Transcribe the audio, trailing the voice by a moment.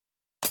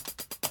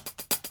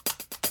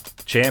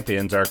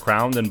Champions are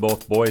crowned in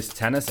both boys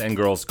tennis and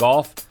girls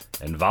golf,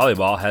 and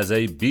volleyball has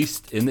a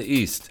beast in the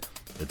East.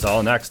 It's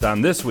all next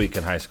on This Week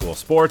in High School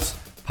Sports,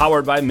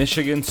 powered by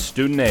Michigan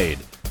Student Aid,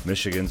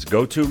 Michigan's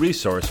go-to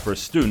resource for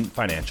student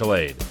financial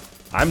aid.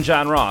 I'm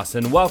John Ross,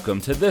 and welcome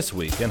to This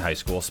Week in High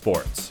School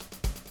Sports.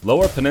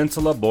 Lower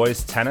Peninsula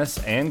boys tennis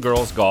and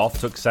girls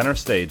golf took center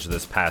stage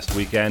this past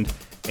weekend,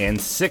 and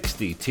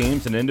 60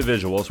 teams and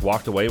individuals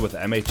walked away with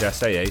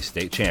MHSAA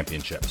state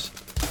championships.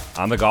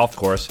 On the golf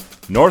course,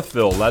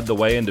 Northville led the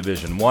way in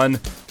Division I,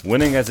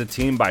 winning as a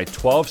team by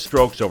 12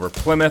 strokes over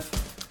Plymouth.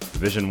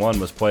 Division I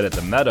was played at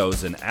the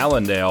Meadows in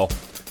Allendale.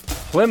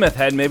 Plymouth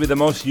had maybe the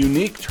most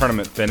unique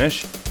tournament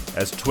finish,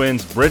 as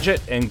twins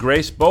Bridget and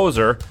Grace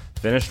Bozer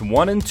finished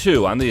 1 and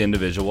 2 on the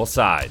individual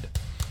side.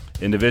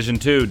 In Division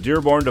II,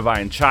 Dearborn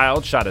Divine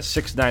Child shot a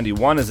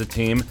 .691 as a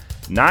team,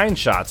 9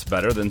 shots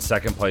better than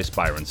second place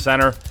Byron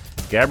Center.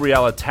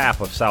 Gabriella Tapp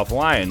of South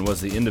Lyon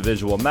was the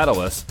individual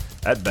medalist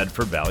at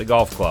Bedford Valley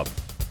Golf Club.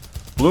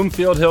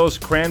 Bloomfield Hills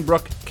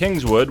Cranbrook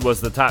Kingswood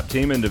was the top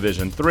team in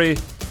Division III.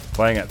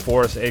 Playing at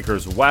Forest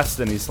Acres West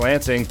in East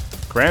Lansing,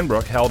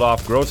 Cranbrook held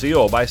off Grosse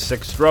Ile by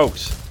 6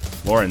 strokes.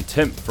 Lauren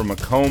Timp from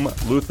Macomb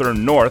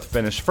Lutheran North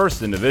finished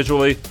first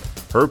individually.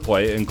 Her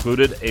play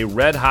included a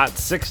red-hot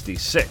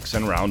 66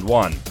 in round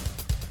 1.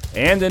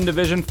 And in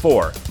Division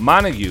IV,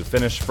 Montague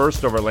finished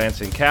first over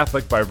Lansing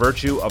Catholic by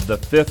virtue of the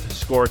 5th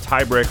score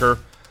tiebreaker.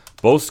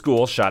 Both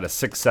schools shot a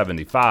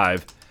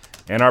 .675.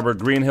 Ann Arbor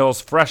Green Hills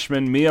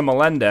freshman Mia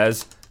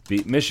Melendez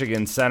beat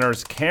Michigan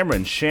Center's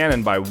Cameron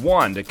Shannon by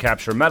 1 to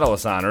capture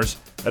medalist honors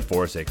at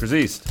Forest Acres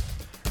East.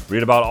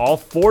 Read about all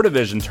 4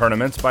 division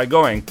tournaments by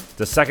going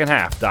to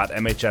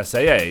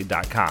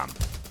secondhalf.mhsaa.com.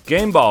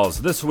 Game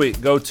balls this week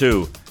go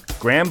to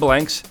Grand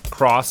Blancs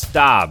Cross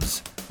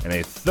Dobbs. In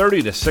a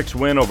 30-6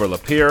 win over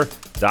Lapeer,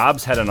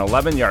 Dobbs had an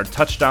 11-yard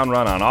touchdown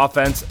run on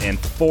offense and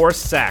 4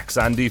 sacks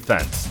on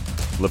defense.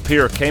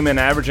 Lapeer came in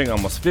averaging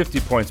almost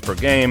 50 points per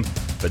game,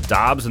 but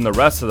Dobbs and the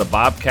rest of the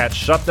Bobcats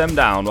shut them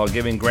down while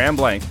giving Grand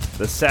Blanc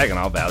the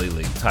Saginaw Valley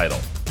League title.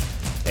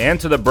 And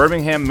to the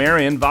Birmingham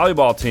Marion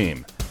volleyball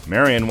team.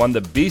 Marion won the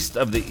Beast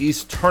of the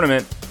East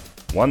tournament,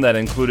 one that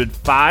included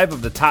 5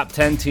 of the top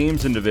 10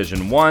 teams in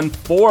Division I,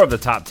 4 of the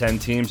top 10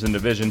 teams in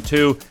Division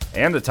II,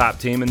 and the top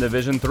team in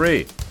Division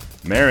III.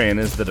 Marion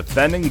is the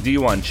defending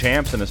D1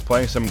 champs and is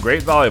playing some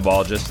great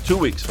volleyball just 2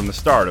 weeks from the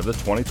start of the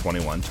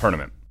 2021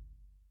 tournament.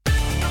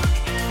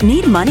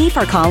 Need money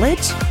for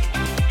college?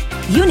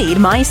 You need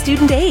My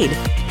Student Aid.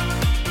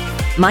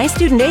 My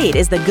Student Aid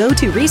is the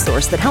go-to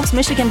resource that helps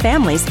Michigan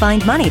families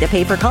find money to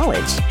pay for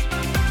college.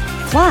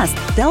 Plus,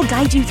 they'll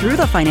guide you through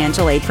the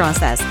financial aid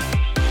process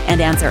and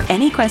answer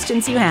any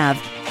questions you have.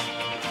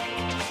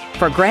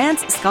 For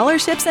grants,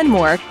 scholarships, and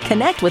more,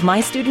 connect with My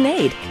Student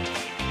Aid,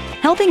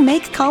 helping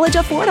make college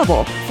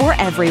affordable for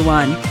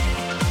everyone.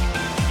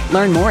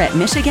 Learn more at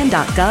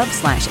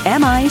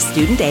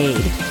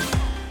michigan.gov/MIStudentAid.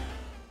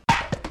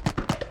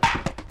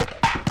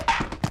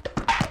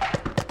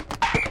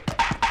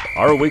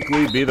 Our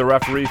weekly Be the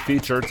Referee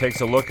feature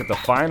takes a look at the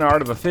fine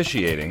art of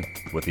officiating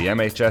with the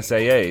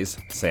MHSAA's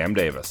Sam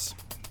Davis.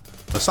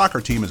 The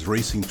soccer team is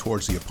racing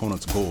towards the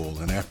opponent's goal,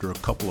 and after a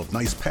couple of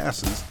nice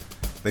passes,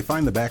 they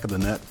find the back of the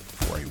net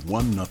for a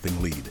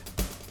 1-0 lead.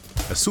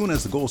 As soon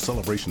as the goal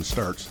celebration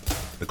starts,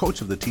 the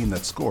coach of the team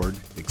that scored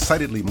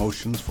excitedly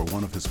motions for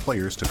one of his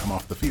players to come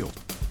off the field.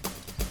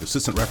 The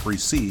assistant referee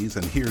sees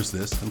and hears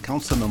this and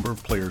counts the number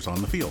of players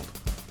on the field.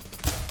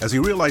 As he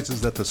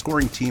realizes that the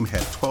scoring team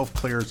had 12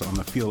 players on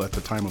the field at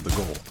the time of the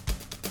goal.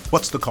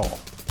 What's the call?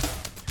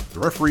 The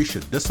referee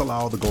should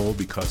disallow the goal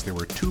because there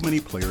were too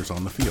many players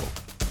on the field,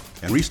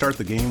 and restart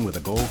the game with a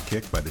goal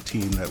kick by the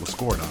team that was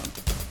scored on.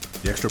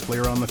 The extra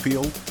player on the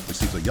field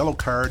receives a yellow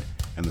card,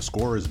 and the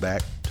score is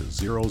back to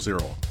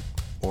 0-0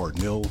 or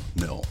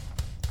 0-0.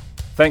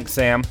 Thanks,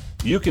 Sam.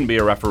 You can be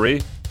a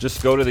referee.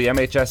 Just go to the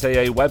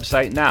MHSAA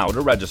website now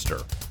to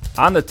register.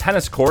 On the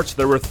tennis courts,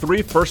 there were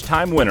 3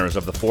 first-time winners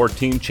of the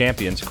 4-team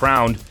champions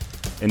crowned.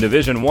 In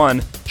Division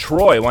I,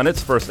 Troy won its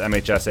first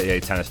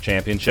MHSAA tennis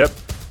championship.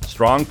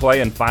 Strong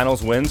play and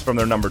finals wins from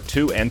their number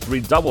 2 and 3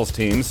 doubles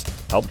teams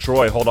helped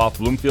Troy hold off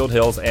Bloomfield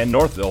Hills and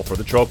Northville for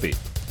the trophy.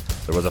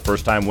 There was a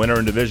first-time winner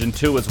in Division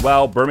II as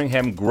well.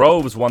 Birmingham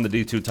Groves won the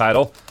D2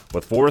 title,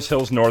 with Forest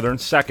Hills Northern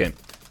second.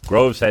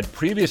 Groves had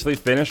previously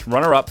finished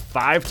runner-up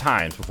 5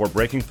 times before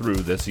breaking through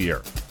this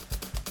year.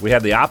 We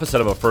had the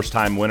opposite of a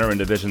first-time winner in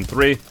Division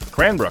III.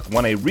 Cranbrook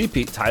won a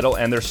repeat title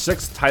and their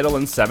 6th title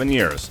in 7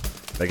 years.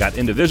 They got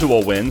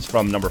individual wins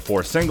from number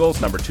 4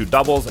 singles, number 2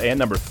 doubles, and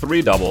number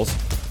 3 doubles.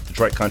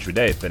 Detroit Country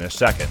Day finished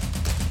second.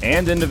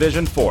 And in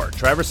Division IV,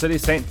 Traverse City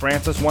St.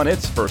 Francis won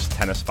its first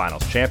tennis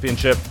finals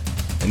championship.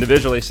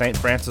 Individually, St.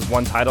 Francis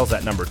won titles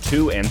at number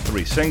 2 and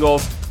 3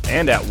 singles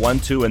and at 1,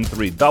 2, and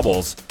 3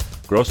 doubles.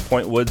 Grosse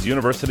Pointe Woods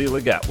University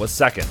Leggett was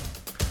second.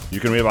 You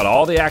can read about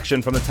all the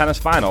action from the tennis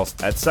finals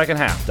at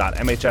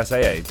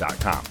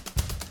secondhalf.mhsaa.com.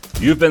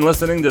 You've been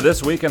listening to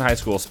This Week in High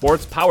School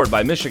Sports, powered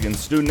by Michigan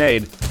Student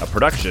Aid, a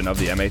production of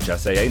the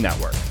MHSAA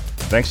Network.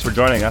 Thanks for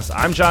joining us.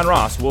 I'm John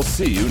Ross. We'll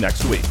see you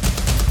next week.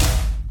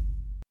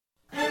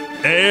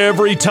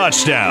 Every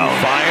touchdown.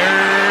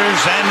 Fires,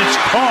 and it's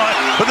caught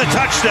for the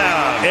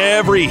touchdown.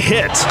 Every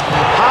hit.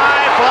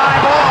 High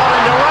fly ball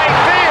into right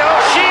field.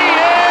 She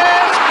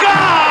is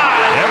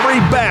gone. Every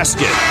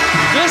basket.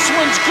 This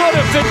one's good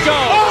if it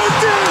goes.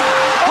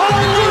 Oh,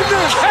 my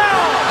goodness.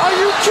 Cow. Are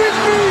you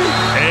kidding me?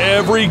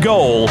 Every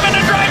goal. And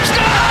the drive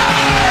score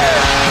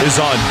is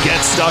on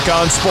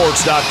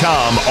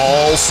GetStuckOnSports.com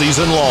all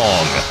season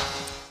long.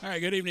 All right,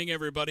 good evening,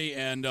 everybody,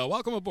 and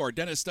welcome aboard.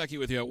 Dennis Stuckey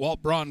with you at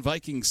Walt Braun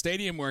Viking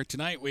Stadium, where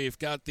tonight we've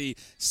got the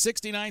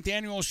 69th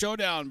annual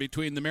showdown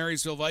between the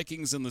Marysville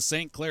Vikings and the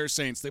St. Clair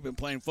Saints. They've been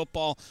playing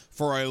football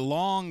for a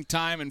long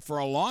time, and for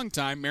a long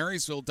time,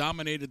 Marysville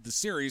dominated the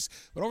series.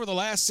 But over the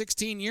last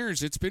 16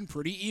 years, it's been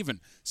pretty even.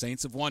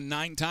 Saints have won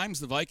 9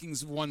 times. The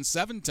Vikings have won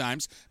 7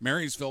 times.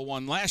 Marysville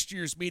won last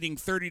year's meeting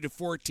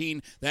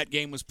 30-14. That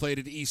game was played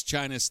at East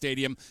China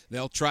Stadium.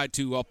 They'll try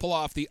to pull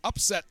off the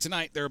upset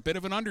tonight. They're a bit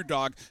of an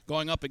underdog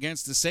going up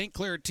against the St.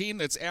 Clair team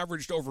that's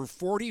averaged over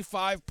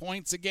 45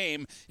 points a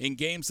game in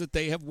games that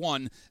they have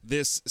won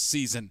this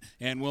season.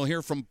 And we'll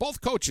hear from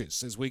both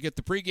coaches as we get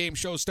the pregame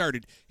show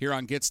started here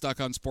on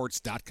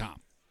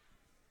GetStuckOnSports.com.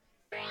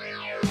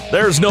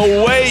 There's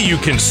no way you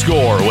can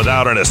score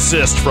without an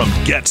assist from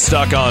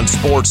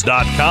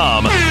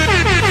GetStuckOnSports.com.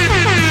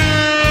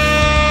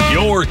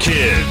 Your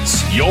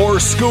kids, your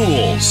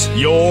schools,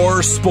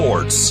 your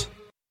sports.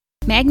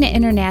 Magna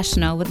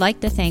International would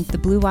like to thank the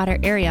Blue Water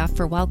area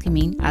for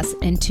welcoming us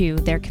into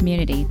their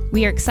community.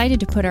 We are excited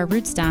to put our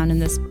roots down in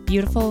this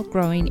beautiful,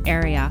 growing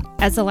area.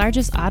 As the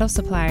largest auto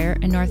supplier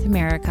in North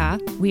America,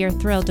 we are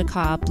thrilled to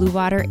call Blue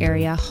Water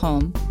area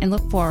home and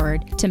look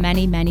forward to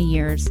many, many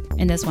years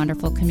in this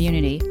wonderful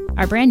community.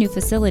 Our brand new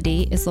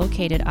facility is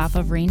located off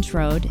of Range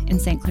Road in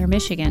St. Clair,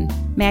 Michigan.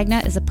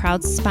 Magna is a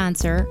proud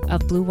sponsor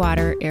of Blue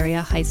Water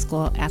Area High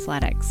School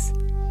athletics.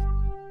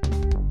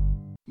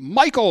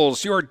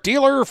 Michael's, your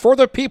dealer for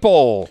the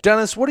people.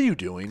 Dennis, what are you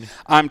doing?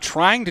 I'm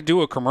trying to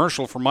do a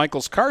commercial for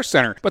Michael's Car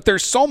Center, but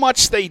there's so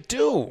much they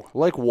do.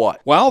 Like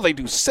what? Well, they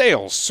do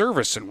sales,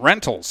 service, and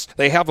rentals.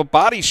 They have a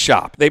body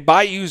shop. They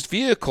buy used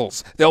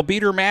vehicles. They'll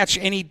beat or match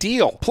any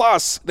deal.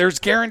 Plus, there's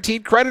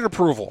guaranteed credit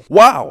approval.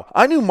 Wow,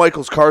 I knew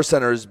Michael's Car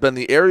Center has been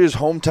the area's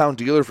hometown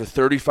dealer for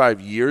 35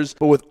 years,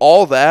 but with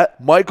all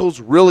that, Michael's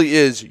really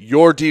is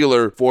your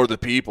dealer for the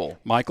people.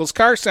 Michael's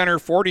Car Center,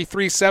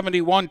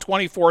 4371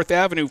 24th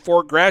Avenue,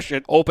 Fort Gratiot.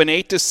 Open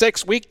 8 to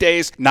 6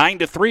 weekdays, 9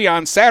 to 3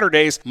 on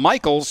Saturdays.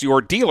 Michael's,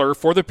 your dealer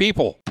for the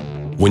people.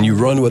 When you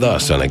run with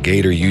us on a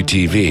Gator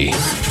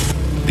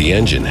UTV, the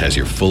engine has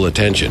your full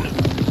attention.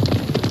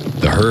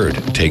 The herd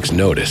takes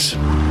notice.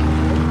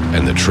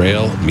 And the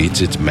trail meets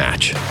its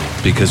match.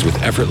 Because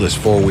with effortless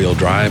four-wheel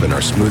drive and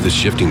our smoothest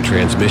shifting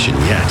transmission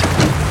yet,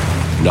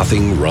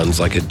 nothing runs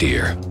like a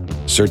deer.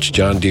 Search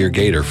John Deere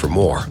Gator for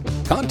more.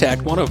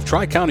 Contact one of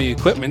Tri-County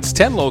Equipment's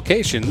 10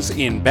 locations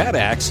in Bad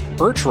Axe,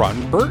 Birch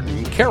Run,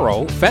 Burton,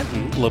 Caro,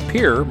 Fenton,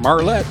 Lapeer,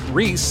 Marlette,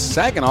 Reese,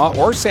 Saginaw,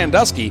 or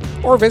Sandusky,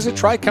 or visit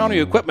Tri-County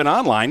Equipment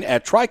online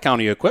at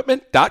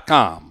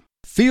tricountyequipment.com.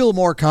 Feel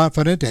more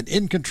confident and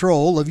in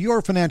control of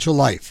your financial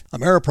life.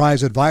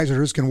 Ameriprise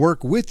advisors can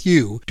work with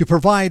you to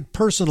provide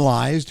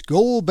personalized,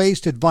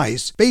 goal-based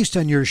advice based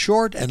on your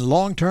short and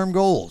long-term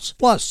goals.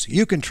 Plus,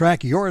 you can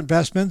track your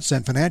investments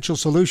and financial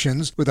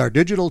solutions with our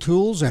digital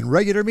tools and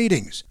regular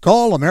meetings.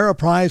 Call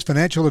Ameriprise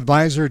Financial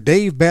Advisor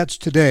Dave Betts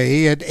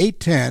today at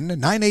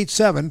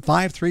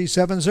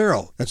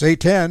 810-987-5370. That's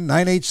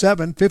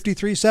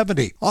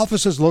 810-987-5370.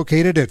 Office is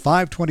located at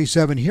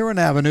 527 Huron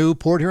Avenue,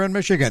 Port Huron,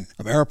 Michigan.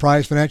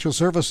 Ameriprise Financial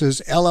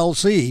Services,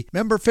 LLC,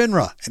 member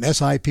FINRA and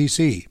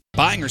SIPC.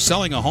 Buying or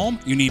selling a home?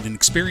 You need an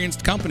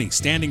experienced company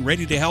standing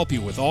ready to help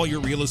you with all your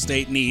real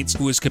estate needs,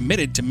 who is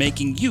committed to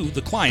making you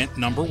the client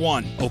number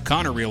one.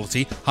 O'Connor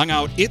Realty hung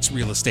out its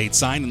real estate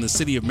sign in the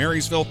city of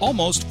Marysville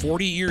almost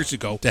 40 years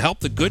ago to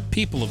help the good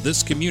people of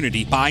this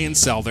community buy and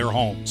sell their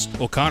homes.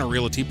 O'Connor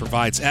Realty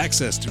provides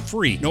access to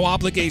free,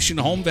 no-obligation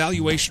home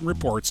valuation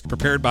reports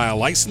prepared by a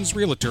licensed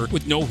realtor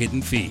with no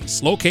hidden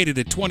fees. Located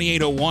at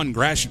 2801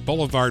 Gratiot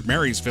Boulevard,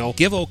 Marysville,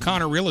 give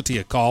O'Connor Realty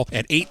a call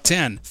at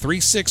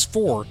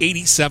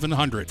 810-364-8700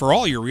 for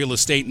all your real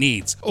estate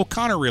needs.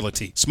 O'Connor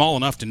Realty, small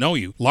enough to know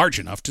you, large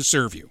enough to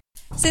serve you.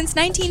 Since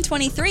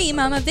 1923,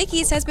 Mama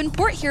Vicky's has been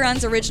Port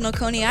Huron's original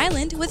Coney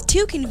Island with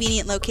 2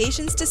 convenient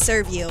locations to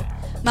serve you.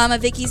 Mama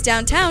Vicky's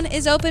downtown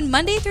is open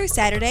Monday through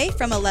Saturday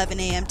from 11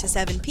 a.m. to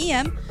 7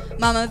 p.m.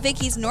 Mama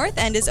Vicky's North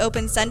End is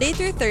open Sunday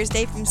through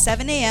Thursday from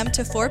 7 a.m.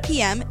 to 4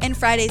 p.m. and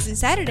Fridays and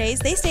Saturdays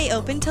they stay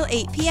open till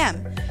 8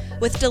 p.m.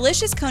 With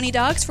delicious Coney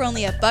dogs for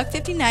only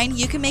 $1.59,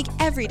 you can make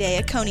every day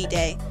a Coney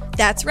day.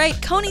 That's right,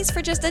 Coney's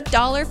for just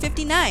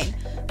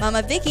 $1.59.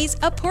 Mama Vicky's,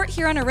 a Port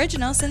Huron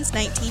original since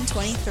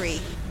 1923.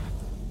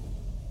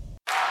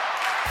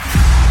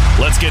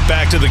 Let's get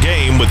back to the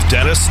game with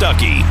Dennis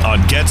Stuckey on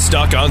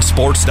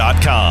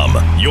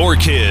GetStuckOnSports.com. Your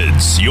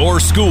kids,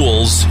 your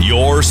schools,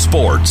 your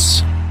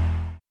sports.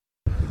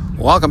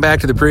 Welcome back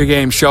to the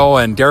pregame show,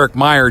 and Derek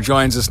Meyer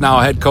joins us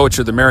now, head coach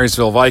of the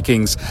Marysville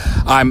Vikings.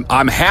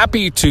 I'm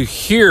happy to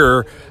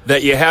hear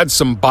that you had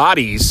some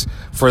bodies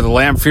for the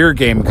Lamphere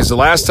game, because the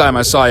last time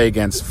I saw you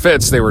against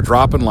Fitz, they were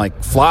dropping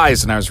like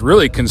flies, and I was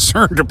really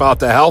concerned about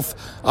the health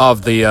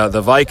of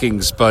the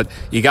Vikings. But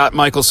you got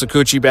Michael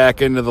Sakuchi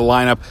back into the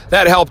lineup.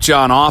 That helped you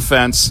on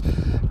offense.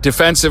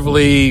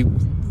 Defensively,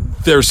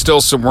 there's still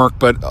some work,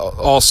 but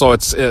also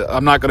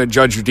I'm not going to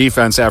judge your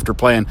defense after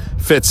playing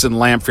Fitz and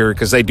Lamphere,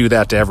 because they do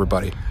that to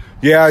everybody.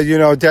 Yeah,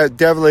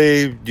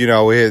 definitely,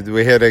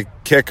 we had a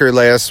kicker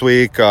last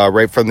week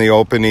right from the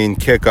opening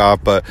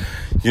kickoff, but,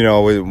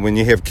 when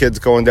you have kids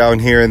going down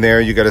here and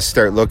there, you got to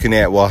start looking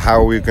at, well, how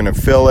are we going to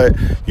fill it?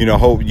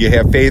 Hope you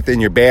have faith in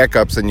your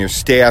backups and your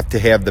staff to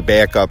have the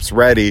backups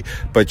ready,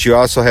 but you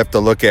also have to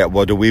look at,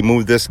 well, do we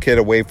move this kid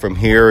away from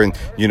here? And,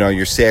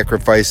 you're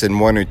sacrificing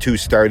one or two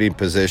starting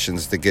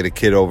positions to get a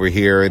kid over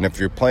here, and if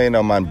you're playing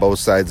them on both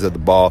sides of the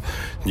ball,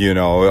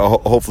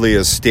 hopefully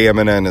his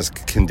stamina and his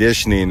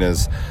conditioning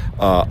is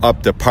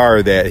up to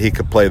par that he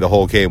could play the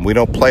whole game. We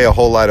don't play a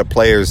whole lot of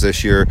players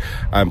this year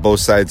on both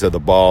sides of the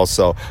ball,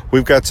 so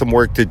we've got some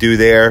work to do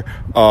there.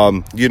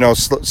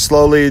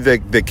 Slowly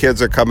the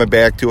kids are coming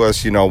back to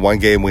us. One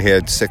game we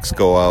had 6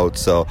 go out,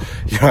 so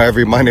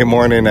every Monday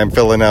morning I'm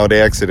filling out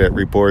accident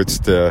reports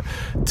to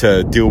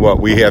do what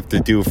we have to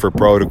do for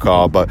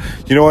protocol. But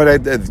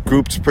the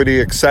group's pretty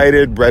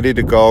excited, ready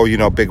to go.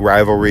 Big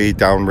rivalry,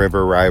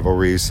 downriver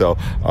rivalry. So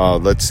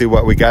let's see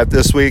what we got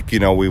this week.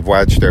 We've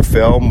watched our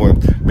film. We'll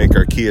make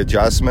our key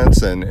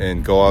adjustments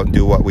and go out and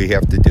do what we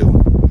have to do.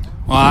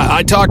 Well,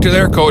 I talked to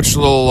their coach a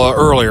little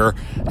earlier,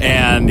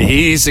 and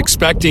he's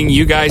expecting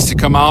you guys to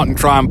come out and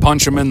try and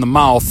punch him in the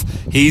mouth.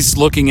 He's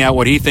looking at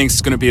what he thinks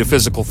is going to be a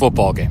physical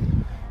football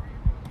game.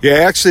 Yeah,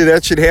 actually,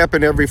 that should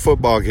happen every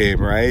football game,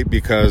 right?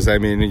 Because,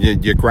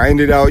 you grind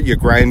it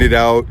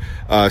out.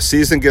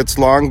 Season gets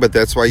long, but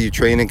that's why you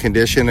train and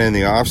condition in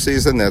the off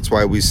season. That's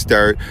why we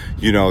start,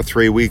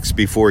 3 weeks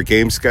before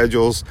game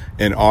schedules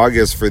in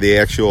August for the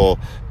actual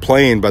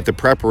playing. But the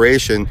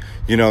preparation,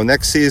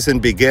 next season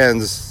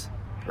begins,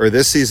 or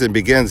this season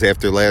begins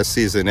after last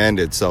season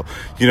ended. So,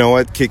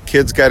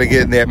 kids got to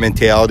get in that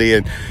mentality.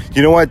 And,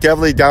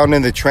 definitely down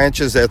in the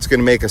trenches, that's going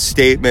to make a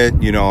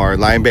statement. Our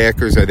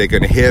linebackers, are they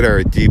going to hit?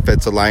 Our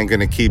defensive line going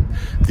to keep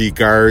the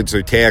guards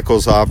or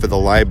tackles off of the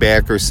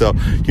linebackers? So,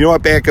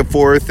 back and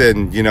forth.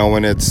 And,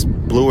 when it's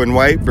blue and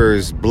white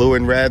versus blue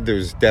and red,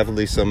 there's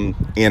definitely some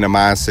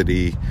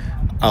animosity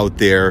out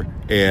there.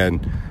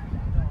 And,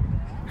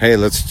 hey,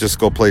 let's just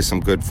go play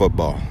some good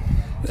football.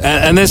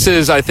 And this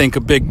is, I think, a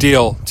big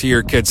deal to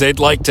your kids. They'd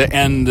like to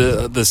end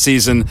the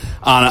season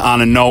on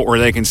a note where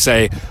they can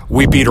say,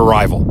 we beat a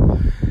rival.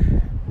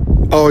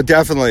 Oh,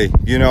 definitely.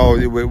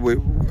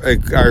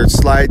 Our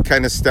slide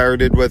kind of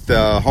started with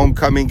the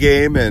homecoming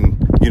game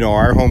and,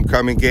 our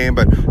homecoming game,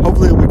 but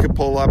hopefully we could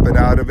pull up and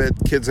out of it.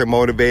 Kids are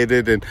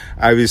motivated, and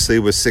obviously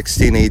with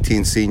 16,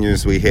 18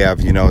 seniors we have,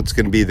 it's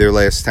going to be their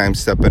last time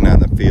stepping on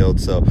the field.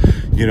 So,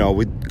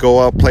 we go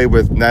out, play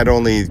with, not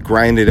only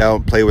grind it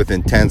out, play with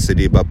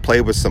intensity, but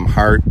play with some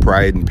heart,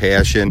 pride, and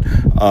passion.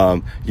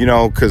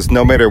 Because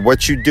no matter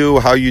what you do,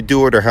 how you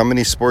do it, or how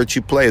many sports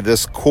you play,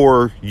 this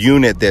core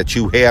unit that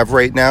you have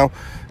right now,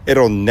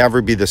 it'll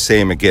never be the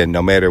same again,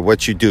 no matter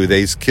what you do.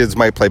 These kids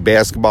might play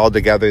basketball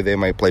together, they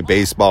might play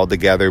baseball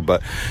together,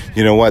 but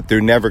you know what?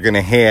 They're never going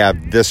to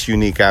have this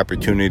unique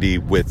opportunity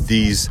with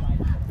this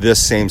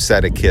same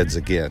set of kids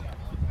again.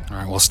 All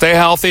right, well, stay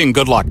healthy and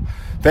good luck.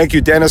 Thank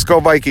you, Dennis. Go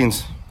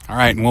Vikings. All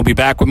right, and we'll be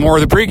back with more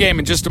of the pregame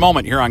in just a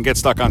moment here on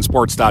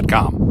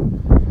GetStuckOnSports.com.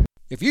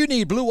 If you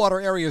need Blue Water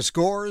area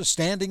scores,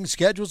 standings,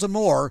 schedules, and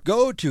more,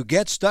 go to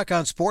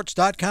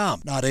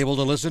GetStuckOnSports.com. Not able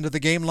to listen to the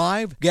game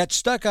live?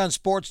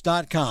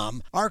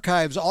 GetStuckOnSports.com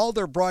archives all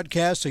their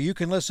broadcasts so you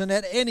can listen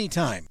at any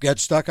time.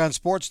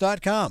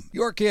 GetStuckOnSports.com.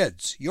 Your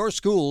kids, your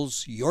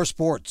schools, your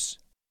sports.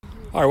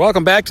 All right,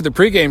 welcome back to the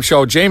pregame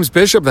show. James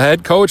Bishop, the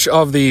head coach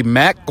of the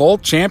MAC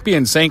Gold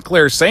champion St.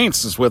 Clair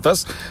Saints, is with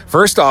us.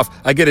 First off,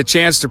 I get a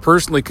chance to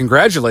personally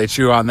congratulate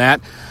you on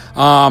that.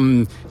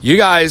 You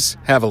guys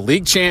have a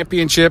league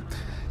championship.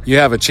 You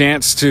have a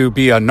chance to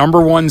be a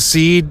number 1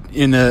 seed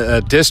in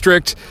a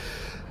district.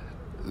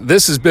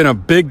 This has been a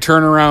big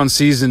turnaround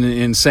season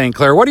in St.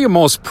 Clair. What are you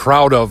most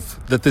proud of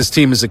that this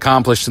team has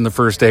accomplished in the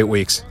first 8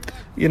 weeks?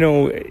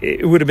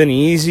 It would have been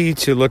easy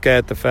to look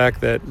at the fact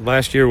that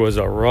last year was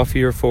a rough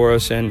year for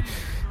us, and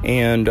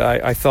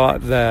I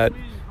thought that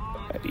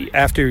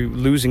after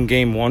losing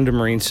game 1 to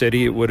Marine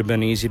City, it would have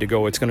been easy to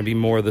go, it's going to be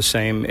more of the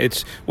same.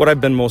 It's what I've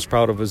been most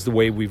proud of is the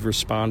way we've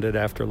responded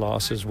after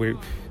losses.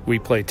 We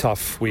play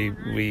tough. We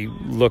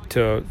look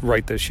to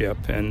right the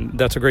ship, and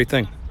that's a great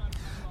thing.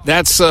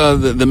 That's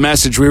the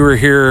message. We were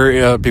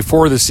here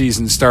before the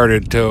season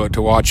started to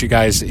watch you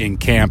guys in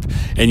camp,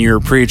 and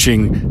you're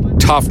preaching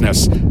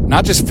toughness,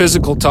 not just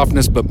physical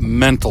toughness, but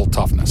mental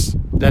toughness.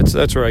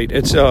 That's right.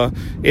 It's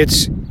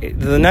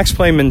the next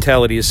play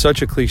mentality is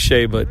such a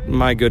cliche, but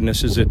my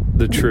goodness, is it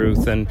the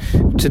truth? And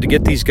to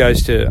get these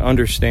guys to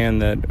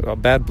understand that a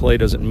bad play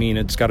doesn't mean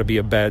it's got to be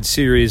a bad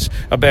series.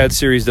 A bad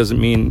series doesn't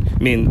mean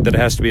that it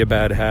has to be a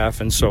bad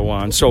half, and so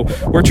on. So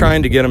we're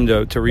trying to get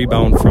them to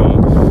rebound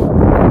from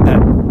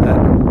that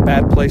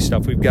bad play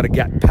stuff. We've got to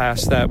get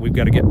past that. We've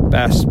got to get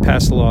past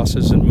the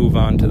losses and move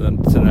on to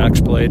the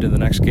next play, to the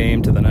next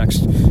game, to the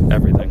next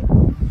everything.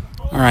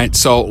 All right,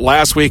 so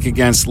last week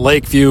against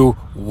Lakeview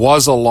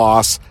was a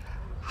loss.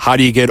 How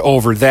do you get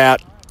over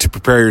that to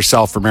prepare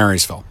yourself for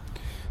Marysville?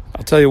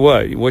 I'll tell you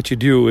what you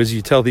do is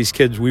you tell these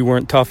kids we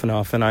weren't tough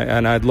enough, and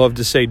I'd love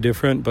to say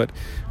different, but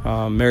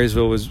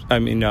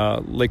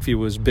Lakeview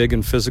was big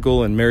and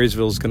physical, and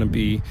Marysville's going to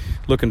be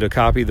looking to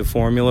copy the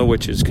formula,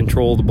 which is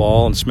control the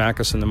ball and smack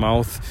us in the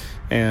mouth.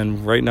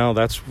 And right now,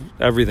 that's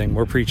everything.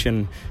 We're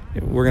preaching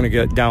we're going to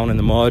get down in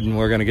the mud, and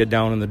we're going to get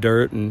down in the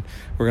dirt, and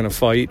we're going to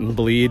fight and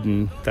bleed,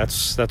 and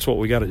that's what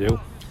we got to do.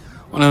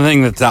 One of the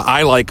things that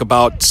I like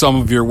about some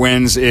of your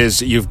wins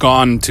is you've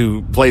gone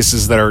to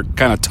places that are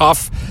kind of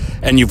tough,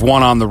 and you've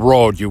won on the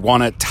road. You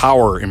won at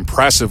Tower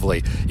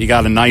impressively. You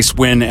got a nice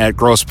win at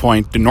Grosse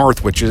Pointe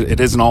North, which it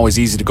isn't always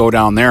easy to go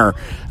down there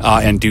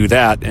and do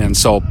that. And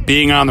so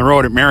being on the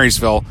road at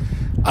Marysville,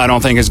 I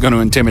don't think is going to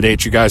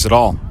intimidate you guys at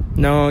all.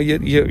 No,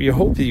 you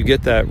hope that you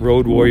get that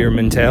road warrior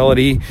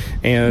mentality,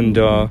 and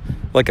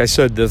like I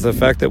said, the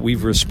fact that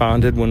we've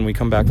responded when we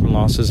come back from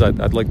losses,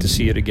 I'd like to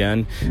see it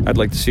again. I'd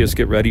like to see us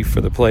get ready for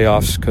the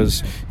playoffs,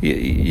 because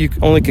you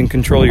only can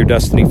control your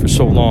destiny for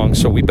so long,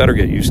 so we better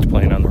get used to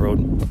playing on the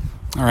road.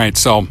 All right,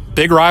 so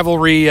big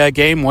rivalry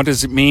game. What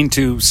does it mean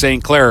to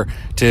St. Clair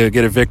to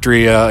get a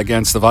victory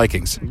against the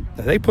Vikings?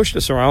 They pushed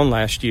us around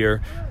last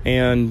year,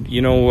 and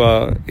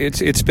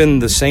it's been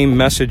the same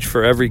message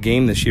for every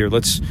game this year.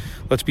 Let's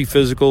be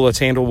physical. Let's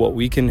handle what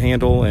we can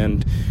handle,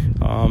 and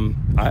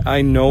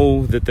I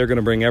know that they're going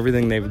to bring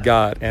everything they've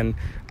got, and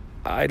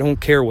I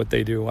don't care what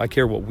they do. I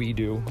care what we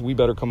do. We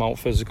better come out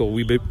physical.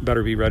 We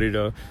better be ready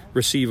to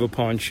receive a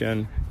punch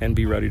and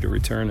be ready to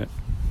return it.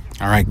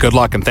 All right, good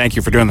luck, and thank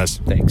you for doing this.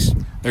 Thanks.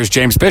 There's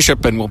James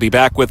Bishop, and we'll be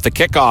back with the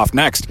kickoff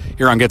next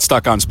here on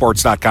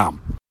GetStuckOnSports.com.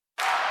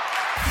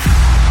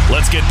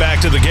 Let's get back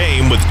to the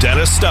game with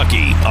Dennis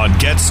Stuckey on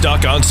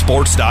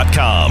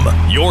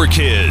GetStuckOnSports.com. Your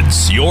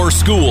kids, your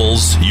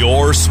schools,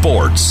 your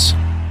sports.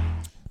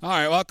 All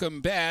right,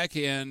 welcome back,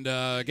 and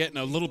getting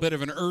a little bit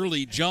of an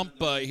early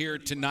jump here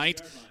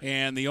tonight,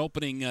 and the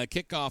opening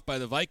kickoff by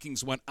the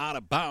Vikings went out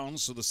of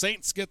bounds, so the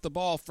Saints get the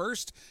ball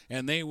first,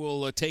 and they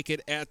will take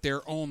it at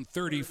their own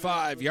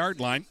 35-yard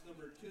line.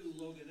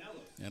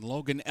 And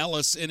Logan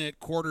Ellis in at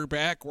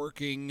quarterback,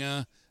 working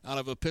out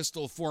of a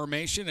pistol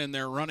formation, and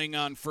they're running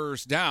on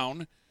first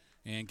down,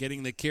 and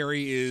getting the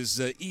carry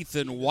is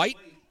Ethan White.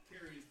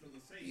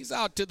 He's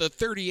out to the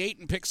 38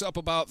 and picks up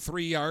about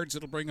 3 yards.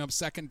 It'll bring up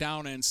second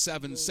down and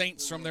 7.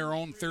 Saints from their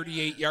own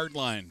 38-yard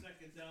line.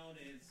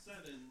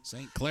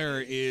 St.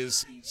 Clair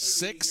is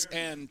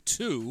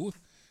 6-2.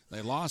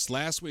 They lost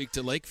last week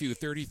to Lakeview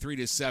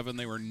 33-7.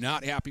 They were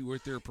not happy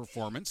with their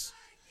performance.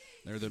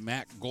 They're the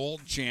MAC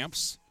Gold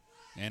champs,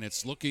 and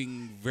it's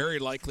looking very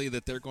likely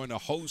that they're going to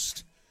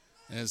host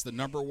as the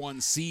number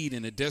 1 seed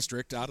in a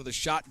district. Out of the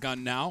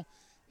shotgun now,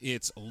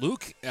 it's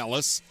Luke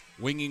Ellis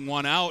winging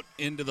one out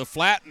into the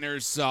flat, and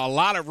there's a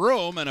lot of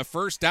room and a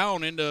first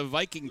down into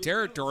Viking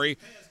territory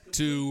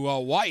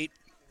to White.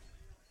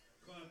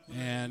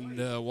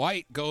 And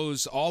White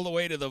goes all the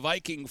way to the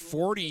Viking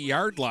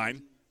 40-yard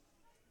line.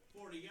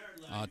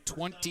 A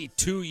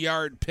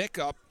 22-yard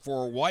pickup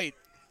for White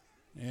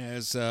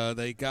as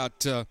they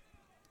got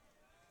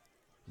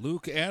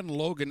Luke and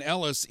Logan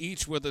Ellis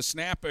each with a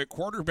snap at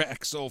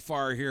quarterback so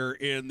far here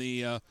in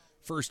the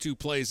first 2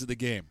 plays of the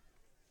game.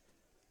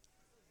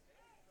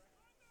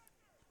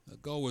 They'll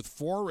go with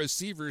 4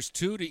 receivers,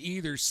 2 to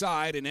either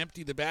side, and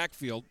empty the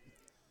backfield.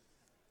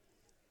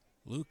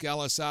 Luke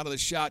Ellis out of the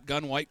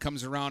shotgun. White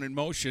comes around in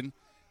motion,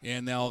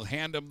 and they'll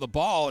hand him the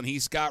ball, and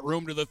he's got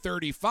room to the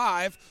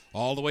 35,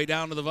 all the way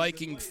down to the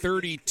Viking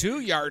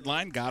 32-yard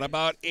line. Got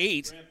about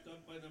 8.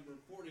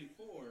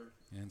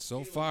 And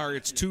so far,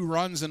 it's 2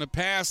 runs and a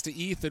pass to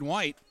Ethan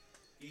White.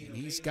 And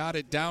he's got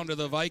it down to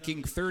the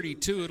Viking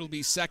 32. It'll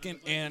be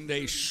second and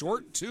a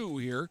short 2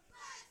 here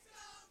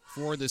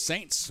for the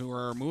Saints, who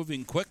are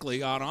moving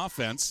quickly on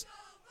offense.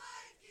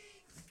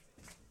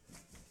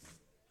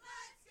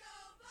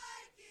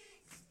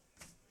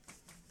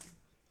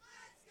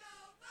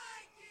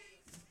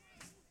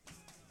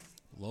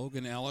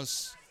 Logan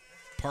Ellis,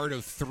 part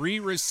of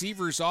 3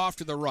 receivers off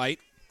to the right.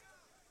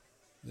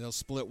 They'll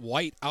split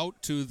White out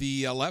to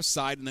the left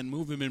side and then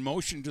move him in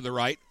motion to the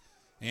right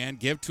and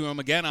give to him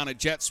again on a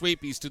jet sweep.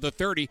 He's to the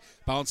 30,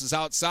 bounces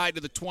outside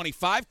to the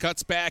 25,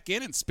 cuts back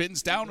in and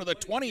spins down to the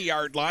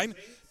 20-yard line.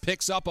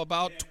 Picks up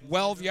about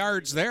 12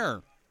 yards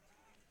there.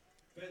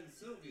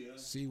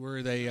 See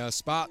where they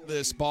spot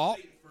this ball.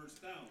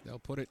 They'll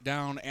put it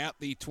down at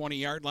the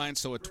 20-yard line,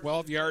 so a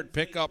 12-yard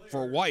pickup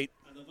for White.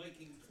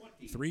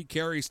 3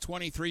 carries,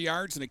 23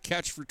 yards, and a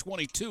catch for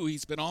 22.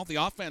 He's been all the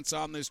offense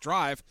on this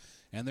drive,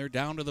 and they're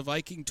down to the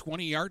Viking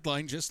 20-yard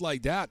line just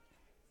like that.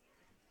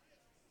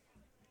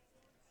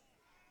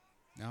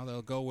 Now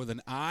they'll go with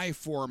an I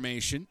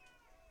formation.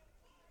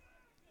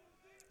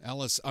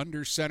 Ellis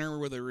under center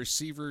with a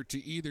receiver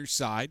to either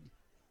side.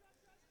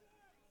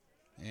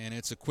 And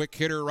it's a quick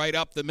hitter right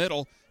up the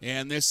middle.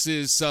 And this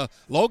is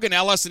Logan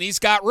Ellis, and he's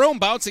got room,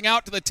 bouncing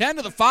out to the 10,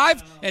 to the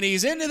 5, and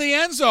he's into the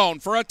end zone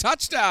for a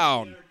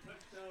touchdown.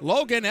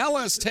 Logan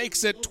Ellis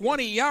takes it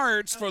 20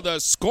 yards for the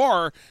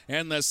score,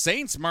 and the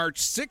Saints march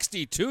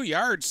 62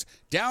 yards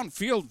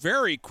downfield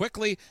very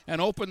quickly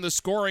and open the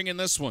scoring in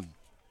this one.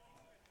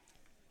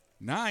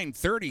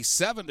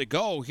 9:37 to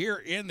go here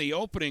in the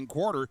opening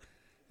quarter,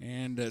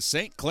 and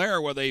St. Clair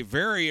with a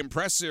very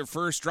impressive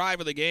first drive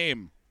of the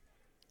game.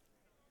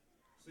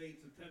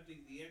 Saints attempting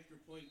the extra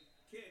point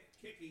kick,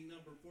 kicking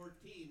number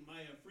 14,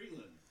 Maya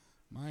Freeland.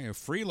 Maya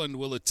Freeland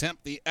will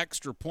attempt the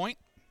extra point,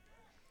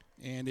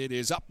 and it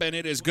is up and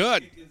it is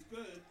good. Kick is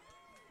good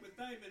with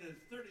 5 minutes,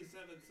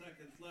 37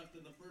 seconds left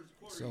in the first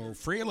quarter. So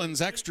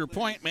Freeland's extra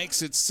point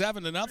makes it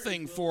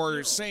 7-0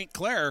 for St.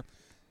 Clair.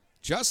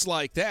 Just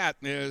like that,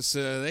 as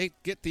they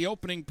get the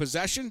opening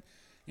possession,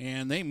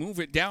 and they move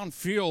it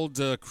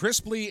downfield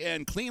crisply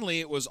and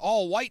cleanly. It was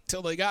all white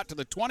till they got to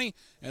the 20,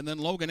 and then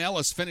Logan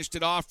Ellis finished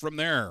it off from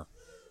there.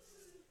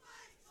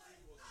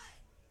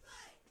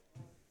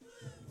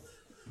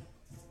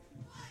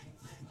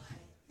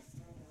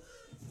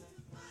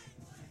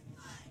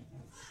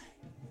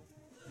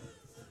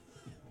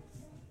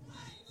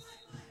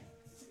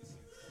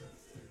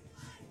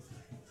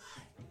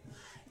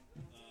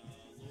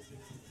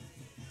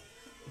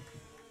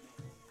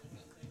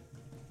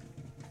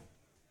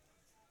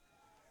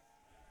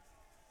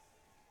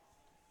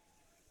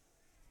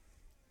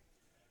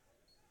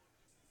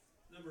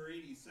 Number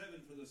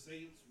 87 for the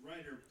Saints,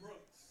 Ryder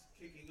Brooks,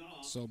 kicking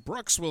off. So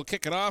Brooks will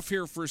kick it off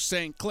here for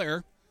St.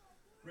 Clair.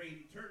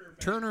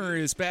 Turner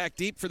is back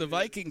deep for the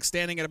Vikings,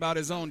 standing at about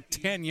his own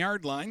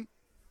 10-yard line.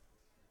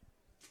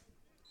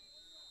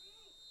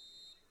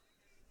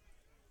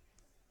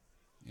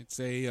 It's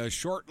a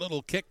short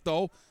little kick,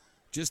 though,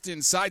 just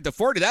inside the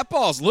 40. That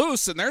ball's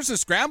loose, and there's a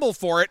scramble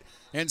for it,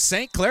 and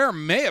St. Clair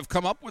may have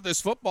come up with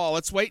this football.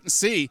 Let's wait and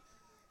see.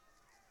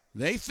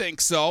 They think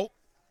so.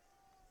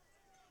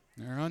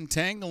 They're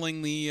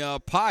untangling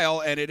the pile,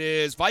 and it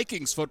is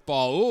Vikings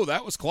football. Ooh,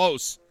 that was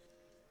close.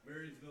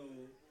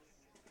 Marysville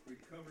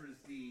recovers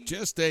the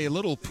Just a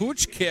little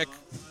pooch kick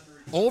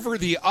over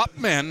the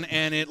upmen,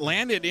 and it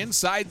landed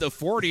inside the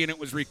 40, and it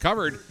was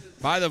recovered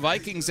by the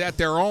Vikings at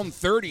their own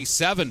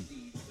 37.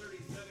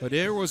 But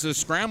there was a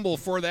scramble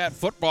for that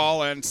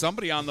football, and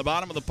somebody on the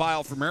bottom of the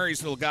pile for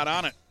Marysville got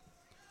on it.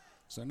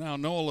 So now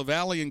Noah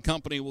LaValle and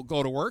company will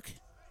go to work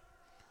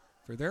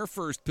for their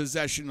first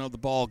possession of the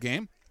ball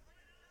game.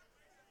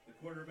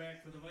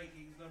 quarterback for the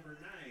Vikings, number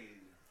 9,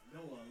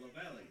 Noah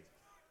LaValle.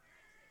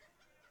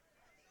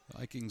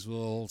 Vikings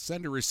will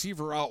send a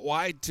receiver out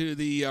wide to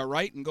the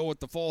right and go with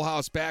the full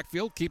house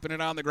backfield, keeping it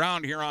on the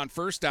ground here on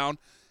first down.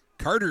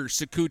 Carter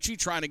Sakuchi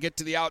trying to get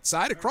to the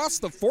outside across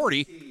the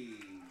 40.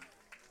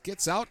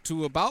 Gets out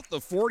to about the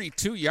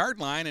 42-yard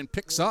line and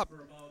picks up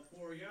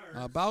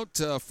about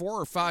 4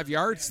 or 5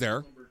 yards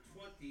there. Number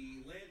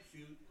 20,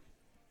 Landshut,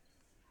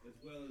 as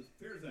well as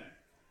Pierzak.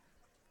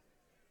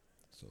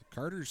 So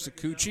Carter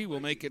Sakuchi will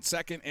make it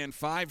 2nd and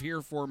 5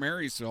 here for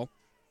Marysville.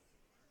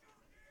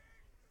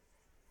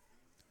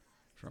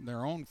 From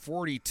their own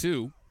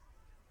 42.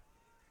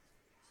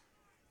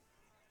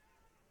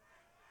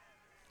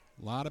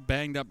 A lot of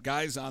banged up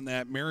guys on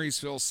that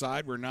Marysville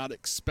side. We're not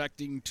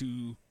expecting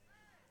to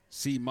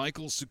see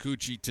Michael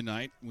Sakuchi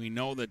tonight. We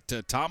know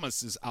that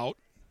Thomas is out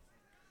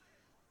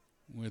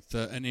with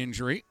an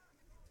injury.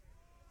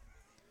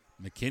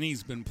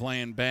 McKinney's been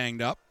playing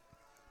banged up,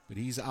 but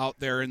he's out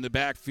there in the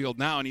backfield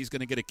now, and he's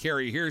going to get a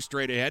carry here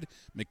straight ahead.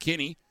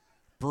 McKinney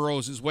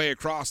burrows his way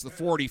across the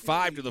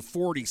 45 to the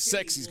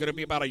 46. He's going to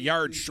be about a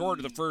yard short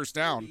of the first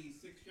down.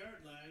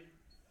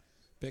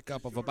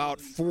 Pickup of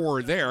about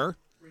 4 there.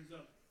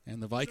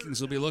 And the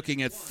Vikings will be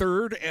looking at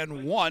 3rd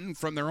and 1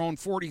 from their own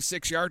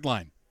 46-yard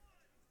line.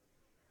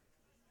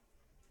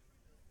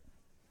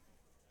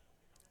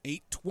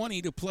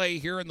 8:20 to play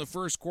here in the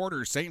first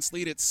quarter. Saints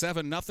lead at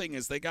 7-0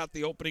 as they got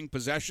the opening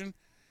possession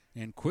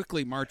and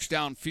quickly marched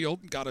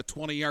downfield and got a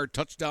 20-yard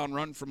touchdown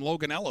run from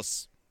Logan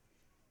Ellis.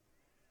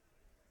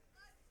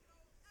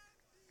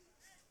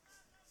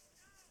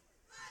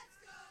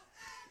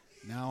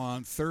 Now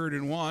on 3rd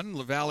and 1,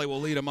 LaValle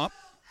will lead them up.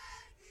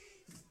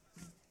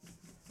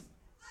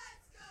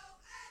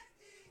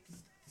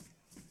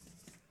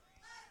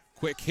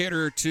 Quick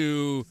hitter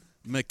to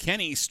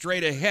McKinney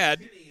straight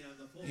ahead,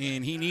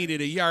 and he needed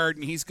a yard,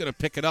 and he's going to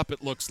pick it up,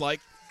 it looks like.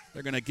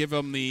 They're going to give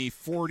him the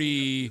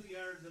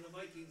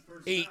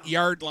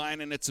 48-yard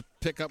line, and it's a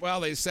pickup. Well,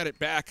 they set it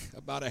back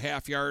about a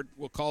half yard.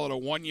 We'll call it a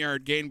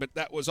 1-yard gain, but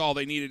that was all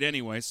they needed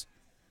anyways.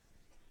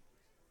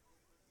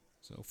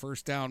 So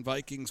first down,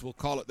 Vikings will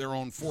call it their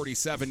own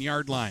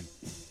 47-yard line.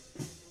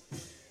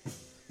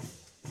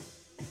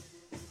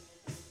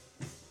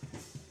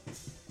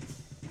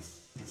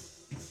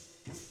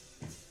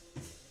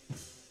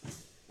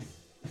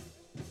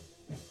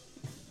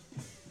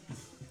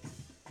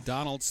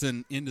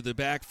 Donaldson into the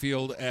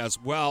backfield as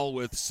well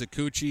with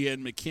Sakuchi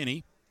and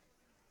McKinney.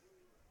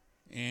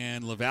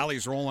 And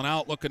LaValle's rolling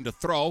out, looking to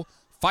throw.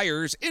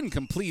 Fires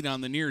incomplete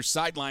on the near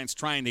sidelines,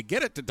 trying to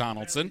get it to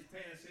Donaldson.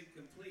 Pass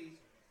incomplete,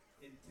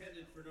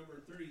 intended for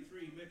number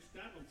 33, Mitch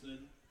Donaldson.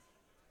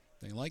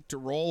 They like to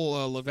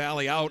roll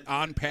LaValle out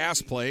on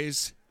pass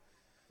plays.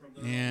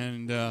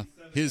 And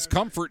his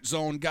comfort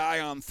zone guy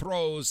on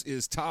throws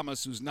is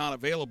Thomas, who's not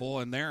available.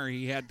 And there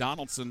he had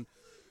Donaldson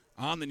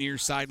on the near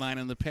sideline,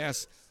 and the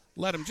pass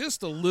led him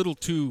just a little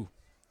too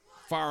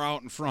far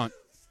out in front.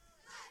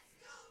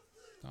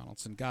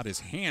 Donaldson got his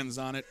hands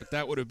on it, but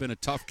that would have been a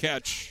tough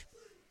catch.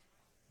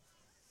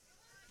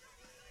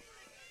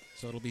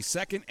 So it'll be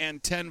 2nd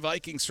and 10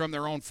 Vikings from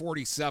their own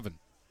 47.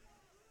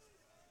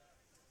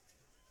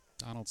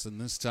 Donaldson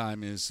this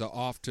time is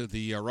off to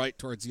the right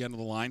towards the end of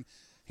the line.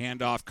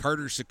 Handoff,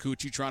 Carter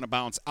Sakuchi trying to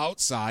bounce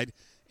outside,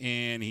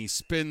 and he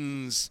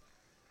spins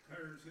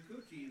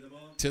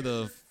to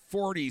the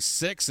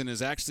 46 and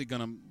is actually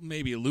going to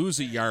maybe lose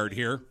a yard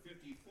here.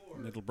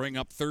 And it'll bring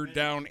up 3rd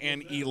down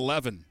and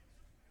 11.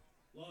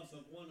 Loss of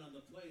 1 on the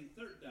play,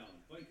 3rd down,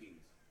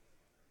 Vikings.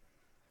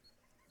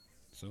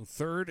 So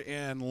 3rd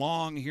and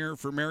long here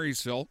for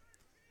Marysville.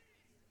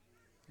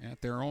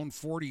 At their own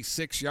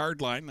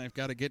 46-yard line. They've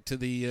got to get to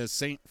the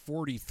St.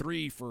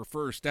 43 for a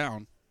 1st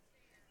down.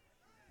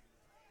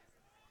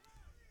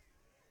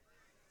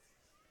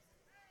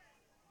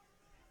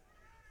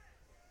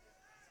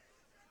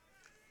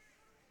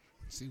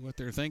 See what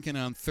they're thinking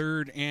on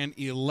 3rd and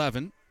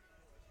 11.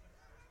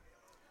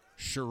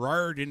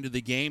 Sherrard into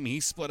the game.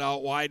 He split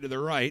out wide to the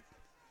right.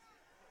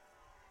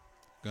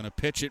 Going to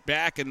pitch it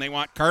back, and they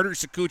want Carter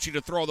Sakuchi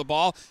to throw the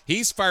ball.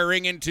 He's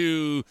firing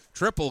into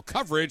triple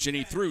coverage, and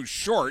he threw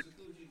short.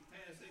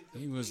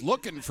 He was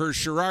looking for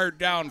Sherrard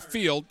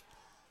downfield,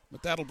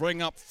 but that'll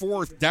bring up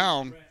 4th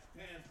down.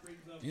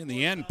 In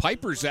the end,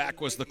 Piper Zach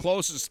was the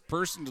closest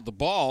person to the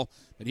ball,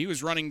 but he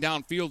was running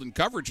downfield in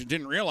coverage and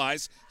didn't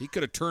realize he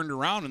could have turned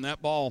around, and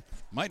that ball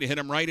might have hit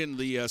him right in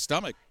the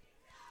stomach.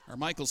 Our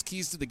Michael's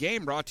Keys to the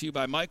Game brought to you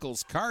by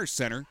Michael's Car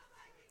Center.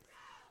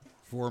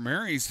 For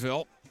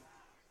Marysville,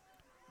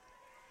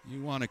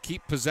 you want to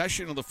keep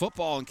possession of the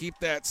football and keep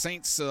that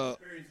Saints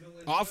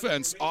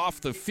offense off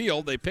the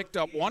field. They picked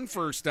up 1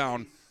 first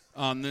down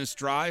on this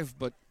drive,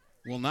 but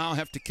will now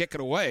have to kick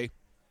it away.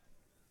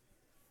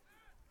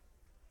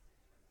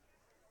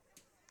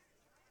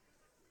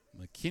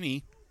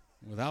 McKinney,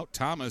 without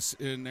Thomas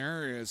in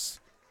there, is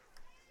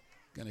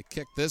going to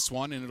kick this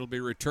one, and it'll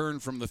be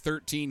returned from the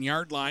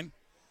 13-yard line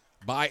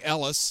by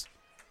Ellis.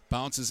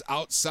 Bounces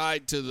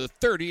outside to the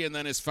 30 and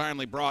then is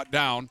finally brought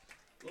down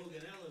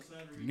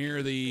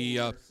near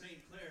the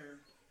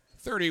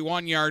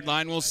 31-yard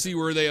line. We'll see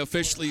where they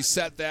officially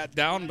set that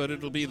down, but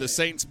it'll be the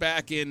Saints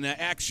back in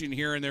action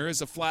here, and there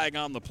is a flag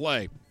on the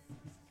play.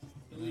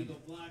 Illegal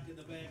block in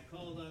the back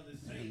called on the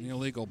Saints. An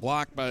illegal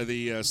block by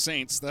the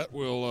Saints. That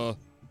will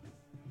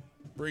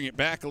bring it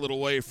back a little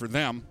way for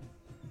them.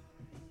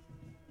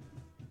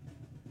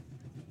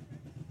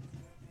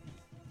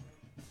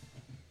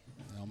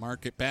 They'll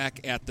mark it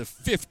back at the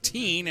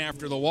 15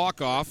 after the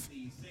walk-off.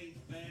 The Saints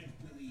back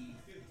to the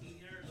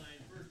 15-yard line,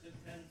 1st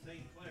and 10,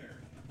 St. Clair.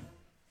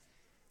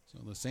 So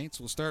the Saints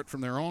will start from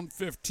their own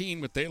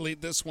 15, but they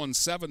lead this one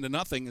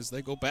 7-0 as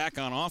they go back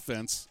on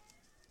offense.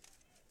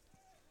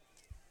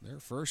 Their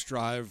first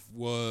drive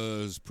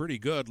was pretty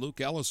good.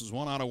 Luke Ellis was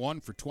 1 out of 1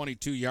 for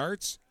 22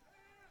 yards.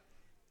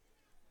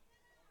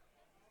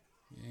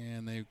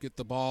 And they get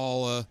the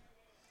ball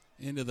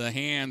into the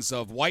hands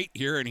of White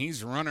here, and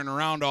he's running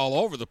around all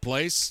over the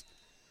place.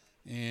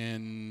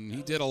 And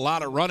he did a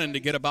lot of running to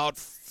get about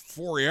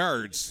 4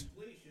 yards.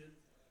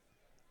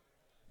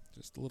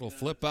 Just a little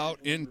flip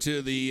out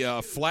into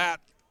the flat.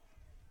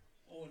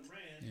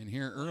 And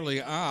here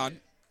early on,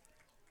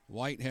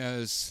 White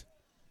has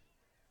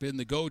been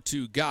the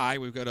go-to guy.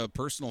 We've got a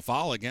personal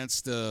foul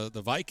against the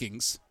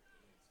Vikings.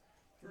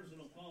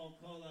 Personal foul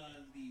called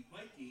on the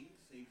Vikings,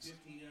 a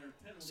 15-yard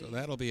penalty. So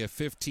that'll be a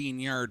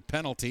 15-yard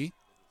penalty.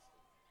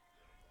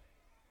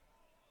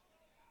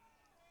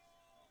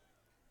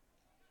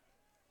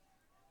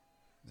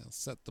 They'll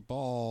set the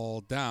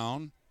ball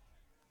down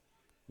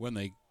when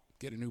they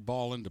get a new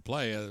ball into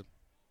play at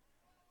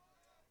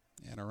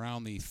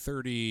around the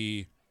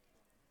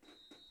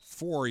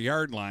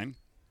 34-yard line.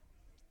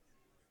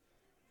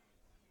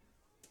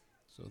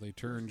 So they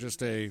turn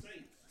just a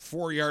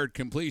 4-yard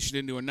completion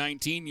into a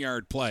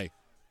 19-yard play.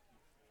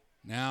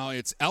 Now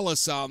it's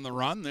Ellis on the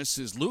run. This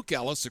is Luke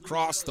Ellis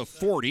across the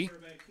 40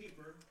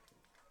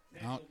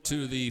 out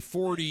to the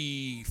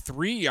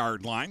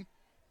 43-yard line.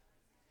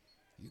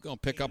 He's going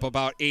to pick up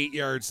about 8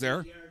 yards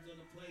there.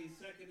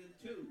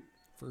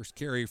 First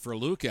carry for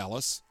Luke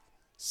Ellis.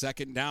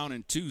 2nd down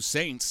and 2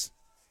 Saints.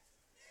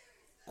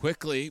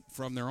 Quickly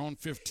from their own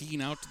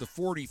 15 out to the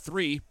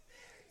 43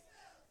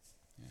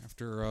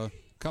 after a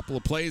couple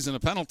of plays and a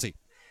penalty.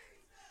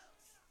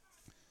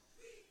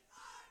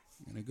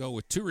 Going to go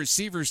with 2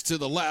 receivers to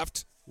the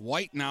left.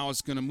 White now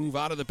is going to move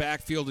out of the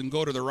backfield and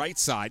go to the right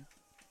side.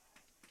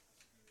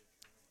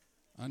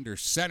 Under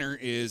center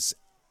is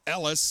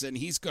Ellis, and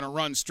he's going to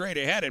run straight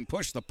ahead and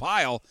push the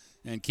pile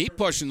and keep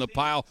pushing the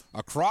pile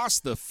across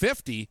the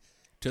 50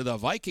 to the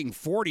Viking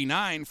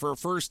 49 for a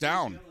first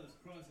down.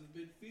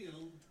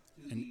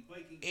 An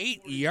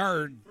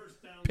 8-yard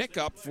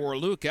pickup for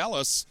Luke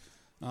Ellis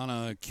on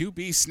a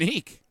QB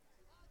sneak.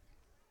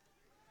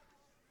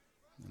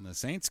 And the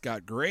Saints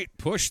got great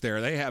push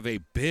there. They have a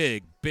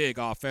big, big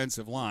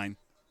offensive line.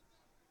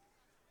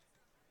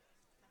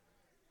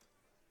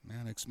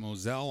 Maddox,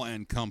 Moselle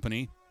and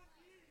company.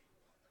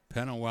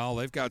 Pennewell,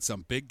 they've got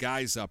some big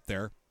guys up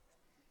there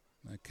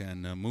that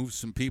can move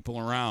some people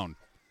around.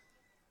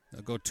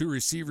 They'll go 2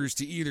 receivers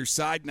to either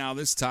side now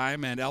this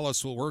time, and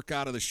Ellis will work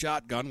out of the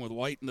shotgun with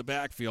White in the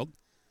backfield.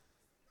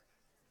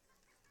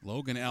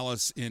 Logan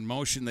Ellis in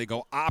motion. They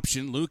go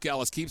option. Luke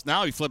Ellis keeps.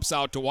 Now he flips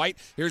out to White.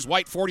 Here's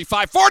White,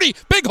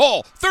 45-40. Big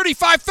hole.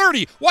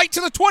 35-30. White to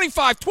the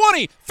 25,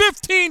 20,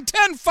 15,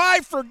 10,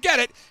 5. Forget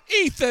it.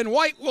 Ethan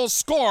White will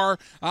score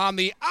on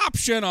the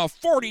option, a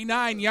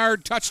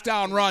 49-yard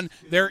touchdown run.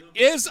 There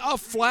is a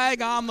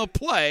flag on the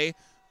play.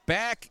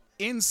 Back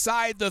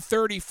inside the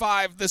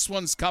 35. This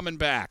one's coming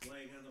back.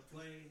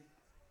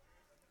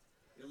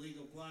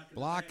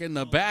 Block in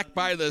the back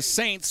by the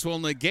Saints will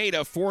negate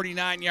a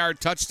 49-yard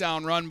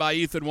touchdown run by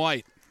Ethan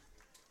White.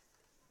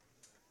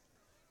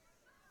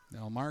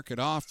 They'll mark it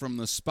off from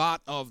the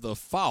spot of the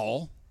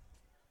foul.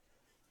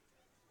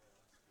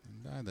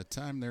 And by the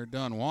time they're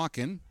done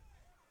walking,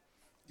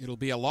 it'll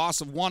be a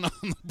loss of 1 on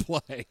the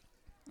play.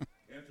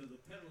 After the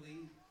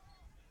penalty,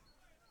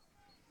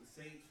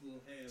 the Saints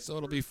will have So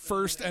it'll be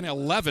 1st and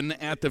 11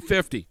 at the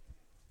 50.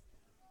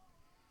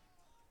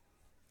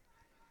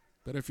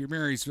 But if you're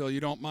Marysville, you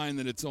don't mind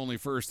that it's only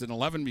 1st and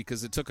 11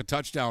 because it took a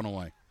touchdown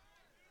away.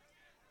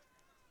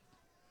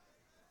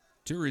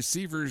 2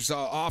 receivers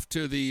off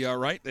to the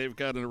right. They've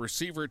got a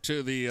receiver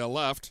to the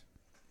left.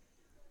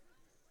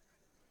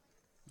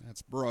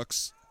 That's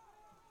Brooks.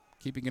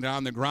 Keeping it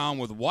on the ground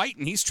with White,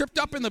 and he's tripped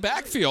up in the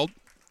backfield.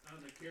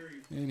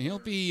 And he'll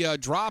be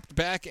dropped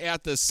back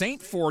at the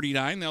Saint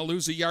 49. They'll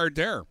lose a yard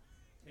there.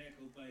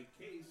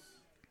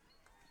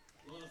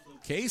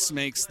 Case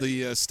makes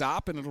the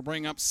stop, and it'll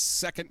bring up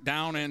 2nd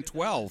down and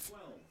 12.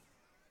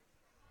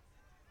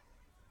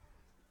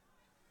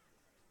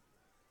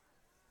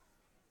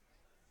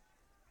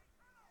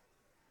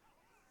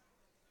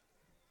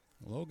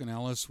 Logan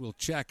Ellis will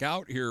check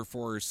out here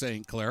for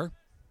St. Clair.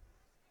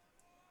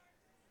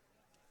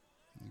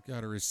 They've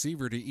got a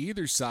receiver to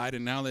either side,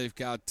 and now they've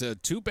got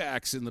 2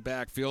 backs in the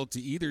backfield to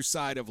either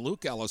side of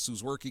Luke Ellis,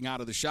 who's working out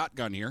of the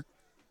shotgun here.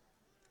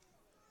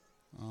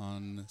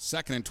 On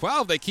 2nd and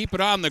 12, they keep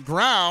it on the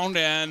ground,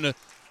 and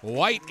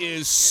White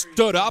is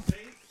stood up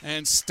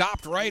and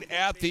stopped right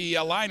at the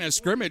line of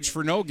scrimmage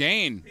for no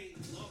gain.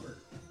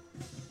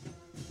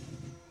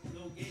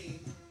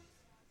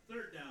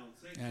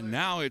 And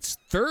now it's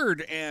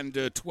 3rd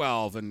and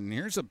 12, and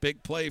here's a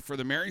big play for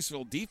the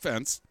Marysville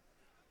defense.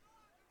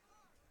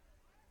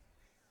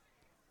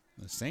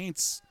 The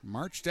Saints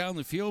marched down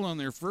the field on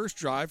their first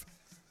drive.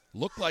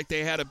 Looked like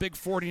they had a big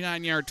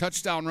 49-yard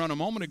touchdown run a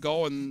moment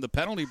ago, and the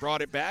penalty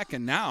brought it back,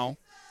 and now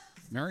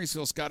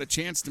Marysville's got a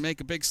chance to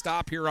make a big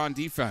stop here on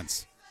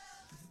defense.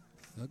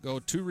 They'll go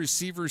 2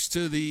 receivers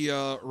to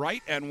the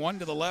right and 1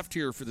 to the left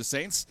here for the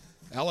Saints.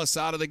 Ellis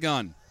out of the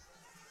gun.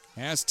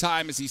 Has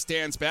time as he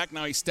stands back.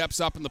 Now he steps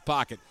up in the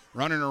pocket.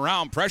 Running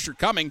around, pressure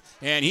coming,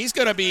 and he's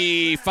going to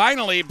be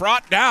finally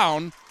brought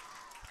down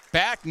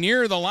back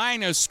near the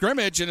line of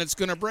scrimmage, and it's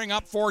going to bring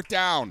up 4th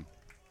down.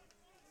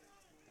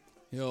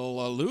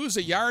 He'll lose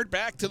a yard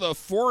back to the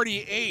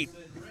 48.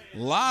 A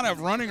lot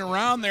of running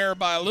around there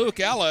by Luke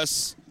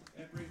Ellis.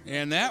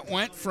 And that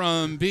went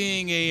from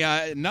being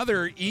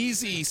another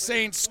easy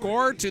Saints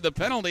score to the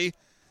penalty,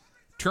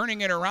 turning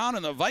it around,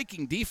 and the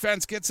Viking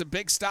defense gets a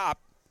big stop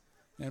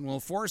and will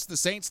force the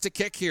Saints to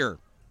kick here.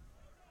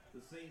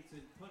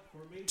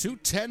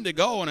 2:10 to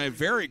go in a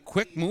very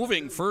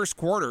quick-moving first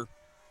quarter.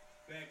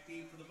 back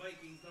deep for the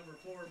Vikings, number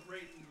 4,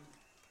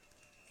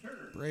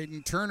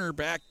 Braden Turner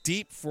back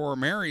deep for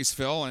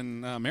Marysville,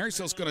 and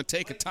Marysville's going to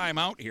take a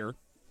timeout here.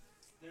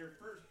 Their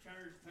first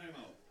charge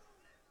timeout.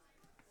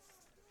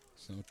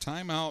 So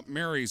timeout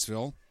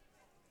Marysville.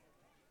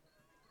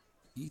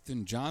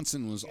 Ethan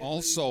Johnson was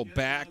also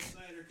back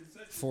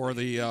for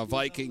the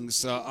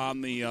Vikings on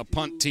the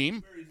punt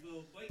team.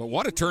 But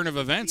what a turn of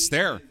events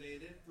there.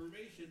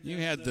 You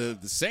had the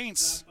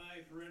Saints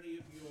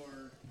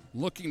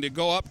looking to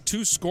go up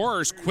 2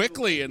 scores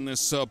quickly in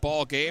this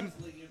ball game.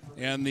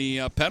 And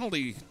the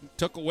penalty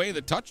took away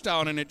the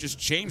touchdown, and it just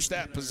changed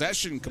that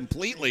possession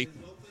completely.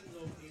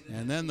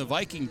 And then the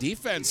Viking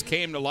defense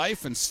came to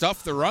life and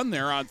stuffed the run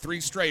there on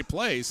 3 straight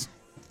plays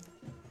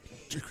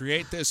to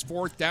create this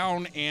 4th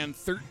down and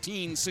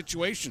 13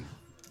 situation.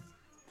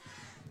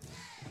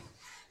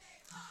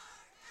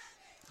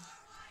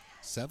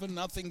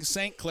 7-0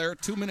 St. Clair,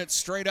 2 minutes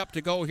straight up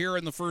to go here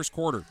in the first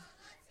quarter.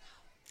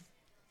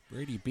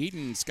 Brady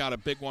Beaton's got a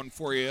big one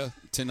for you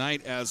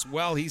tonight as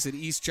well. He's at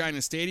East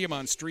China Stadium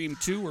on Stream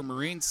 2, where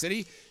Marine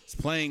City is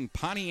playing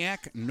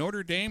Pontiac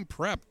Notre Dame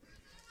Prep.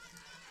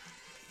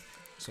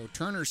 So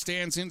Turner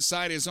stands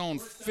inside his own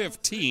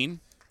 15.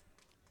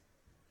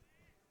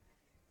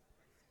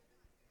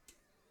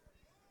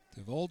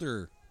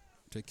 DeVolder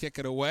to kick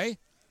it away.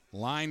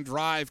 Line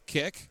drive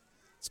kick.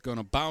 It's going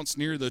to bounce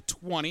near the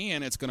 20,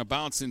 and it's going to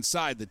bounce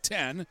inside the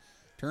 10.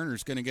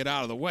 Turner's going to get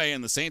out of the way,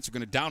 and the Saints are going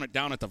to down it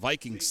down at the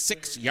Vikings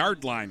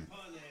 6-yard line.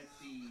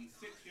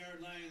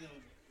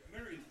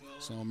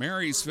 So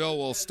Marysville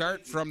will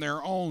start from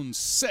their own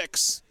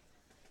 6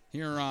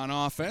 here on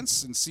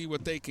offense and see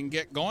what they can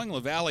get going.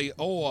 LaValle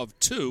 0 of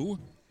 2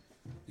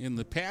 in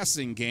the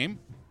passing game.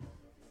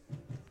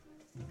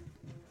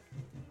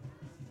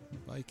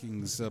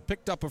 Vikings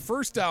picked up a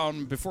first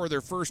down before their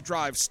first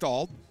drive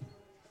stalled.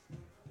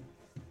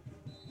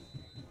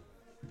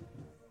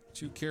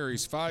 2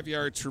 carries, 5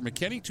 yards for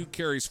McKinney, 2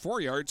 carries,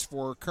 4 yards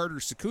for Carter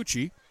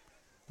Sakuchi.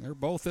 They're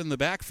both in the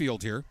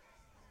backfield here.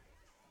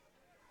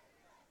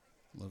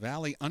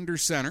 LaValle under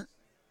center.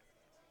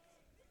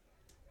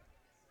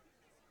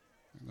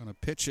 I'm going to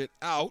pitch it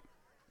out.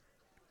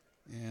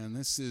 And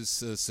this is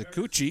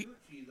Sakuchi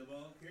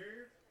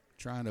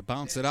trying to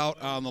bounce it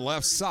out on the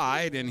left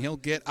side, and he'll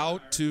get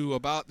out to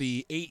about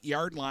the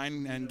 8-yard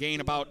line and gain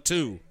about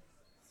 2.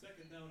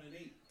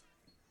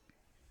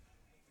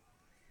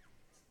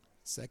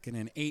 Second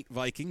and 8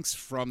 Vikings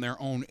from their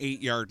own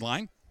 8-yard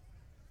line.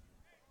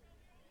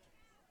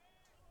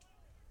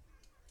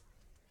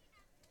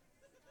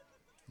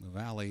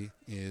 LaValle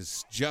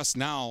is just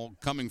now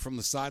coming from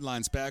the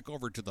sidelines back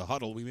over to the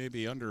huddle. We may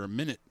be under a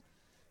minute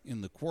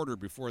in the quarter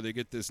before they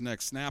get this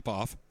next snap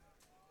off.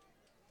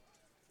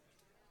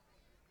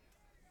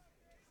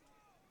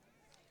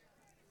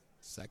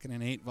 Second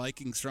and 8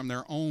 Vikings from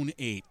their own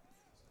 8.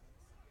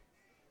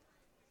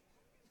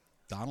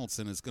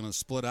 Donaldson is going to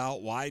split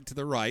out wide to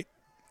the right.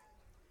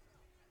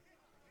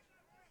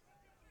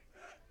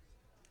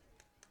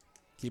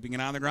 Keeping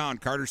it on the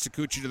ground, Carter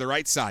Sakuchi to the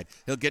right side.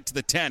 He'll get to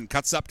the 10,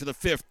 cuts up to the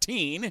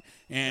 15,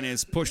 and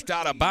is pushed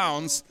out of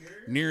bounds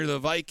near the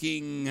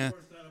Viking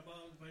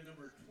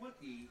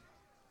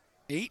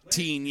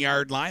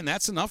 18-yard line.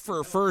 That's enough for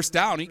a first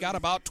down. He got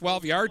about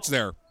 12 yards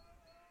there.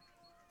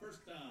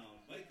 First down,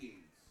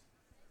 Vikings.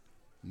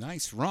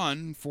 Nice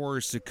run for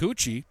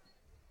Sakuchi.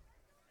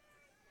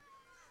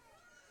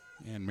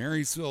 And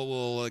Marysville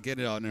will get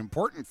an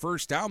important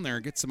first down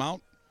there, gets them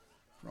out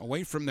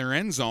away from their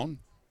end zone.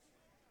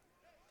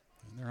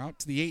 And they're out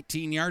to the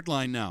 18-yard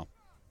line now.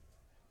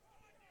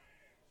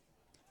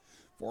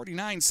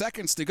 49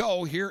 seconds to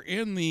go here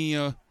in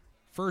the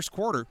first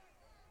quarter.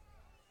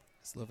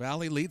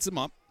 LaValle leads them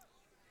up.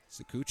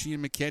 Sakuchi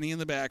and McKinney in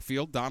the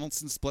backfield.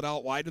 Donaldson split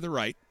out wide to the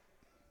right.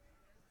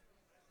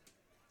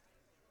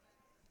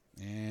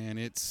 And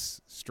it's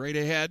straight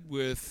ahead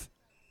with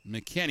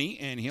McKinney,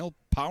 and he'll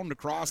pound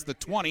across the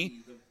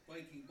 20.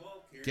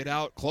 Get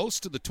out close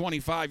to the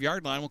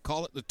 25-yard line. We'll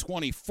call it the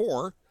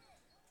 24.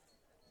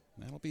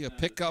 That'll be a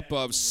pickup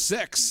of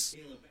 6.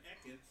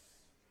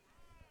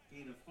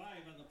 Gain of 5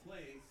 on the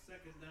play,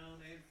 second down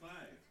and 5.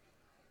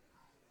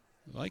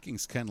 The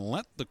Vikings can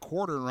let the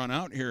quarter run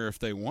out here if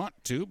they want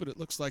to, but it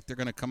looks like they're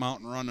going to come out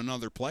and run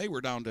another play.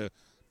 We're down to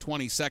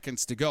 20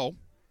 seconds to go.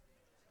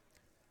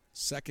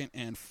 Second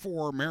and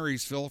 4,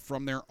 Marysville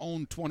from their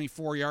own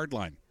 24-yard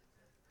line.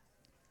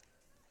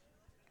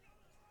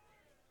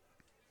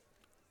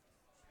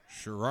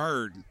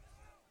 Sherrard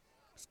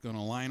is going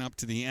to line up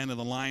to the end of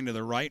the line to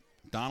the right.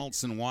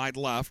 Donaldson wide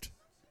left.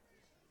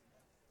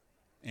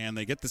 And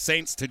they get the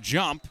Saints to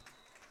jump.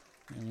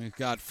 And we've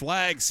got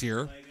flags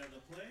here.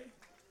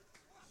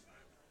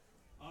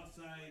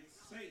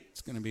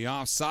 It's going to be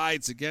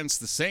offsides against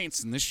the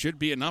Saints, and this should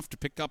be enough to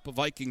pick up a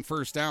Viking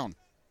first down.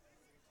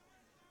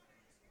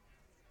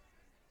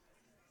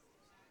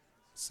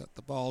 Set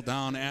the ball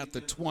down at the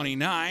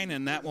 29,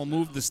 and that will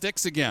move the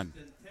sticks again.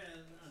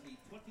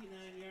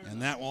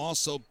 And that will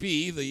also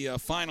be the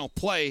final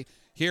play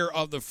here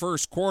of the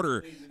first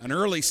quarter. An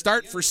early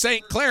start for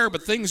St. Clair,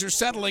 but things are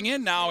settling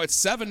in now. It's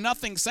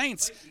 7-0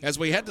 Saints as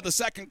we head to the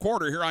second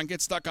quarter here on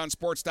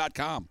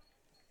GetStuckOnSports.com.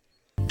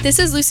 This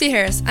is Lucy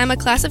Harris. I'm a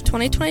class of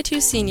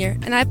 2022 senior,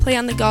 and I play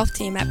on the golf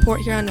team at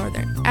Port Huron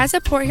Northern. As a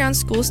Port Huron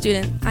school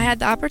student, I had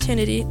the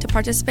opportunity to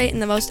participate in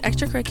the most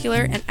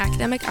extracurricular and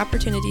academic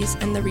opportunities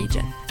in the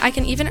region. I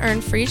can even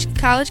earn free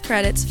college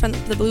credits from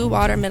the Blue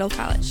Water Middle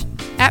College.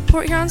 At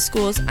Port Huron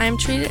Schools, I am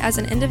treated as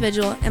an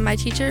individual, and my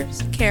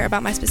teachers care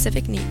about my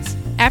specific needs.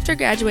 After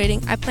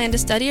graduating, I plan to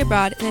study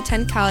abroad and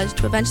attend college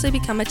to eventually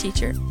become a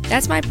teacher.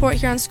 That's my Port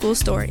Huron School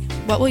story.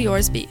 What will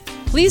yours be?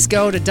 Please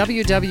go to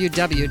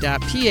www.phasd.us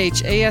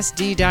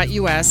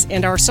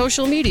and our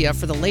social media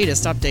for the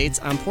latest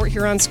updates on Port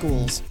Huron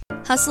schools.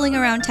 Hustling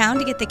around town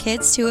to get the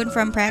kids to and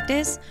from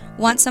practice?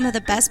 Want some of the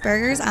best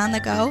burgers on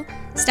the go?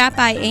 Stop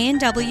by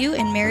A&W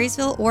in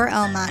Marysville or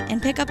Elmont and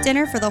pick up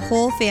dinner for the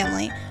whole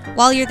family.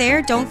 While you're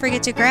there, don't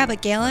forget to grab a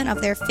gallon of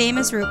their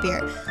famous root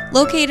beer.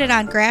 Located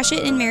on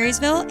Gratiot in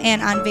Marysville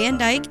and on Van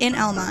Dyke in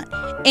Elmont.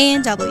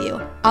 A&W,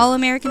 all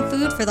American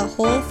food for the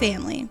whole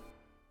family.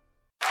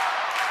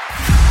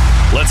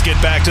 Let's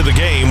get back to the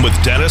game with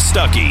Dennis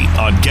Stuckey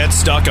on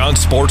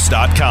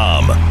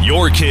GetStuckOnSports.com.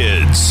 Your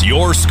kids,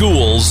 your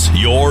schools,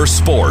 your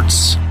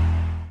sports.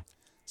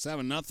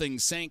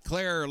 7-0 St.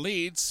 Clair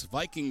leads.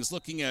 Vikings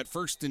looking at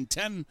 1st and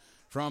 10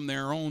 from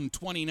their own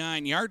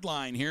 29-yard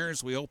line here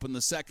as we open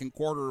the second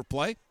quarter of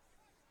play.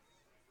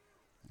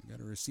 Got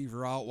a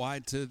receiver out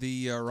wide to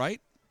the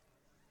right.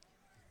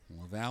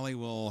 LaValle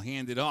will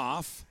hand it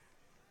off.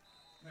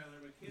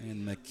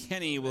 And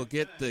McKinney will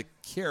get the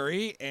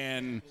carry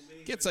and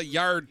gets a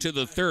yard to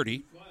the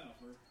 30.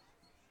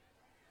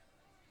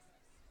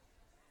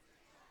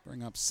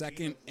 Bring up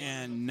 2nd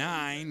and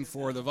 9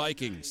 for the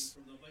Vikings.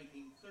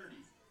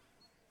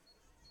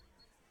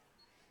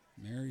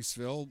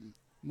 Marysville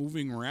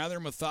moving rather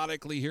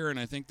methodically here, and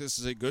I think this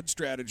is a good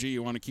strategy.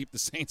 You want to keep the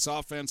Saints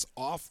offense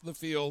off the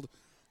field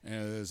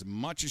as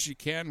much as you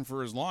can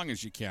for as long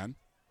as you can.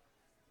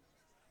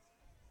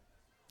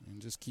 And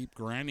just keep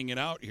grinding it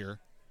out here.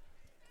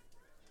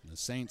 The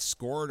Saints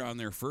scored on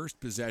their first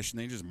possession.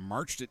 They just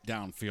marched it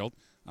downfield.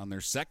 On their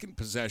second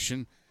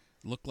possession,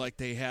 looked like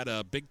they had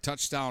a big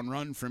touchdown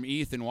run from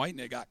Ethan White,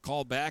 and it got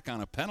called back on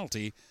a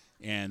penalty,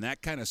 and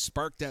that kind of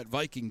sparked that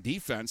Viking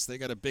defense. They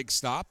got a big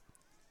stop,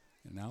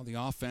 and now the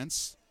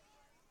offense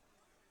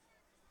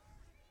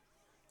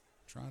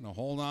trying to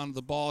hold on to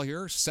the ball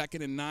here.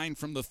 2nd and 9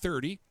 from the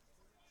 30.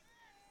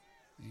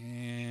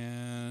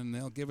 And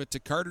they'll give it to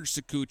Carter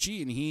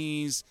Sakuchi, and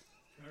he's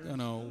going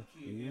to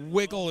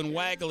wiggle and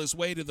waggle his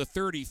way to the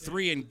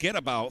 33 and get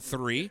about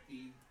 3.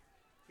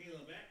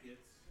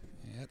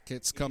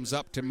 Atkins comes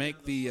up to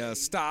make the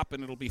stop,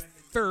 and it'll be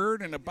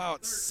 3rd and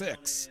about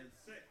 6.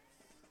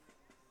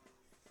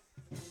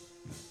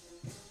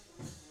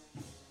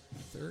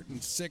 3rd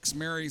and 6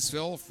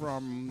 Marysville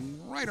from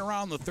right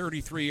around the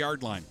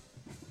 33-yard line.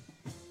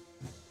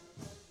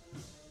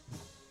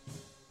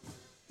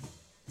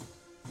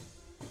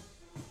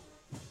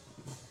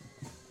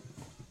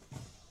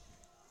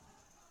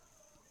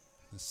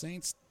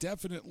 Saints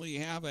definitely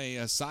have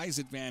a size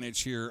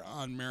advantage here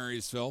on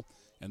Marysville,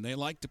 and they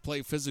like to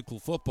play physical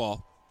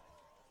football.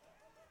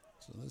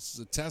 So this is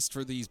a test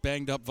for these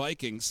banged-up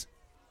Vikings.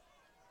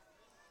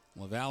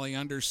 LaValle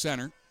under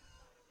center.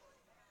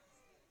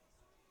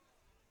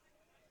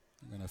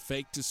 They're going to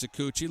fake to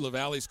Sakuchi.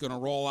 LaValle's going to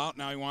roll out.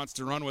 Now he wants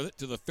to run with it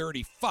to the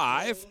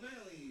 35.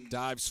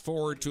 Dives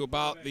forward to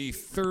about the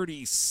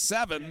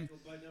 37,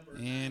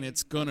 and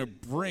it's going to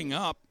bring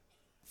up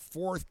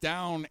 4th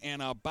down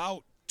and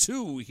about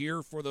 2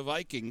 here for the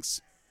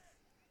Vikings.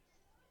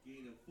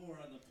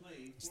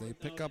 So they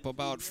pick up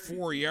about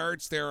 4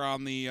 yards there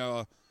on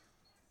the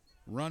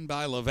run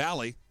by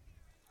LaValle.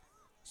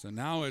 So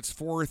now it's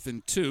 4th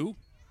and 2.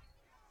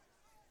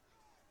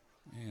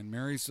 And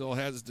Marysville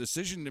has a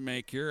decision to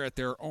make here at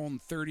their own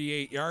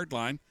 38-yard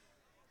line.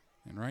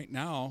 And right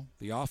now,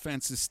 the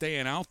offense is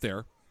staying out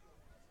there.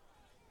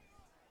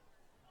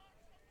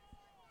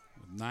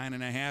 With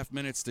 9.5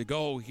 minutes to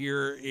go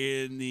here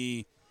in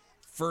the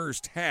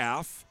first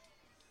half.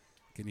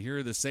 You can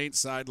hear the Saints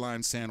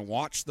sideline saying,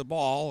 watch the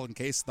ball in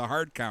case of the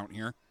hard count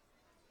here.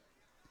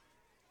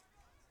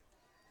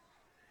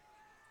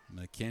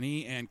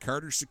 McKinney and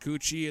Carter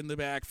Sakuchi in the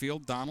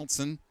backfield.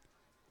 Donaldson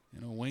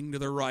in a wing to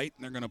the right,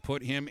 and they're going to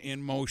put him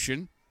in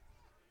motion.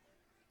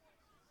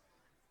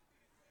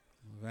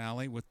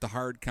 Valley with the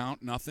hard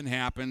count. Nothing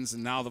happens,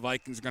 and now the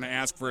Vikings are going to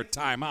ask for a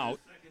timeout.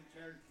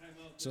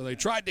 So they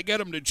tried to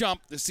get him to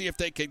jump to see if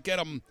they could get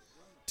him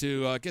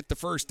to get the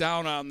first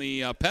down on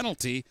the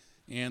penalty,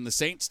 and the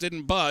Saints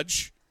didn't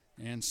budge.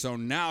 And so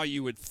now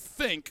you would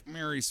think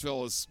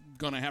Marysville is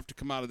going to have to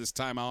come out of this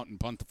timeout and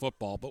punt the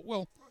football, but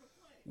we'll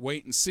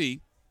wait and see.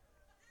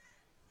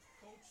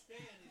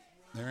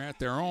 They're at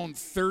their own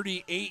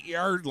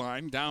 38-yard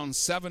line, down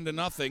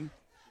 7-0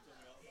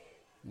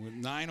 with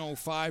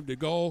 9:05 to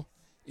go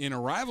in a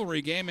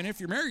rivalry game. And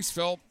if you're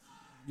Marysville,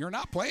 you're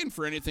not playing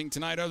for anything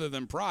tonight other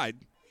than pride.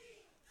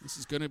 This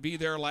is going to be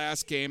their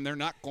last game. They're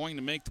not going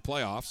to make the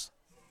playoffs.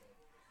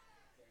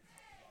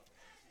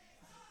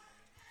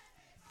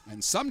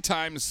 And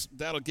sometimes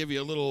that'll give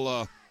you a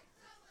little,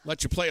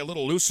 let you play a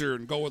little looser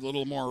and go with a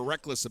little more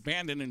reckless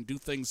abandon and do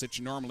things that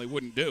you normally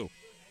wouldn't do.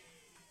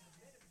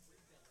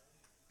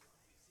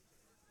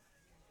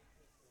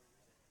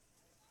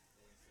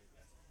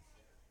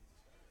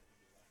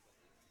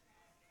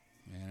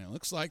 And it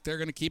looks like they're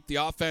going to keep the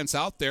offense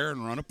out there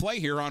and run a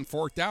play here on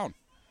 4th down.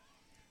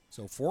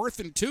 So 4th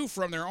and 2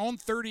 from their own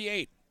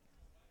 38.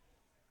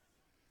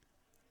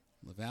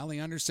 LaValle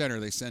under center.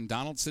 They send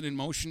Donaldson in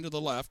motion to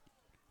the left,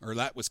 or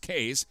that was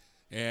Kays,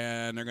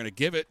 and they're going to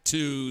give it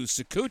to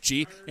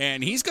Sakuchi,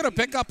 and he's going to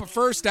pick up a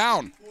first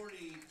down.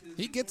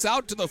 He gets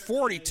out to the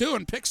 42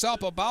 and picks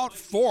up about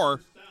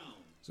 4.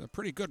 It's a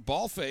pretty good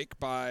ball fake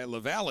by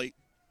LaValle.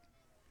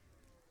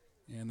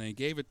 And they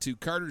gave it to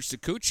Carter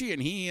Sakuchi,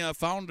 and he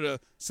found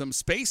some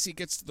space. He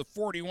gets to the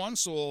 41,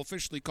 so we'll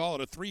officially call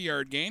it a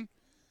 3-yard gain.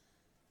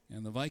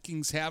 And the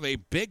Vikings have a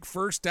big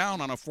first down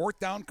on a 4th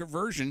down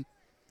conversion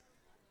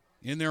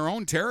in their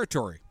own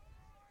territory.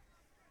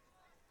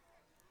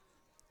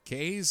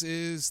 Kays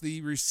is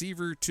the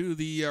receiver to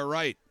the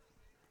right.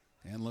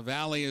 And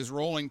LaValle is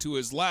rolling to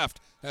his left.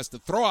 Has to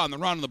throw on the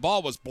run, and the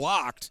ball was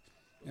blocked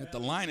at the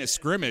line of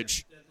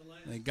scrimmage.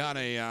 They got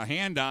a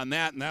hand on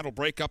that, and that'll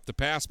break up the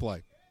pass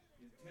play.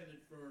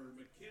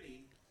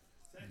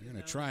 They're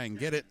going to try and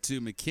get it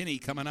to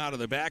McKinney coming out of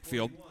the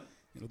backfield.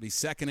 It'll be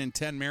 2nd and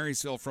 10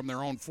 Marysville from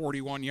their own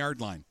 41-yard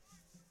line.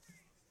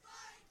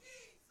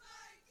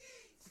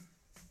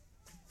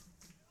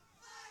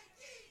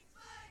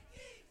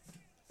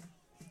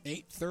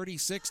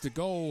 8:36 to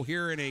go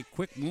here in a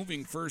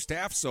quick-moving first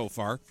half so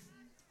far.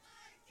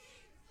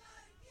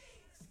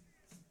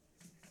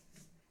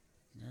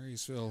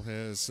 Marysville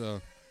has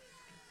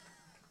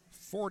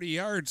 40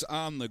 yards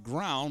on the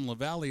ground.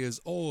 LaValle is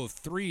 0 of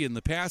 3 in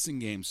the passing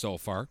game so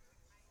far.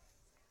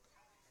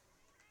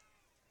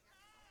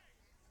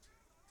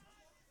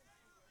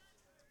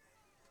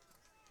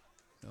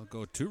 They'll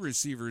go 2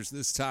 receivers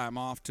this time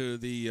off to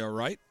the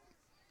right.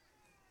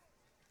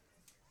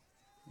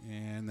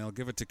 And they'll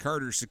give it to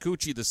Carter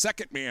Sakuchi, the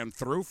second man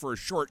through for a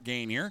short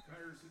gain here.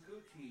 Carter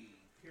Sakuchi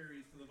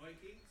carries for the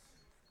Vikings.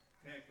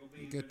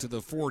 Get to the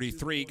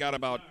 43, got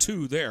about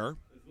 2 there.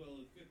 As well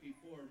as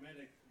 54,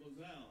 Medic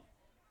Lozelle.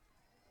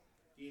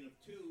 Gain of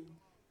 2.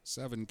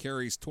 7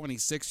 carries,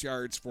 26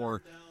 yards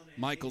for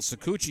Michael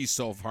Sakuchi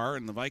so far,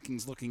 and the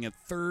Vikings looking at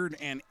 3rd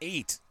and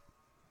 8.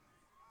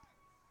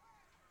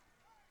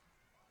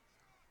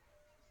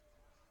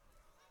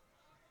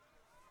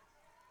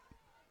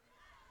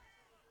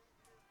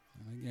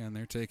 Again,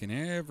 they're taking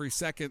every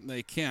second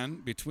they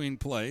can between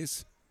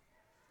plays.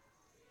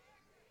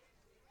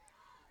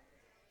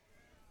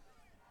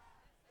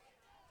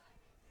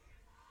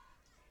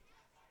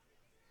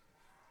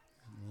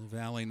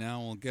 LaValle now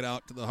will get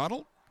out to the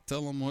huddle,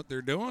 tell them what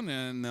they're doing,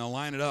 and they'll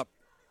line it up.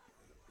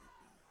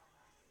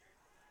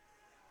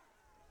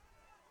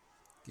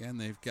 Again,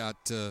 they've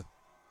got 2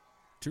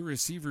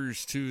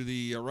 receivers to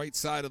the right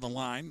side of the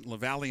line.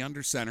 LaValle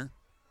under center.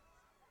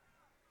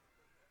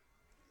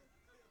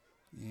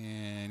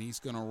 And he's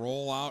going to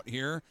roll out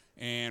here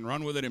and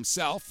run with it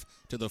himself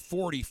to the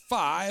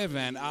 45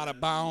 and out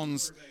of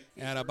bounds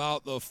at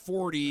about the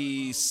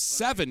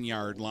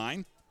 47-yard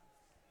line.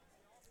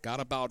 Got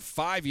about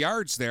 5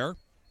 yards there.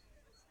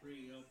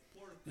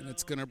 And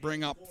it's going to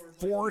bring up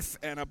 4th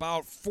and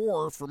about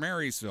 4 for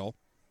Marysville.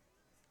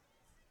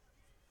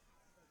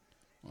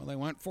 Well, they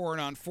went for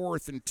it on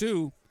 4th and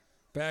 2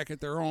 back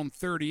at their own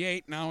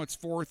 38. Now it's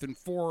 4th and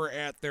 4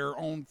 at their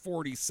own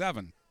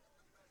 47.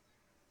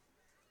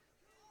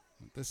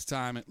 This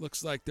time it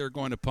looks like they're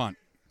going to punt.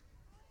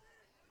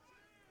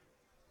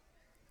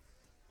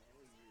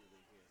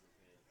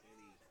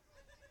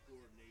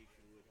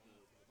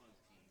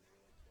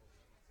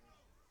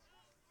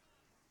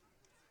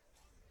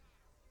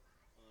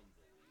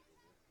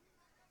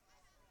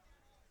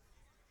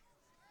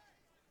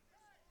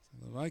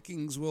 So the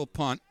Vikings will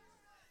punt.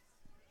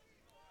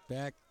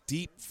 Back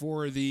deep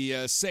for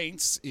the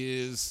Saints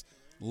is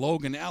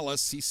Logan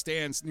Ellis. He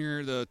stands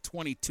near the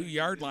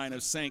 22-yard line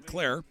of St.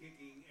 Clair.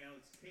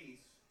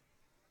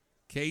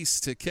 Case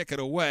to kick it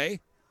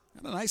away.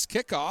 And a nice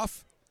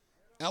kickoff.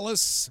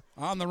 Ellis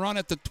on the run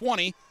at the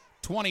 20,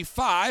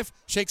 25,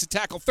 shakes a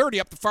tackle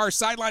 30 up the far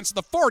sidelines to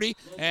the 40,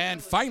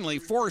 and finally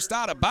forced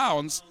out of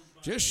bounds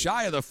just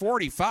shy of the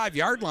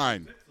 45-yard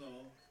line.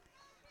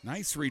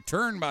 Nice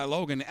return by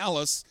Logan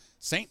Ellis.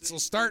 Saints will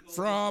start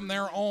from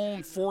their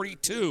own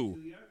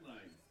 42.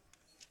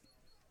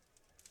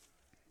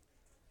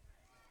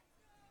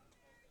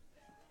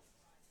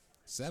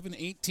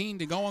 $7:18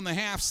 to go in the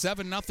half.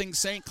 7-0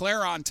 St.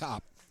 Clair on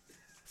top.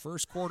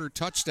 First quarter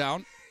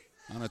touchdown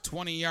on a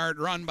 20-yard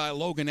run by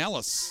Logan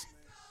Ellis.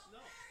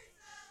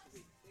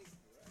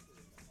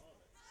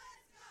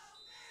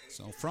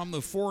 So from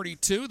the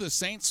 42, the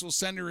Saints will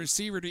send a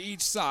receiver to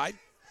each side.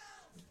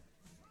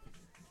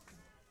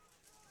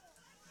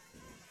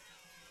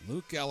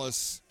 Luke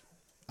Ellis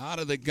out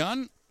of the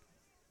gun,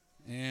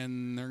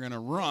 and they're going to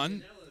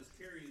run.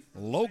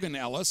 Logan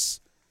Ellis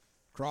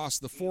across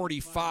the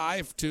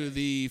 45 to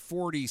the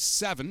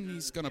 47.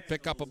 He's going to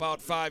pick up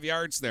about 5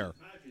 yards there.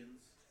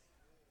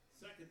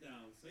 Second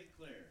down, St.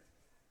 Clair.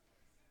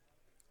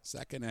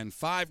 2nd and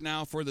 5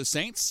 now for the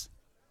Saints.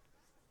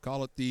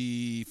 Call it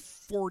the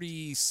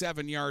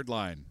 47-yard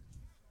line.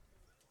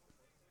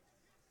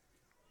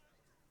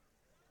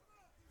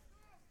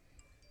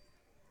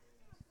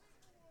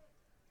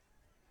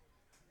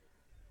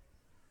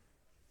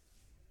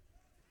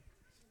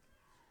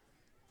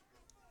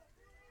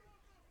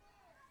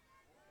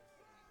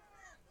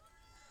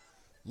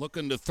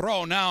 Looking to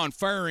throw now and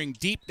firing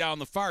deep down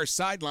the far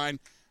sideline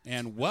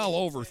and well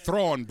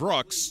overthrowing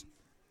Brooks.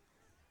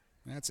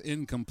 That's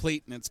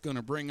incomplete, and it's going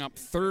to bring up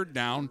 3rd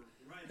down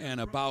and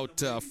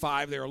about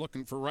 5. They were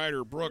looking for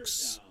Ryder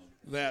Brooks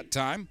that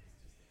time.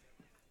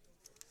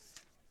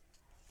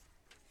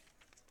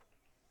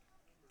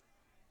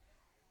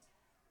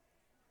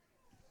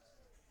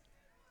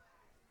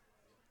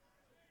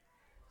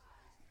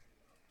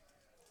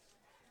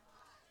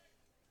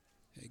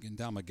 Hagen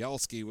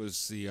Domagelski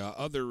was the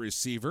other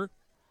receiver.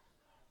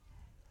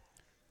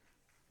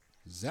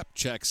 Zepp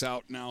checks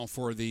out now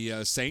for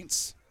the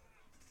Saints.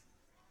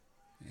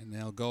 And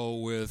they'll go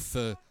with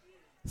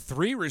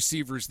 3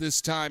 receivers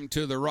this time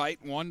to the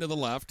right, 1 to the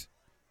left.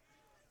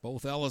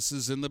 Both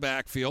Ellis's in the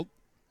backfield.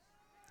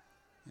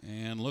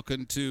 And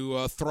looking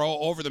to throw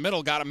over the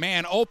middle. Got a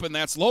man open.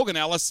 That's Logan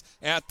Ellis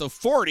at the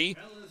 40.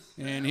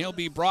 And he'll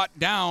be brought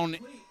down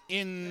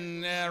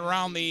in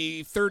around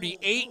the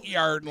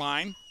 38-yard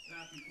line.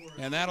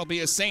 And that'll be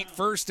a Saint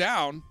first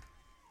down.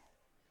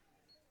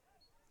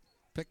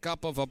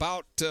 Pickup of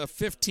about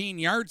 15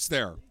 yards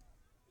there.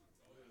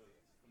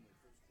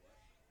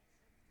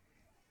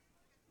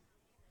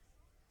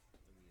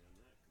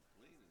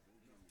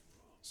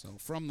 So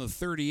from the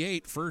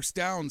 38, first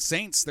down,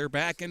 Saints, they're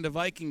back into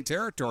Viking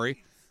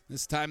territory.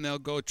 This time they'll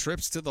go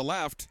trips to the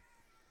left.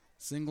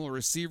 Single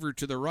receiver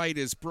to the right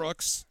is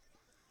Brooks.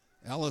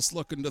 Ellis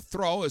looking to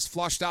throw, is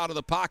flushed out of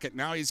the pocket.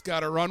 Now he's got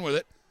to run with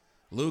it.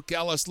 Luke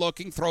Ellis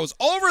looking, throws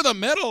over the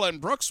middle,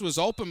 and Brooks was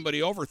open, but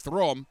he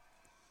overthrew him.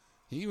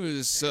 He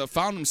was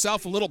found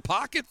himself a little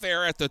pocket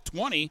there at the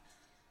 20.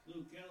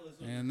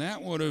 And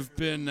that would have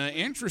been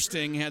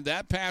interesting had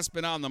that pass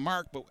been on the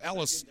mark, but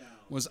Ellis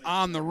was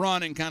on the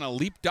run and kind of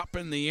leaped up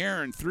in the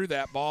air and threw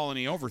that ball, and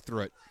he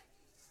overthrew it.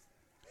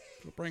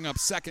 We'll bring up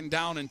second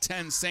down and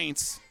 10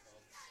 Saints.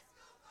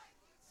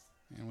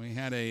 And we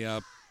had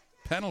a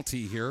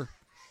penalty here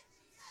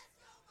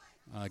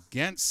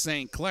against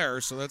St. Clair,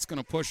 so that's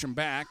going to push him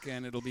back,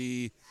 and it'll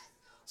be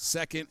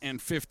 2nd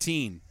and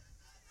 15.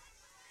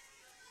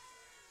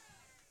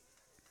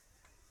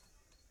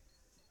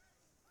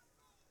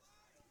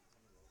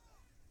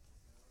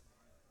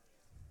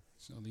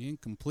 So the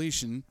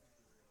incompletion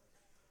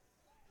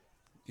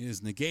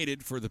is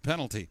negated for the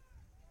penalty.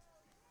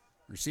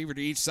 Receiver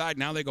to each side.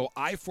 Now they go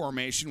I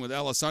formation with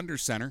Ellis under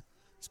center.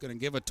 It's going to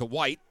give it to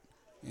White.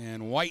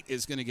 And White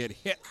is going to get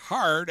hit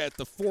hard at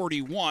the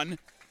 41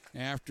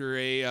 after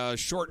a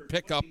short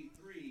pickup,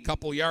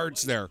 couple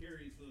yards there.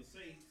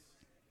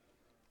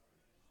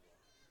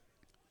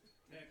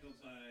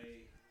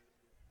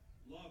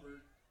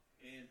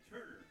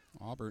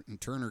 Aubert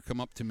and Turner come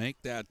up to make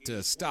that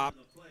stop.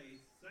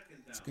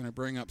 It's going to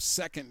bring up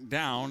second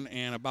down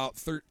and about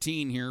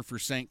 13 here for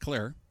St.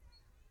 Clair.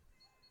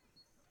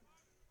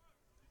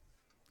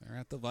 They're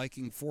at the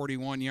Viking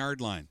 41-yard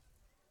line.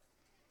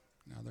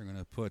 Now they're going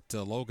to put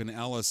Logan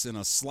Ellis in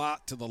a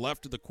slot to the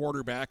left of the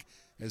quarterback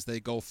as they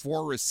go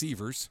 4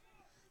 receivers.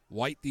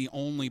 White the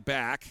only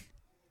back.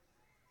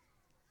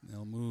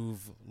 They'll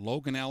move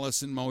Logan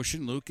Ellis in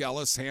motion. Luke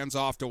Ellis hands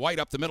off to White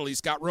up the middle. He's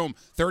got room.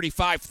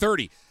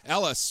 35-30.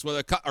 Ellis with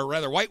a cut, or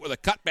rather White with a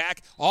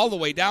cutback all the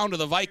way down to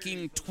the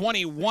Viking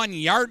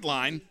 21-yard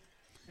line.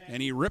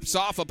 And he rips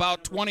off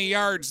about 20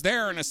 yards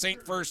there and a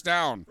Saint first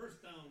down.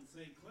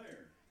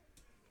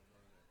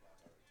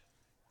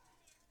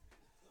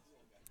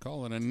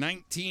 Call it a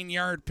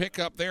 19-yard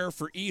pickup there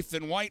for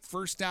Ethan White.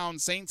 First down,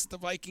 Saints at the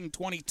Viking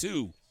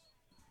 22.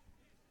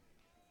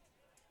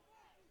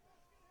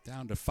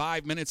 Down to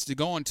 5 minutes to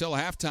go until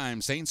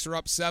halftime. Saints are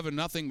up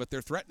 7-0, but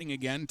they're threatening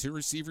again. 2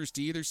 receivers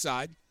to either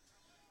side.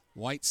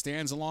 White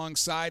stands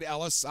alongside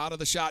Ellis out of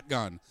the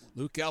shotgun.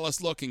 Luke Ellis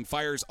looking,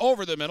 fires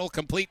over the middle,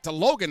 complete to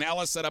Logan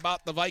Ellis at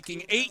about the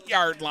Viking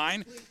 8-yard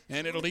line,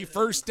 and it'll be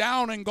first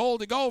down and goal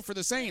to go for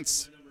the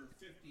Saints.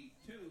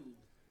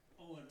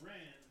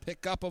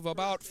 Pickup of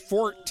about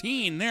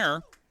 14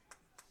 there.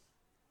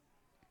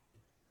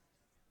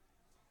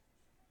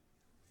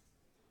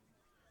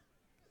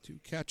 Two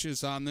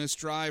catches on this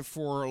drive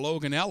for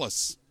Logan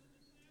Ellis.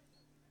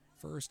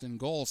 First and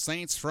goal,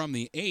 Saints from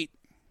the 8.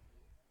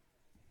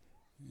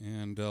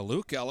 And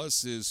Luke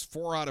Ellis is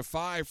 4 out of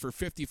 5 for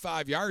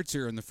 55 yards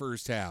here in the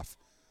first half.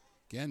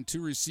 Again,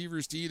 2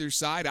 receivers to either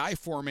side. I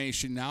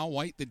formation now.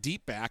 White the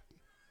deep back.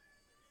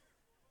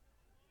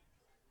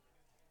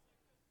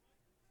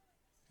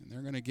 And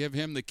they're going to give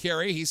him the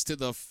carry. He's to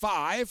the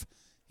 5.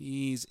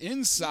 He's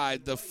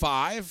inside the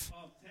 5.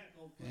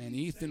 And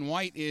Ethan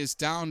White is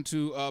down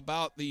to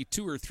about the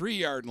 2 or 3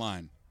 yard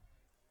line.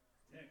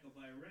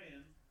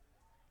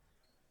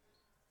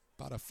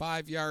 About a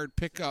 5-yard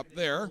pickup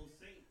there.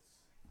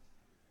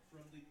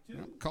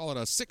 Call it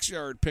a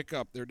 6-yard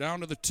pickup. They're down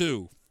to the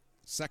 2.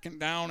 Second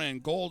down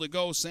and goal to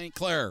go, St.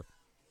 Clair.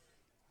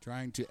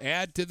 Trying to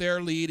add to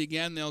their lead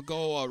again. They'll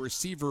go a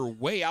receiver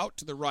way out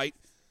to the right.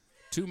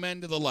 2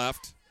 men to the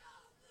left.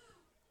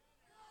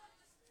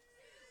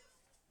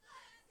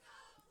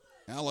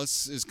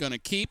 Ellis is going to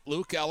keep.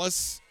 Luke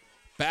Ellis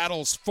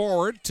battles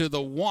forward to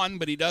the 1,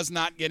 but he does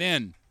not get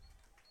in.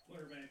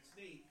 Quarterback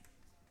sneak.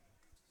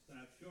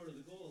 Stop short of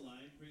the goal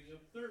line, bring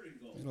up 3rd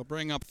and goal. It'll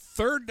bring up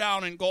 3rd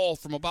down and goal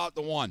from about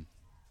the 1.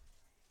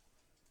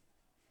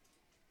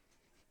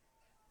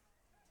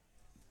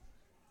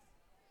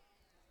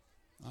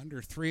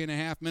 Under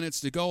 3.5 minutes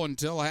to go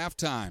until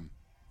halftime.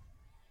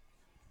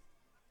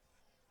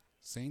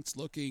 Saints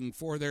looking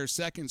for their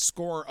second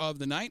score of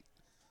the night.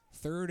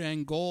 3rd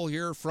and goal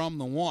here from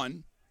the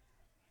 1.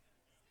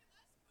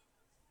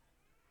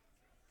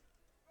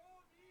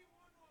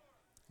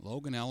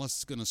 Logan Ellis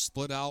is going to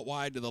split out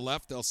wide to the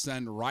left. They'll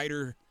send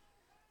Ryder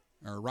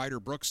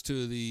Brooks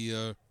to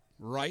the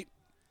right.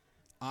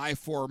 I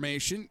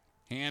formation.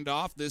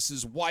 Handoff. This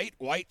is White.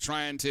 White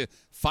trying to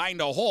find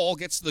a hole.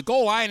 Gets to the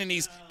goal line, and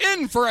he's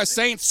in for a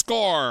Saints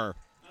score.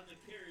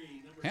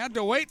 Had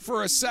to wait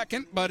for a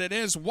second, but it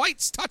is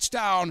White's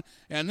touchdown,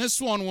 and this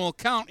one will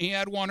count. He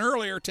had one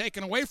earlier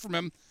taken away from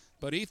him,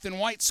 but Ethan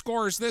White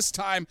scores this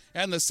time,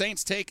 and the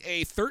Saints take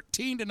a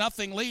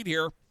 13-0 lead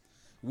here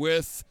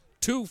with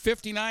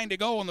 2:59 to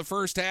go in the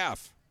first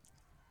half.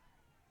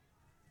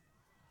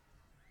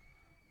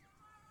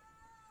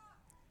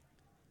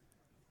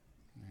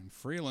 And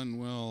Freeland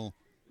will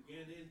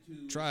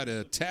try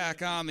to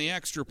tack on the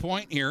extra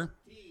point here.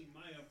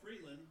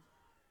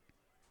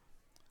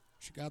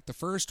 She got the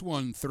first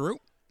one through.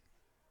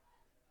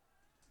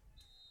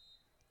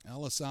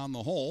 Ellis on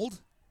the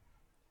hold.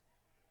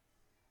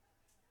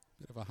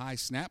 Bit of a high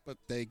snap, but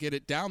they get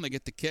it down. They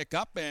get the kick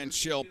up, and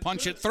she'll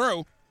punch it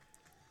through.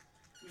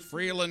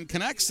 Freeland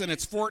connects, and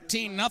it's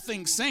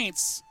 14-0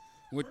 Saints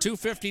with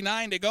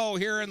 2:59 to go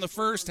here in the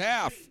first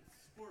half.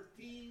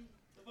 14,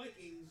 the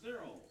Vikings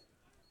 0.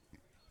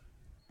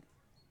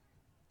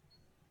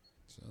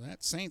 So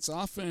that Saints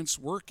offense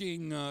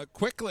working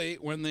quickly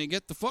when they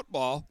get the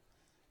football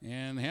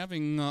and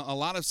having a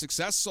lot of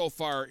success so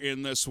far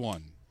in this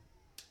one.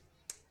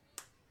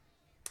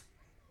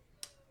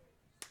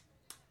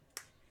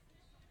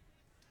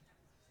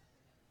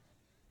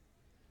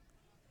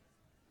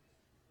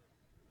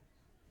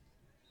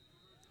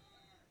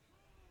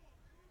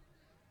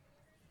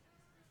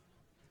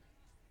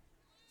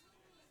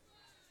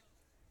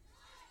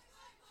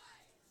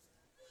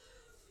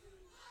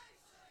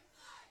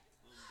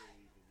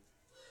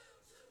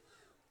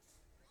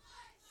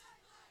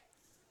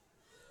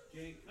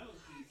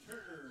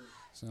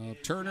 So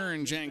Turner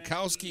and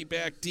Jankowski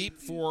back deep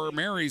for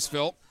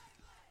Marysville.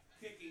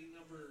 Kicking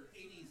number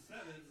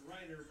 87,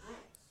 Ryder Brooks.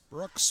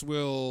 Brooks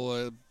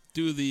will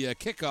do the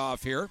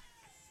kickoff here.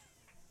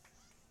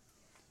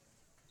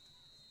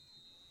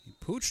 He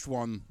pooched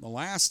one the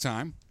last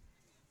time.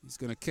 He's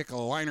going to kick a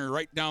liner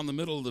right down the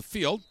middle of the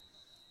field,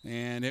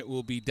 and it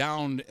will be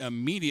downed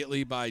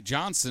immediately by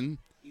Johnson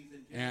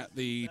at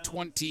the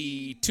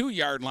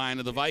 22-yard line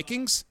of the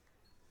Vikings.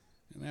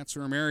 And that's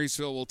where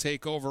Marysville will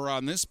take over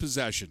on this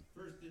possession.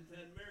 First and 10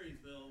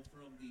 Marysville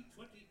from the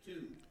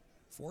 22.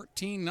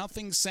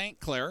 14-0 St.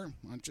 Clair.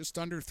 Just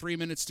under 3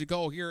 minutes to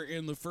go here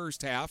in the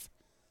first half.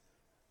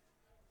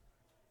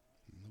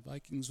 And the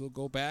Vikings will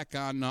go back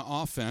on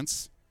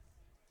offense.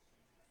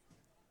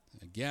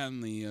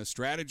 Again, the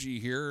strategy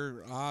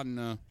here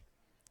on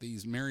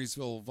these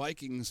Marysville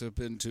Vikings have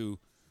been to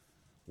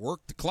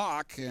work the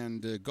clock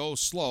and go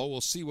slow.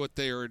 We'll see what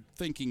they are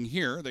thinking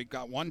here. They've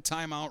got one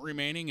timeout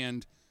remaining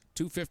and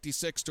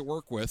 2:56 to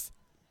work with.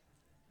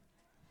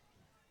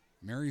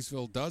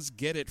 Marysville does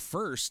get it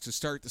first to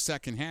start the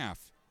second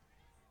half.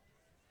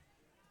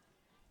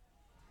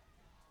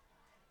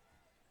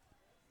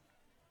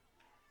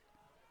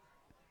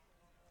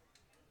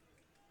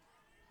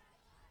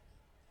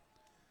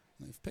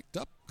 They've picked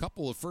up a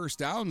couple of first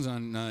downs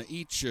on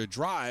each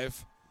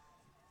drive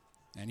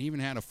and even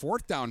had a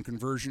fourth down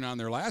conversion on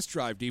their last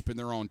drive deep in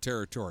their own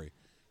territory.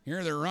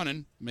 Here they're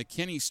running.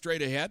 McKinney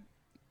straight ahead.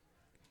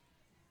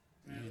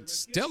 And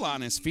still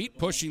on his feet,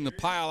 pushing the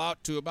pile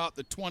out to about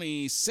the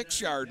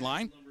 26-yard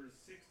line.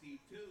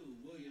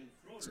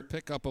 It's a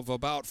pickup of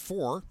about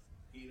 4.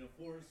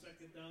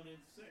 2nd down and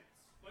 6.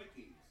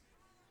 Vikings.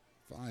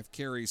 5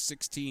 carries,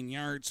 16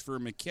 yards for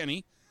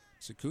McKinney.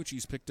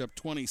 Sakuchi's picked up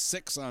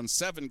 26 on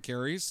 7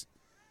 carries.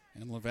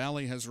 And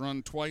LaValle has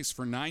run twice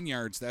for 9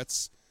 yards.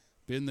 That's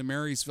been the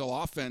Marysville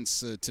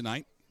offense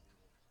tonight.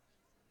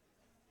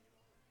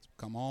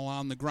 Come all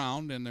on the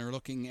ground, and they're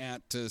looking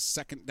at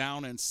 2nd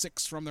down and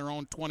 6 from their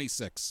own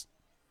 26.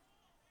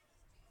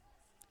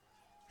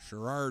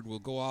 Sherrard will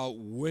go out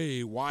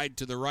way wide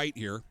to the right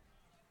here.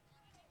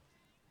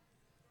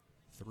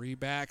 3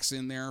 backs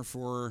in there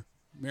for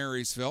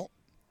Marysville.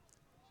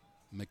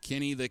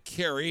 McKinney the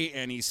carry,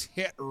 and he's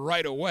hit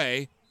right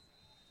away.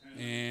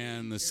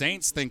 And the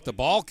Saints think the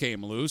ball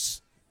came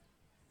loose.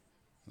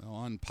 They'll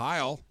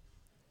unpile.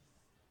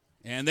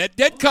 And that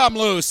did come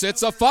loose.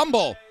 It's a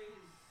fumble.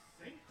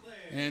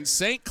 And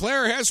St.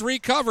 Clair has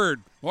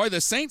recovered. Boy,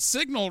 the Saints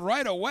signaled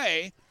right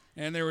away,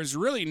 and there was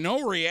really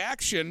no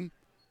reaction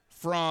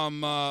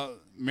from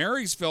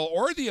Marysville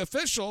or the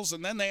officials,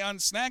 and then they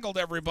unsnaggled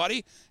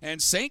everybody,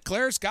 and St.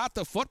 Clair's got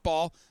the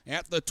football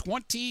at the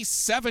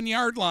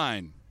 27-yard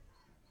line.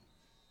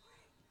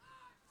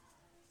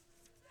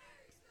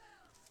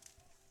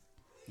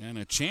 And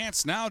a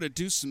chance now to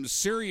do some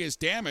serious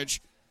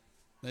damage.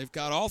 They've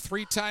got all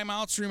 3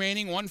 timeouts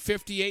remaining,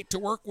 1:58 to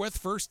work with.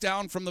 First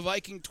down from the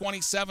Viking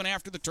 27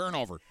 after the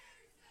turnover.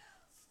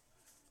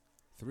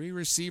 3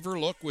 receiver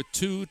look with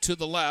 2 to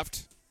the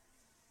left.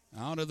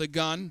 Out of the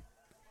gun.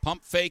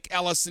 Pump fake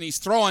Ellis, and he's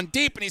throwing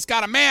deep, and he's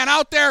got a man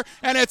out there,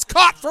 and it's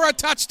caught for a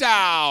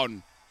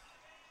touchdown.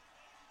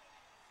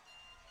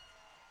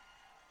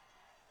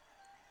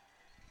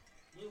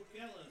 Luke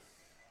Ellis,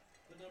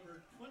 the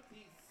number 26.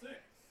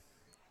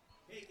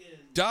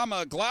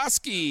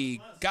 Domaglaski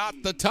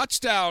got the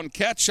touchdown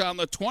catch on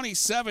the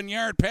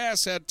 27-yard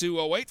pass. Had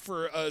to wait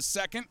for a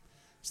second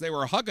So they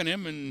were hugging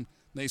him, and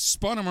they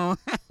spun him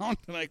around,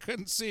 and I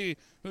couldn't see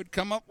who'd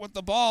come up with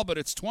the ball, but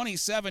it's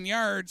 27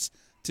 yards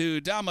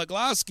to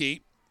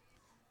Domaglowski,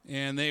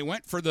 and they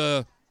went for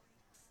the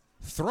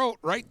throat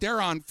right there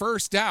on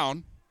first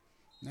down.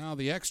 Now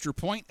the extra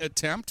point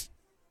attempt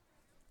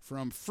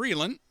from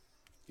Freeland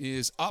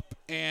is up,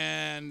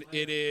 and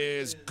it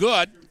is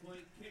good.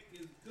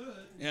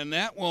 And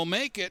that will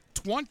make it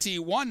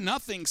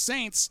 21-0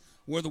 Saints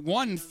with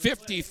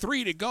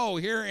 1:53 to go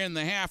here in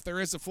the half. There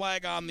is a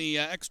flag on the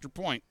extra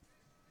point.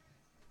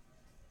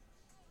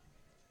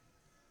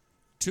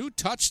 2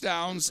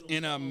 touchdowns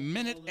in a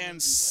minute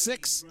and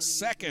 6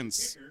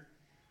 seconds.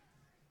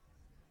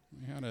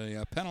 We had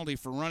a penalty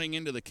for running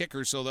into the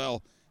kicker, so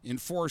they'll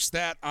enforce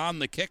that on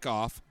the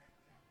kickoff.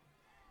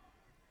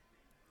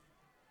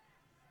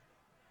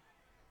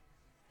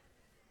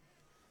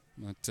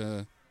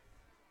 But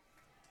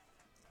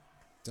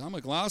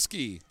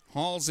Domaglowski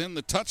hauls in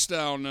the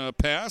touchdown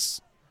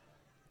pass.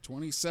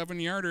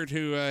 27-yarder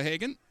to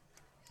Hagen.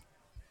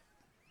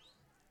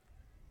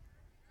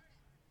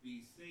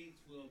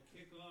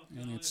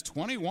 And it's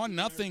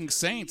 21-0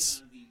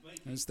 Saints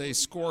as they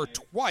score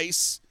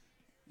twice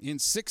in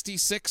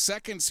 66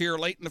 seconds here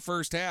late in the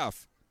first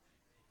half.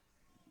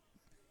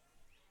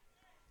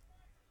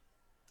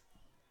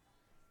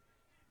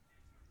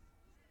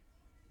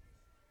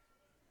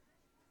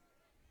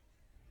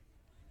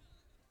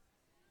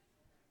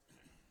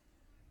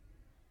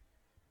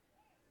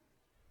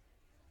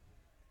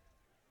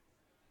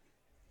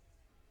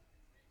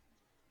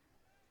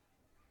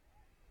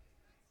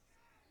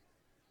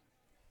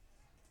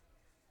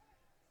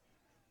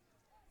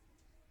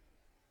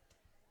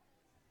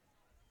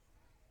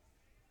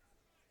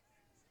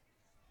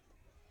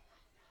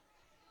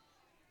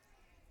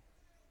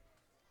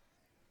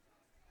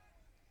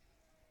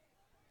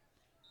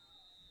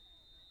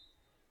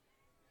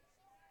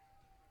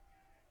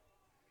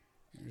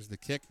 Here's the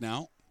kick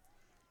now.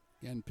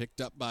 Again,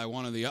 picked up by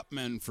one of the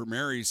upmen for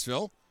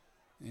Marysville.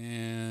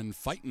 And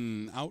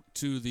fighting out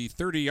to the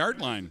 30-yard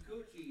line.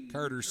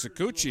 Carter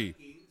Sakuchi.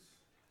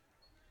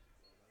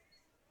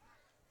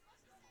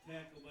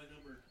 Tackle by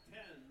number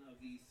 10 of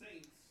the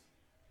Saints.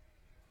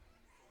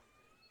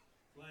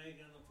 Flag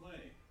on the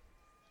play.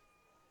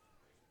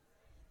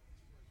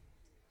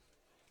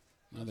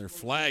 Another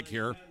flag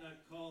here.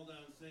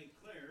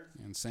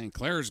 And St.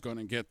 Clair's going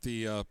to get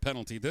the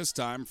penalty this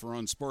time for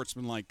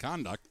unsportsmanlike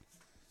conduct.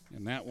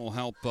 And that will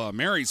help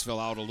Marysville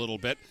out a little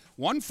bit.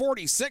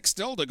 1:46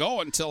 still to go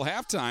until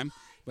halftime.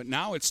 But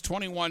now it's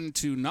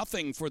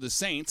 21-0 for the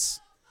Saints.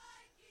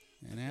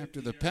 And after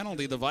the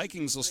penalty, the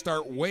Vikings will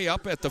start way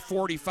up at the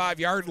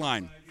 45-yard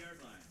line.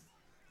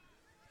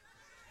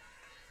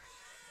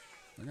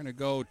 They're going to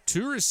go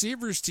 2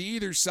 receivers to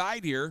either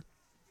side here.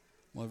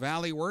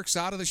 LaValle works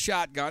out of the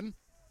shotgun.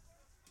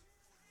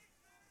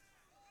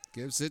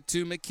 Gives it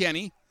to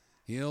McKinney.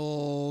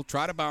 He'll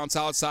try to bounce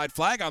outside.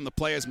 Flag on the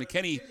play as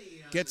McKinney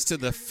gets to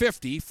the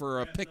 50 for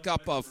a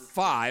pickup of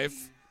 5.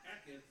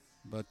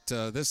 But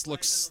this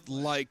looks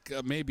like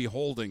maybe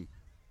holding.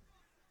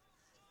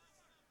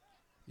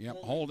 Yep,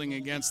 holding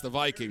against the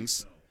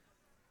Vikings.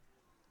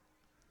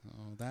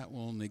 So that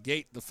will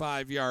negate the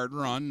 5-yard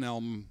run.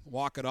 They'll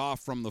walk it off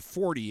from the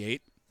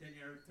 48.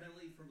 10-yard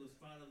penalty from the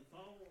spot of the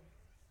foul.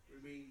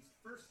 Remains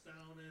first down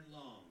and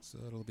long. So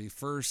it'll be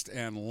first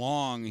and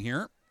long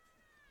here.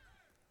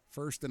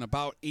 First and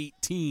about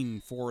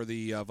 18 for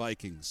the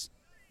Vikings.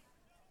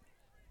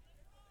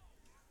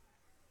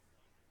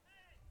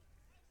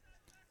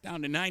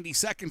 Down to 90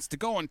 seconds to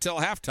go until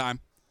halftime.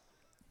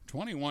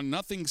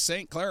 21-0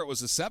 St. Clair. It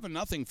was a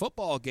 7-0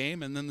 football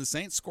game, and then the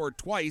Saints scored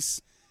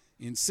twice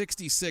in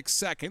 66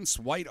 seconds.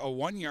 White, a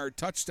 1-yard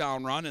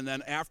touchdown run, and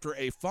then after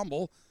a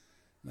fumble,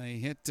 they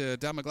hit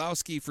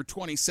Domaglowski for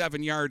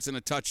 27 yards and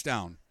a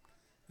touchdown.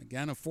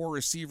 Again, a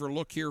 4-receiver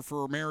look here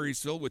for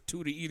Marysville with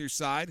 2 to either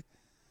side.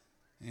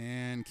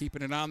 And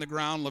keeping it on the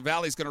ground,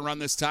 LaValle's going to run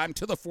this time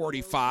to the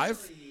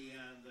 45.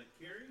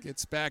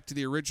 Gets back to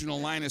the original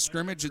line of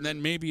scrimmage and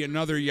then maybe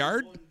another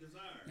yard.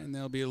 And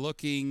they'll be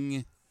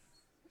looking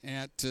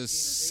at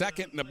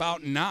second and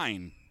about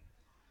 9.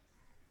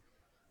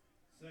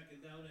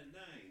 Second down and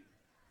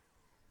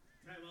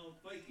 9. Timeout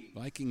Vikings.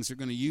 Vikings are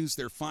going to use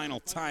their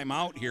final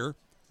timeout here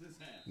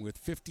with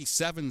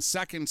 57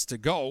 seconds to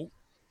go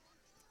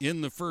in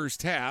the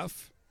first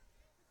half.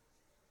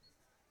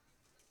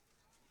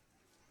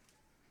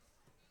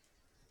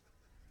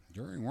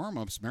 During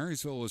warm-ups,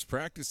 Marysville was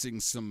practicing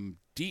some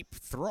deep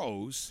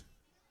throws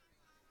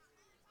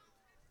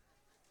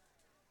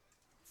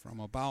from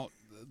about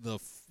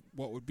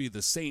what would be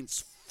the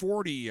Saints'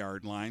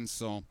 40-yard line,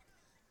 so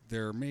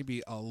they're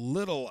maybe a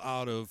little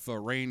out of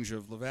range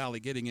of LaValle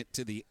getting it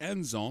to the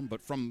end zone,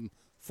 but from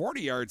 40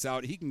 yards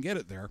out, he can get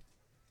it there.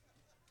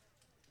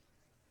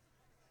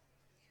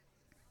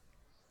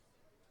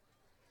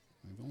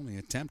 They've only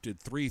attempted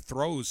 3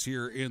 throws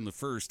here in the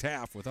first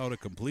half without a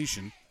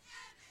completion.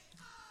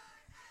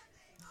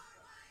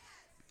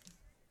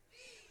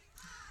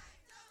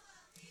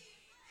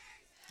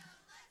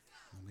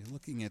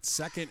 Looking at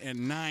second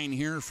and 9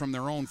 here from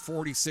their own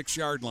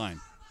 46-yard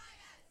line.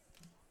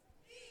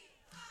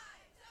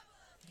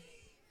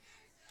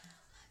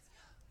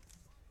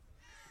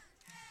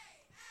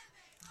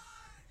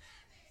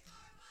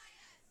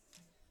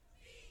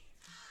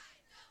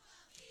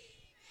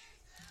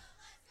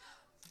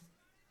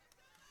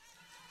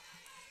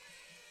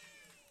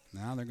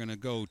 Now they're going to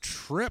go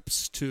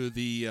trips to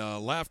the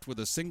left with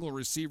a single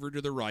receiver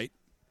to the right.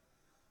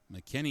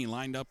 McKinney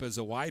lined up as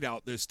a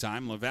wideout this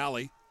time.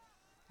 LaValle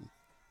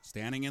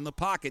standing in the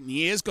pocket, and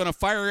he is going to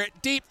fire it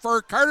deep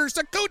for Carter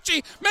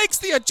Sakuchi. Makes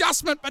the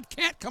adjustment, but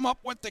can't come up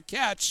with the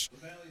catch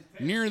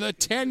near the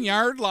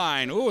 10-yard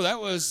line. Oh,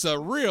 that was a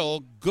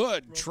real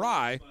good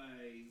try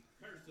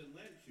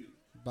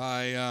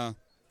by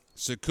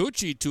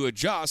Sakuchi to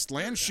adjust.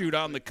 Landshoot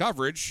on the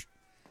coverage,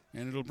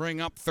 and it'll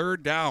bring up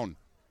third down.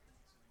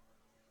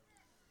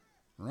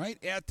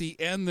 Right at the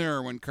end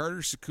there, when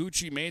Carter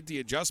Sakuchi made the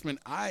adjustment,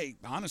 I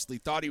honestly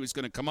thought he was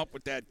going to come up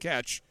with that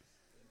catch.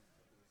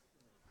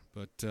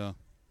 But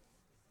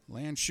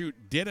Landshoot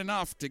did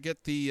enough to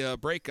get the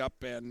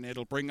breakup, and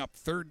it'll bring up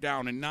third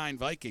down and 9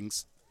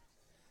 Vikings.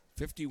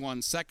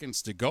 51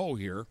 seconds to go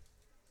here.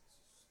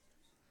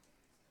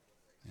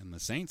 And the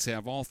Saints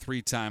have all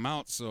 3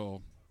 timeouts,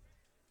 so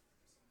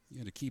you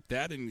got to keep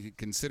that in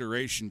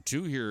consideration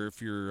too here if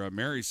you're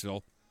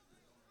Marysville.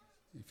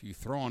 If you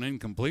throw an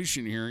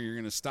incompletion here, you're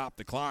going to stop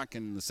the clock,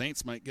 and the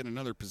Saints might get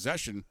another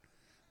possession.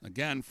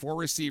 Again, 4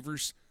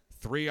 receivers,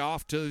 3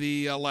 off to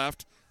the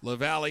left.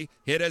 LaValle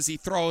hit as he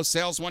throws,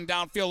 sails one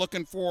downfield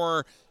looking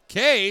for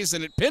Kays,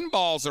 and it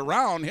pinballs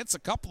around, hits a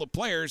couple of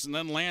players, and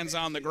then lands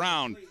on the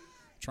ground.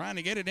 Trying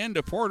to get it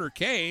into Porter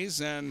Kays,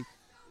 and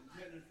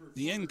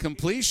the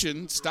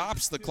incompletion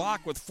stops the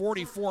clock with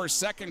 44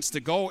 seconds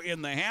to go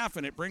in the half,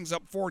 and it brings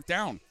up fourth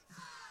down.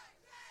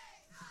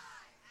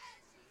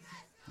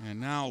 And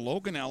now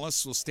Logan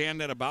Ellis will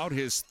stand at about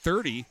his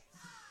 30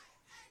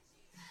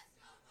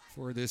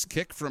 for this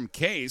kick from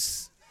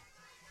Case.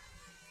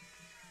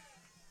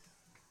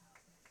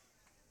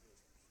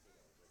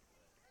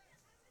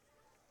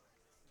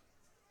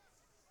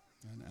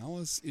 And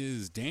Ellis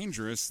is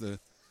dangerous.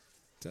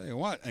 Tell you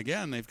what,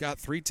 again, they've got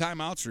 3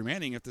 timeouts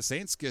remaining. If the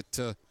Saints get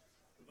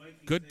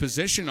good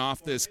position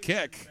off this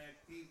kick,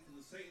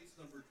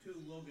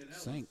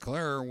 St.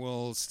 Clair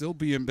will still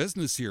be in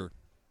business here.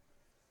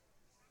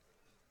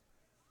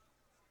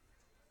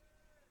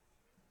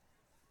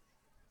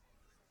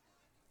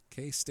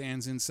 Case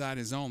stands inside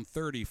his own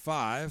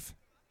 35.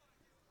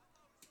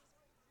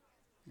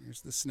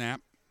 Here's the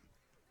snap.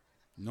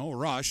 No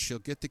rush. He'll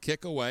get the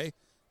kick away.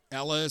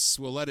 Ellis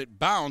will let it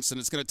bounce, and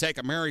it's going to take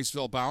a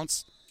Marysville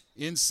bounce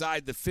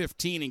inside the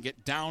 15 and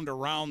get down to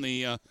around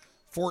the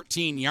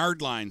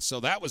 14-yard line.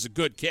 So that was a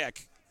good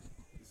kick.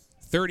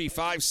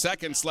 35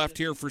 seconds left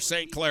here for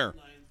St. Clair.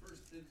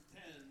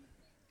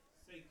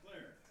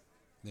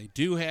 They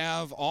do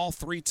have all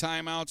 3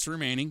 timeouts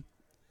remaining.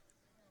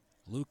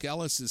 Luke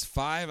Ellis is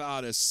 5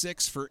 out of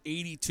 6 for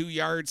 82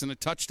 yards and a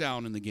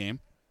touchdown in the game.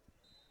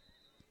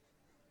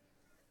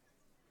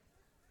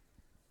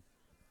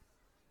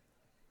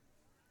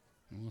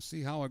 And we'll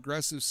see how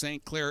aggressive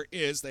St. Clair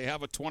is. They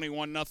have a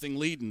 21-0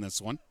 lead in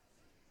this one.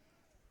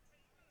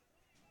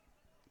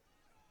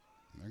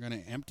 They're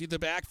going to empty the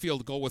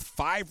backfield, go with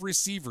 5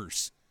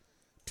 receivers.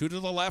 2 to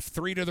the left,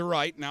 3 to the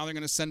right. Now they're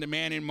going to send a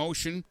man in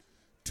motion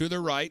to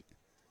the right.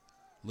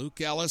 Luke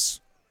Ellis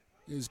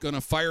is going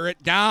to fire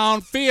it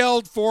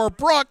downfield for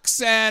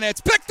Brooks, and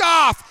it's picked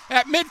off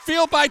at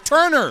midfield by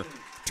Turner.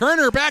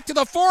 Turner back to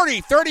the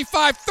 40,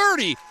 35,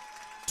 30,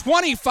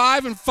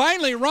 25, and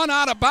finally run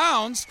out of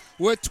bounds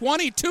with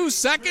 22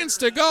 seconds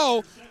to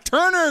go.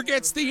 Turner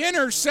gets the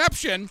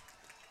interception,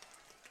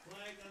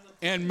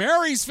 and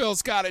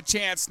Marysville's got a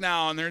chance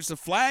now, and there's a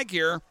flag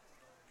here.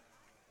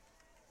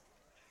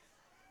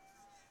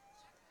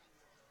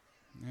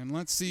 And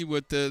let's see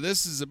what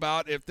this is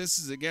about. If this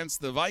is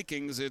against the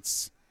Vikings,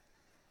 it's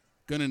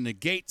going to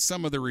negate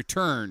some of the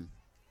return.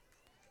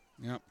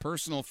 Yep,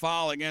 personal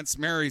foul against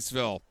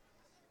Marysville.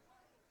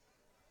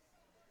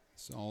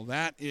 So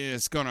that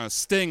is going to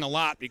sting a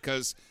lot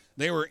because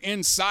they were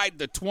inside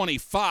the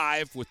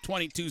 25 with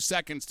 22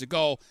 seconds to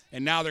go,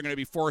 and now they're going to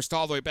be forced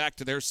all the way back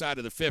to their side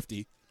of the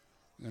 50.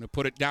 I'm going to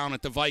put it down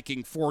at the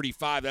Viking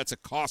 45. That's a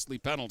costly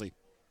penalty.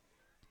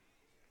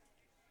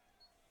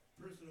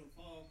 Personal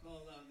foul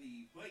called on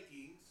the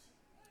Vikings.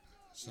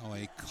 So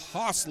a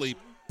costly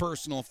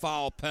personal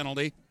foul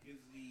penalty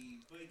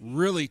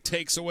really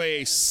takes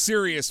away a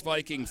serious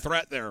Viking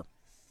threat there.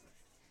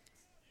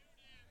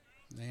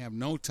 They have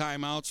no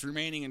timeouts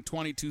remaining and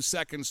 22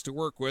 seconds to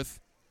work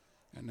with,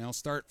 and they'll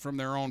start from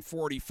their own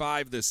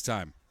 45 this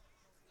time.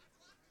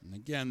 And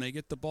again, they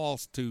get the ball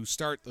to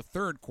start the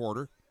third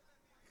quarter.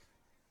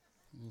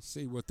 We'll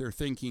see what they're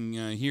thinking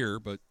here,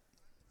 but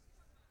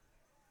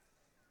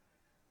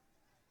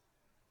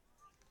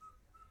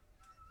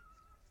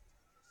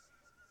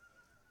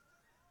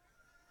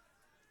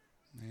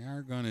they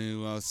are going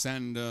to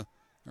send a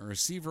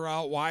receiver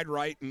out wide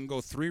right and go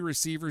 3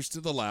 receivers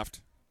to the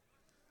left.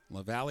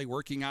 LaValle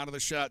working out of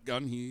the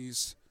shotgun.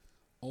 He's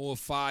 0 of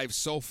 5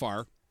 so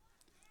far.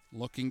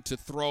 Looking to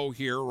throw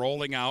here,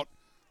 rolling out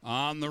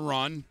on the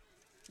run.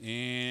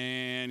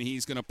 And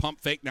he's going to pump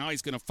fake. Now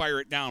he's going to fire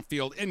it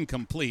downfield.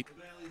 Incomplete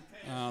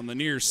on the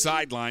near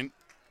sideline.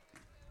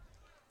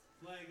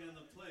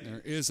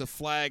 There is a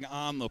flag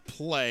on the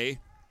play.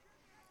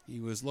 He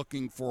was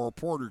looking for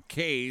Porter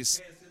Kays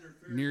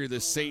near the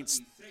Saints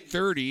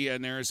 30,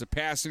 and there is a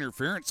pass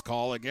interference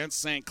call against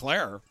St.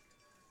 Clair.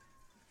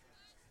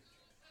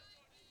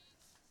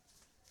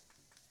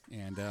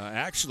 And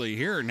actually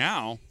here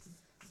now,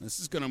 this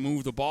is going to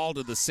move the ball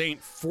to the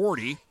St.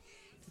 40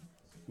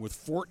 with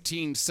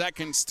 14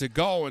 seconds to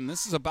go, and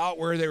this is about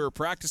where they were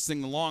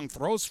practicing the long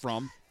throws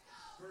from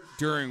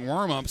during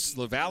warm-ups.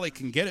 LaValle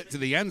can get it to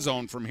the end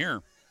zone from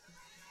here.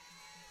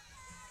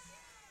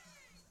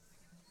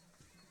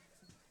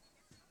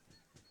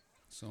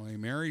 So a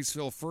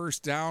Marysville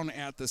first down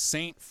at the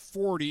St.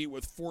 40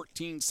 with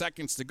 14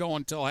 seconds to go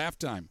until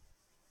halftime.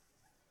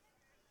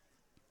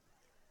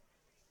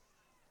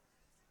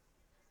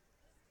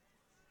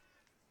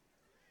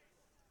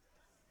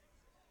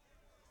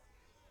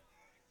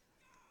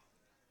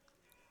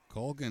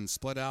 Colgan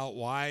split out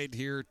wide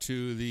here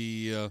to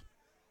the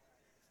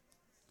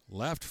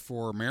left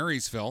for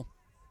Marysville.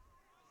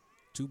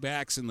 Two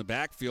backs in the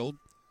backfield.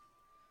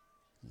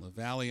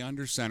 LaValle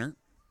under center.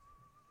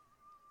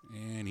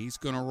 And he's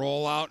going to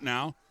roll out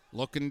now.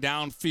 Looking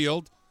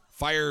downfield.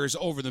 Fires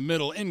over the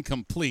middle.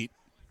 Incomplete.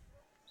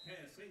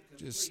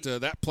 Just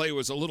that play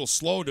was a little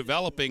slow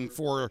developing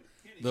for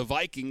the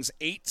Vikings.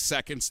 8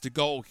 seconds to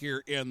go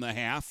here in the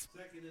half.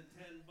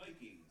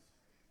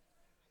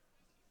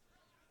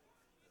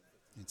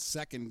 It's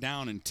second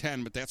down and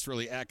 10, but that's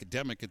really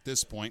academic at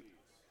this point.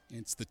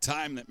 It's the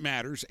time that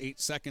matters. 8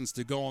 seconds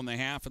to go in the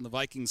half, and the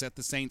Vikings at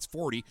the Saints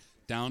 40,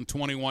 down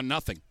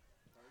 21-0.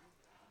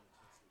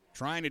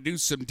 Trying to do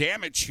some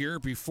damage here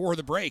before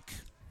the break.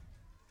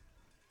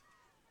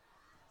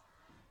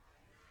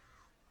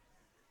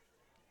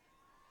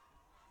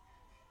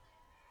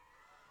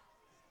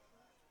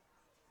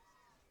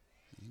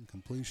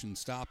 Incompletion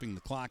stopping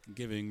the clock and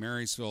giving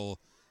Marysville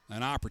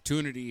an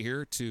opportunity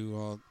here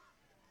to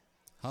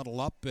huddle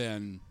up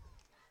and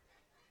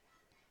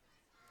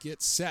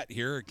get set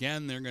here.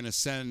 Again, they're going to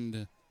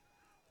send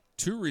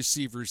two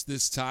receivers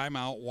this time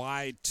out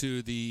wide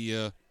to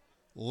the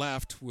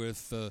left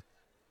with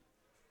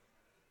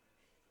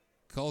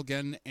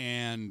Colgan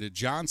and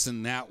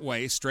Johnson that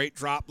way. Straight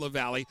drop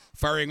LaValle,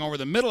 firing over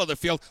the middle of the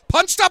field,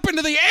 punched up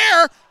into the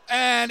air,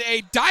 and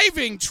a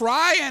diving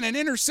try and an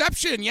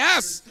interception.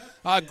 Yes,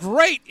 a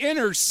great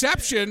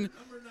interception.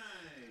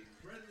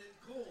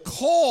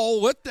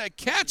 Cole with the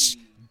catch,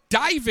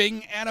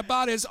 diving at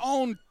about his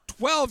own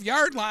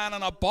 12-yard line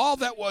on a ball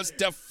that was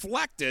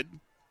deflected.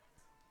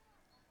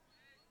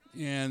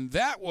 And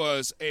that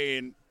was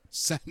a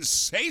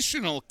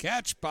sensational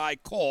catch by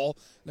Cole.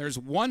 There's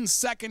 1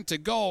 second to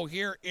go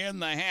here in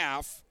the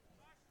half.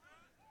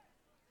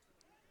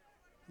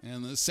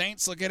 And the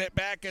Saints will get it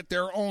back at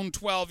their own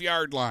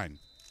 12-yard line.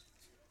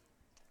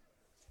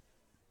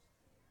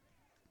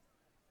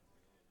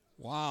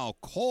 Wow,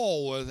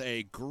 Cole with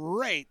a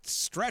great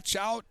stretch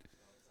out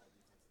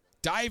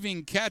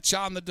diving catch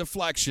on the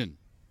deflection.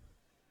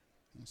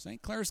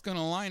 St. Clair's going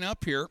to line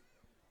up here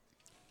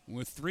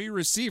with three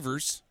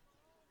receivers.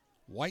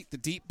 White, the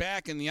deep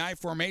back in the I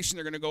formation.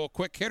 They're going to go a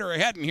quick hitter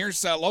ahead, and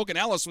here's Logan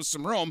Ellis with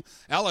some room.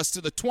 Ellis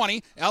to the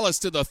 20, Ellis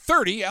to the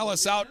 30,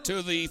 Ellis out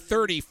to the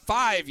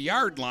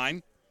 35-yard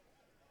line.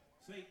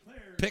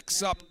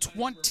 Picks up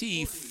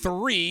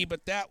 23,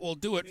 but that will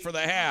do it for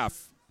the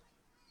half.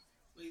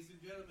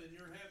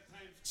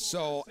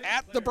 So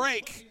at the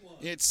break,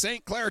 it's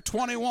St. Clair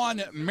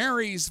 21,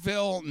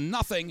 Marysville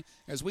nothing,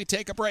 as we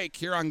take a break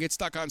here on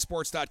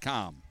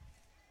GetStuckOnSports.com.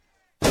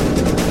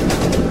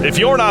 If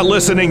you're not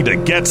listening to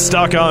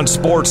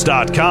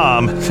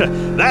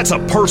GetStuckOnSports.com, that's a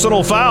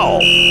personal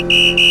foul.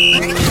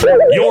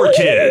 Your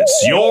kids,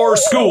 your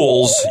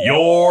schools,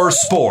 your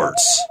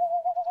sports.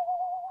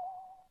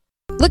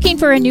 Looking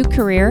for a new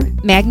career?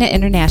 Magna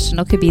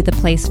International could be the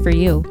place for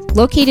you.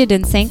 Located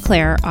in St.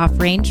 Clair off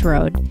Range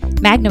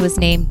Road, Magna was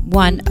named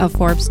one of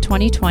Forbes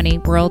 2020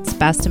 World's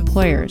Best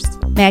Employers.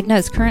 Magna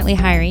is currently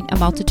hiring a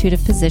multitude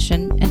of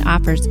positions and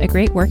offers a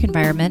great work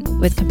environment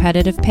with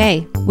competitive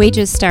pay.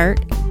 Wages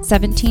start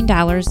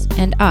 $17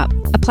 and up.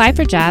 Apply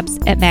for jobs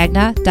at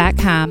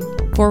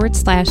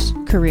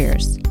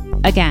magna.com/careers.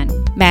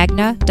 Again,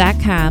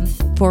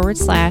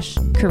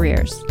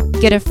 magna.com/careers.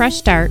 Get a fresh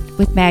start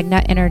with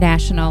Magna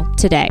International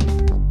today.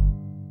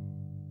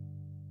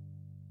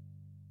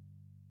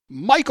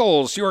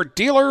 Michael's, your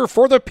dealer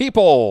for the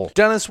people.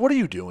 Dennis, what are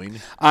you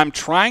doing? I'm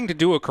trying to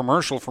do a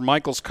commercial for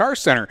Michael's Car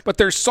Center, but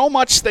there's so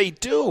much they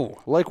do.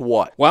 Like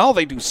what? Well,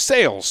 they do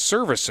sales,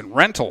 service, and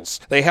rentals.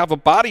 They have a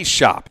body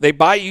shop. They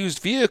buy used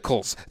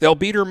vehicles. They'll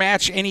beat or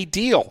match any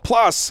deal.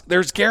 Plus,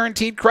 there's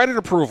guaranteed credit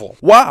approval.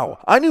 Wow,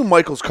 I knew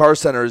Michael's Car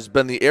Center has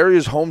been the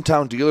area's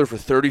hometown dealer for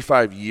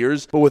 35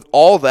 years, but with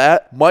all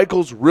that,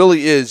 Michael's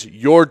really is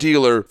your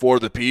dealer for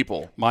the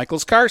people.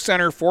 Michael's Car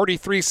Center,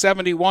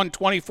 4371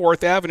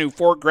 24th Avenue,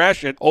 Fort Gratiot.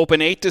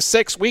 Open 8 to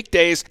 6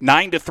 weekdays,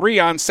 9 to 3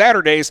 on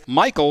Saturdays.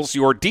 Michael's,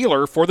 your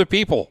dealer for the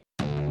people.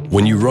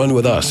 When you run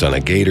with us on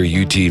a Gator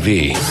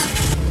UTV,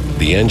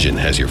 the engine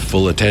has your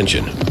full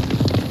attention.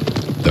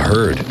 The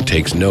herd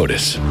takes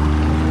notice.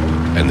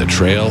 And the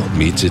trail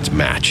meets its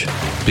match.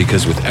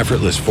 Because with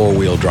effortless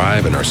four-wheel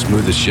drive and our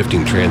smoothest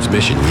shifting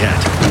transmission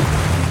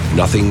yet,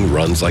 nothing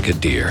runs like a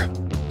deer.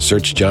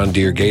 Search John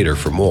Deere Gator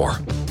for more.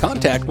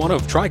 Contact one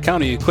of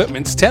Tri-County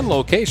Equipment's 10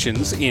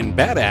 locations in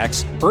Bad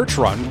Axe, Birch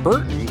Run,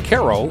 Burton,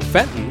 Caro,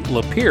 Fenton,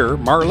 Lapeer,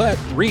 Marlette,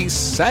 Reese,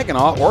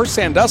 Saginaw, or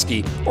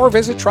Sandusky, or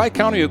visit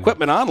Tri-County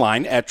Equipment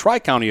online at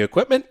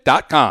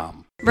tricountyequipment.com.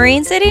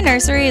 Marine City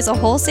Nursery is a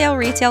wholesale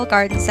retail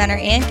garden center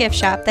and gift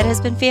shop that has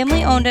been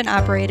family owned and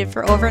operated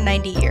for over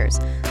 90 years.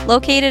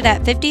 Located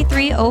at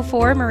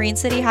 5304 Marine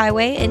City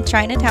Highway in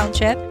China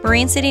Township,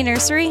 Marine City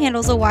Nursery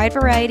handles a wide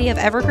variety of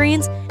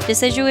evergreens,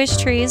 deciduous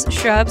trees,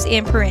 shrubs,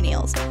 and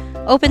perennials.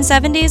 Open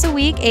 7 days a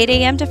week, 8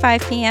 a.m. to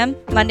 5 p.m.,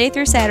 Monday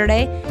through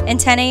Saturday, and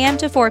 10 a.m.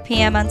 to 4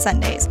 p.m. on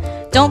Sundays.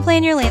 Don't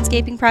plan your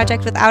landscaping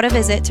project without a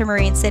visit to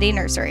Marine City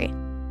Nursery.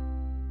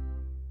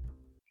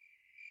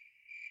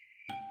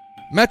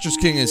 Mattress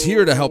King is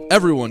here to help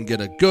everyone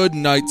get a good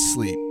night's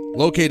sleep.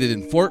 Located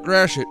in Fort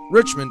Gratiot,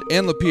 Richmond,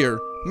 and Lapeer,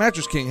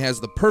 Mattress King has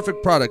the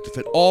perfect product to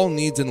fit all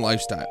needs and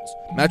lifestyles.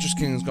 Mattress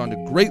King has gone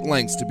to great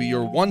lengths to be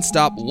your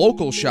one-stop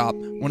local shop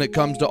when it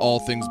comes to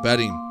all things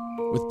bedding.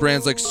 With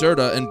brands like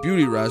Serta and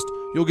Beauty Rest,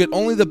 you'll get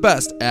only the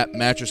best at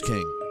Mattress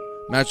King.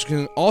 Mattress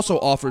King also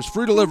offers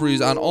free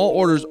deliveries on all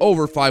orders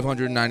over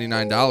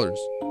 $599.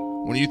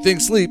 When you think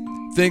sleep,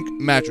 think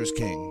Mattress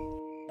King.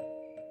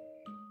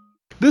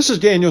 This is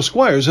Daniel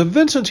Squires of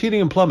Vincent's Heating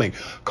and Plumbing.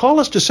 Call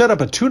us to set up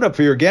a tune-up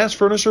for your gas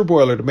furnace or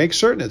boiler to make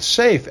certain it's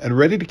safe and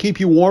ready to keep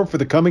you warm for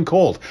the coming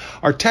cold.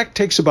 Our tech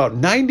takes about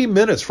 90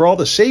 minutes for all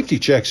the safety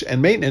checks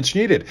and maintenance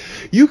needed.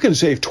 You can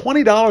save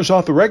 $20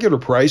 off the regular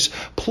price,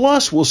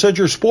 plus we'll send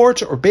your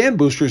sports or band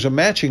boosters a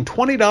matching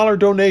 $20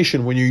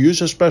 donation when you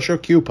use a special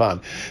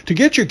coupon. To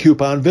get your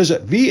coupon,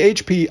 visit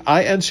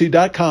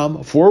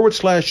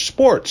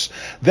vhpinc.com/sports.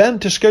 Then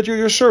to schedule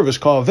your service,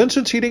 call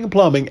Vincent's Heating and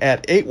Plumbing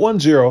at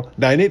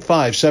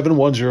 810-985-7103.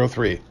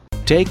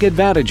 Take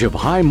advantage of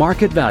high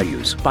market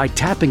values by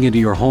tapping into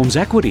your home's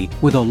equity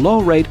with a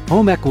low-rate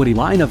home equity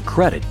line of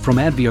credit from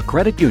Advia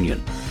Credit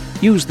Union.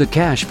 Use the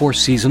cash for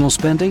seasonal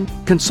spending,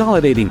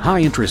 consolidating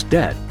high-interest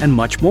debt, and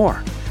much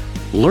more.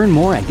 Learn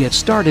more and get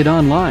started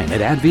online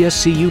at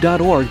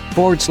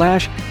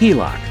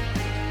adviacu.org/HELOC.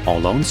 All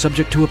loans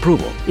subject to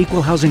approval.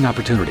 Equal housing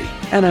opportunity.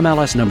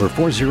 NMLS number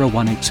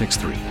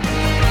 401863.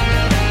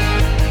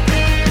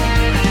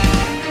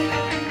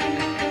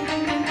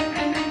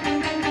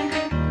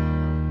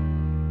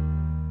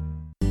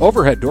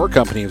 Overhead Door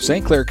Company of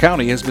St. Clair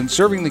County has been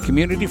serving the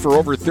community for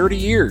over 30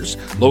 years.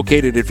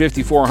 Located at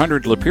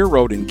 5400 Lapeer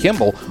Road in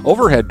Kimball,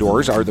 Overhead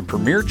Doors are the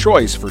premier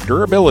choice for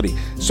durability,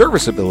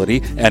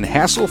 serviceability, and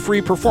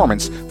hassle-free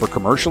performance for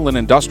commercial and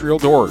industrial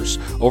doors.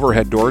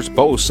 Overhead Doors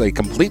boasts a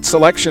complete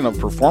selection of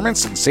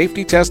performance and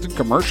safety-tested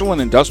commercial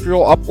and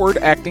industrial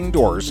upward-acting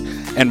doors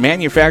and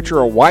manufacture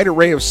a wide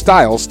array of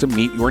styles to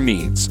meet your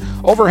needs.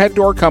 Overhead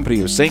Door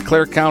Company of St.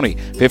 Clair County,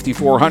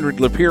 5400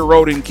 Lapeer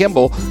Road in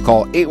Kimball.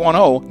 Call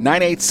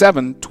 810-987-2185.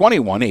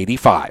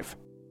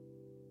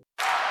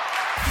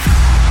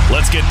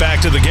 Let's get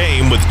back to the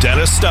game with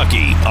Dennis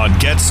Stuckey on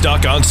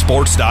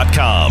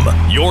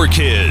GetStuckOnSports.com. Your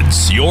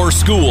kids, your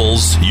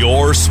schools,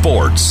 your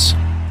sports.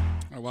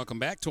 Welcome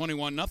back.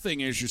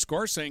 21-0 is your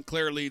score. St.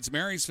 Clair leads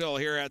Marysville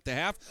here at the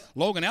half.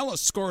 Logan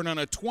Ellis scored on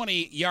a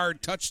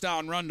 20-yard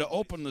touchdown run to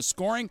open the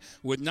scoring.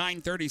 With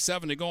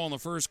 9:37 to go in the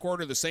first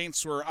quarter, the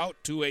Saints were out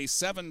to a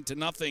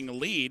 7-0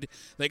 lead.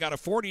 They got a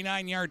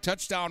 49-yard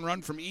touchdown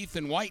run from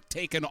Ethan White,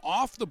 taken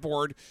off the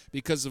board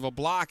because of a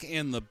block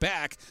in the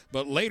back.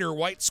 But later,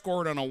 White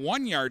scored on a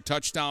 1-yard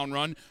touchdown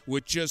run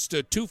with just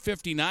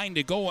 2:59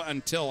 to go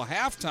until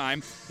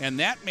halftime, and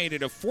that made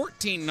it a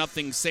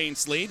 14-0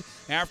 Saints lead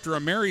after a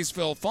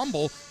Marysville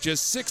fumble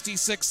just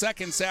 66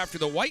 seconds after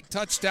the White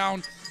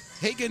touchdown.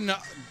 Hagen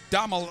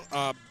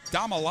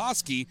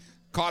Domolowski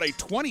caught a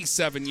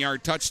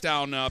 27-yard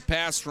touchdown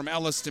pass from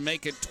Ellis to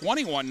make it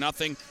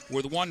 21-0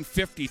 with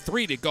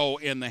 1:53 to go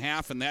in the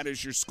half, and that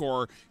is your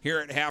score here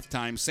at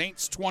halftime.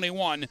 Saints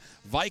 21,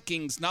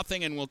 Vikings 0,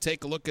 and we'll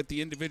take a look at the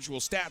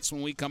individual stats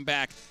when we come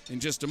back in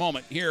just a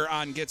moment here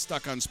on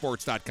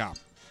GetStuckOnSports.com.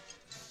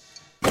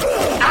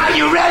 Are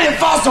you ready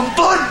for some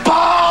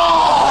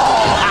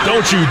football?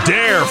 Don't you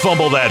dare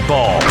fumble that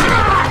ball.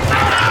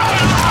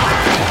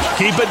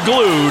 Keep it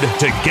glued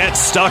to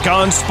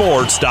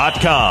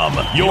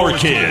GetStuckOnSports.com. Your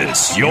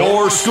kids,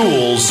 your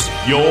schools,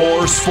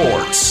 your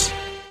sports.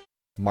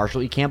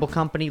 Marshall E. Campbell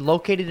Company,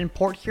 located in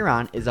Port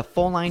Huron, is a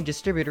full-line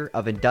distributor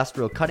of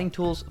industrial cutting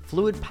tools,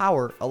 fluid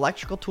power,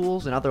 electrical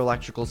tools, and other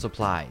electrical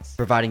supplies,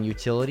 providing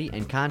utility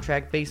and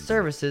contract-based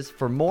services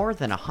for more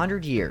than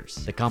 100 years.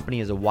 The company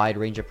has a wide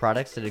range of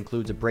products that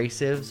includes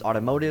abrasives,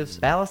 automotives,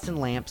 ballast and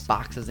lamps,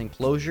 boxes and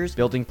closures,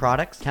 building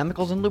products,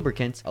 chemicals and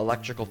lubricants,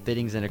 electrical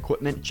fittings and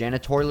equipment,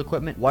 janitorial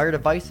equipment, wire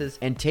devices,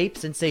 and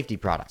tapes and safety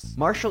products.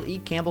 Marshall E.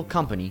 Campbell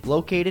Company,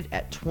 located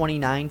at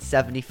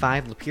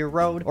 2975 Lapeer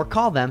Road, or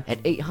call them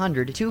at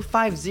 800-250-7520.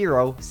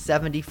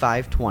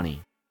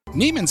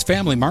 Neiman's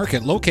Family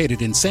Market,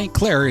 located in St.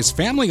 Clair, is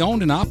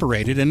family-owned and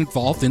operated and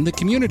involved in the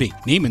community.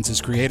 Neiman's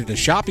has created a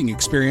shopping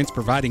experience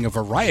providing a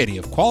variety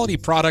of quality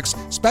products,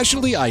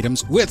 specialty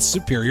items with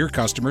superior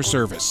customer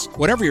service.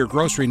 Whatever your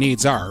grocery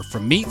needs are,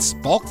 from meats,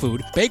 bulk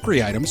food,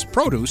 bakery items,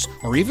 produce,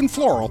 or even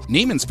floral,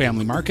 Neiman's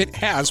Family Market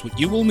has what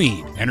you will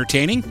need.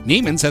 Entertaining?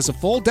 Neiman's has a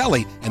full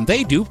deli, and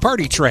they do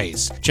party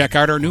trays. Check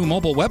out our new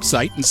mobile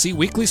website and see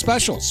weekly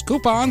specials,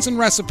 coupons, and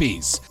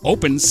recipes.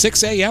 Open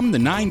 6 a.m. to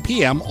 9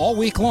 p.m. all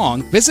week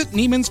long. Visit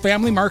Neiman's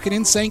Family Market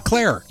in St.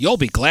 Clair. You'll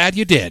be glad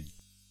you did.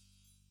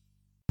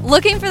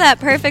 Looking for that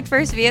perfect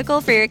first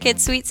vehicle for your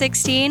kid's Sweet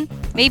 16?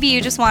 Maybe you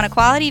just want a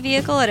quality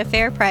vehicle at a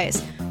fair price.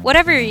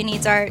 Whatever your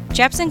needs are,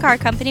 Jepson Car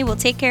Company will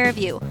take care of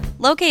you.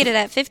 Located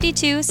at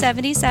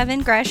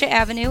 5277 Gratiot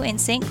Avenue in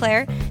St.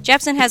 Clair,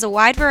 Jepson has a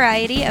wide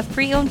variety of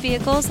pre-owned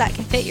vehicles that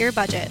can fit your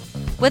budget.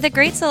 With a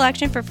great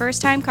selection for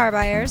first-time car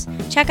buyers,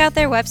 check out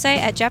their website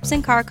at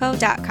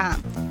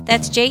jepsoncarco.com.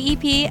 That's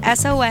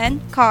JEPSON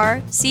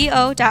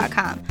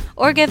carco.com.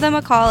 Or give them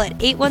a call at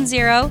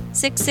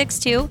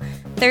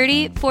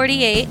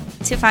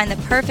 810-662-3048 to find the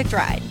perfect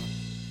ride.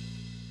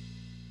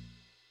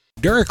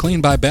 DuraClean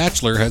by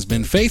Bachelor has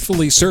been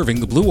faithfully serving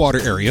the Blue Water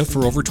area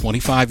for over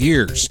 25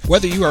 years.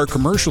 Whether you are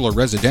commercial or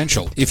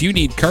residential, if you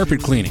need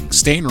carpet cleaning,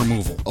 stain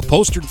removal,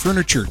 upholstered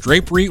furniture,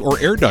 drapery, or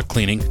air duct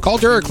cleaning, call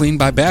DuraClean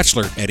by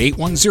Bachelor at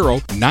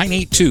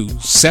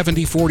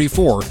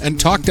 810-982-7044 and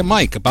talk to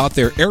Mike about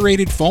their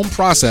aerated foam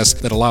process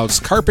that allows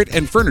carpet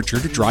and furniture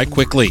to dry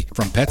quickly.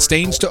 From pet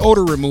stains to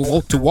odor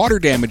removal to water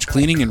damage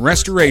cleaning and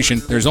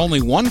restoration, there's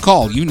only one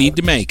call you need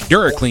to make.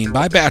 DuraClean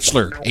by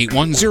Bachelor,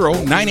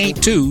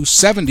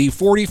 810-982-7044.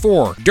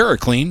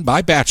 DuraClean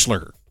by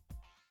Bachelor.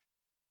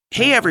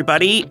 Hey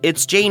everybody,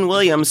 it's Jane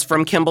Williams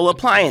from Kimball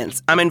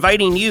Appliance. I'm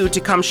inviting you to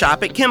come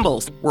shop at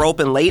Kimball's. We're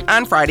open late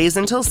on Fridays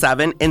until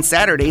 7 and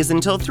Saturdays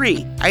until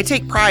 3. I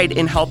take pride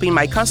in helping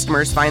my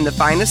customers find the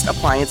finest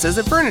appliances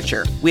and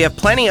furniture. We have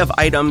plenty of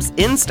items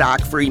in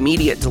stock for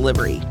immediate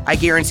delivery. I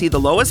guarantee the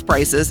lowest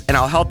prices and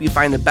I'll help you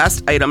find the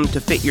best item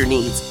to fit your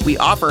needs. We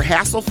offer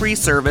hassle-free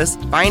service,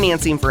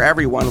 financing for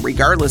everyone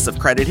regardless of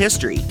credit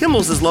history.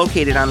 Kimball's is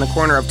located on the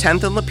corner of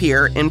 10th and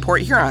Lapeer in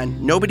Port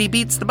Huron. Nobody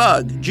beats the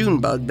bug,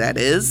 Junebug that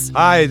is.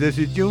 Hi, this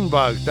is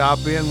Junebug.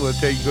 Stop in, we'll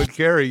take good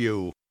care of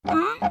you.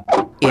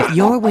 If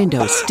your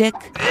windows stick,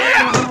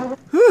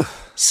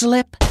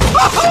 slip,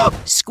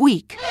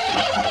 squeak,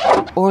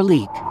 or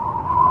leak,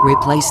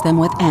 replace them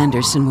with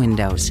Andersen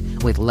windows.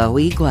 With low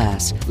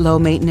E-glass, low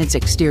maintenance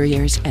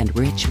exteriors, and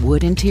rich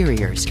wood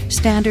interiors,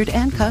 standard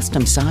and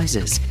custom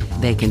sizes,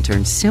 they can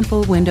turn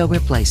simple window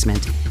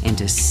replacement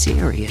into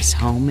serious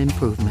home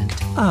improvement.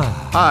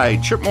 Hi,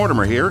 Chip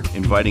Mortimer here,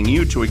 inviting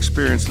you to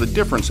experience the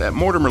difference at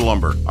Mortimer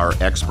Lumber. Our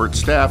expert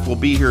staff will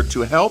be here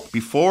to help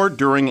before,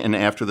 during, and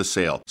after the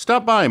sale.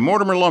 Stop by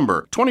Mortimer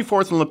Lumber,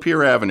 24th and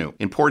Lapeer Avenue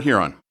in Port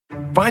Huron.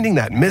 Finding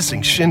that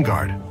missing shin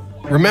guard,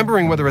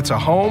 remembering whether it's a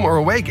home or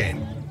away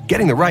game,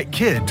 getting the right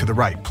kid to the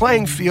right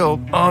playing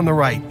field on the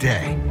right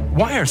day.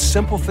 Why are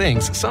simple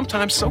things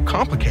sometimes so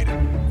complicated?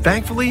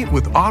 Thankfully,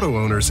 with auto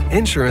owners,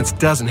 insurance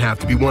doesn't have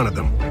to be one of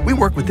them. We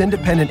work with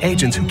independent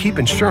agents who keep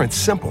insurance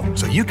simple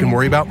so you can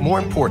worry about more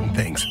important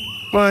things,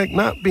 like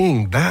not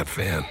being that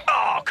fan.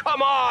 Oh,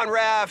 come on,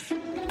 ref!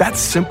 That's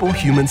simple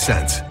human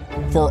sense.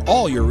 For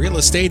all your real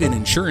estate and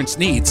insurance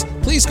needs,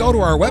 please go to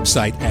our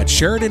website at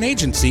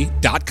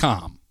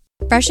SheridanAgency.com.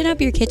 Freshen up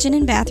your kitchen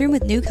and bathroom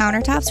with new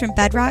countertops from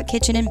Bedrock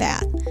Kitchen and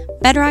Bath.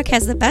 Bedrock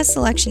has the best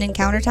selection in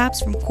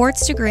countertops from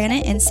quartz to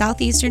granite in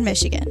southeastern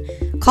Michigan.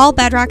 Call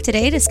Bedrock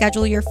today to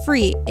schedule your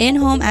free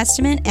in-home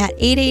estimate at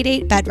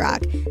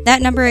 888-BEDROCK.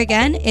 That number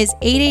again is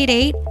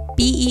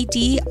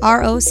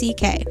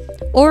 888-BEDROCK.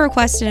 Or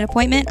request an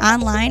appointment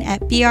online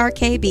at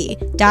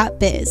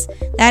brkb.biz.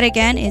 That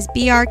again is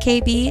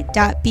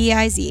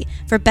brkb.biz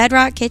for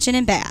Bedrock Kitchen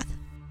and Bath.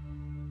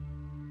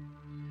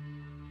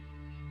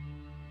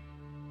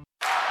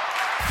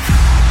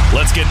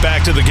 Let's get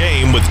back to the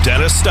game with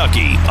Dennis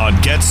Stuckey on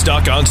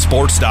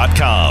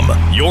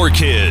GetStuckOnSports.com. Your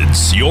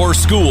kids, your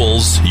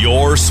schools,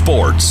 your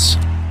sports.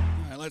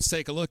 Let's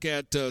take a look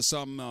at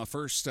some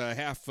first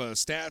half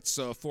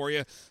stats for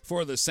you.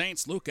 For the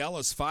Saints, Luke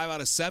Ellis, 5 out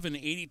of 7,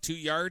 82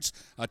 yards,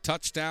 a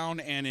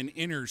touchdown, and an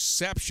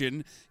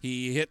interception.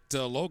 He hit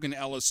Logan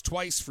Ellis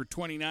twice for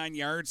 29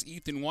 yards,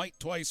 Ethan White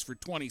twice for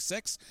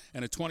 26,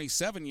 and a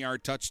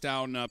 27-yard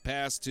touchdown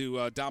pass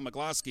to Don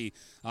McGlosky.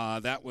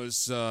 That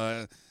was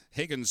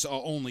Higgins'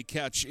 only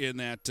catch in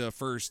that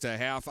first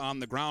half.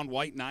 On the ground,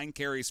 White 9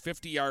 carries,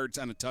 50 yards,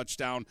 and a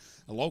touchdown.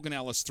 Logan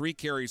Ellis 3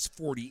 carries,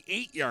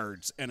 48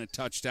 yards, and a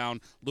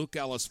touchdown. Luke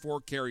Ellis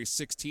 4 carries,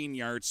 16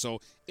 yards. So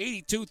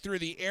 82 through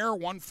the air,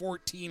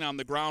 114 on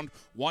the ground,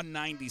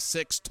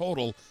 196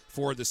 total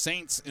for the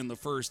Saints in the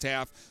first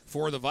half.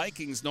 For the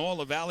Vikings, Noah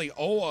LaValle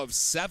 0 of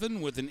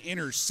 7 with an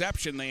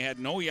interception. They had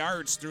no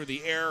yards through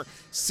the air,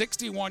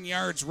 61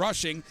 yards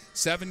rushing,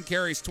 7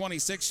 carries,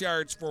 26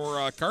 yards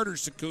for Carter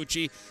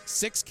Sakuchi,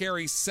 6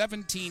 carries,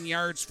 17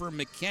 yards for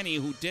McKinney,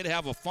 who did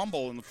have a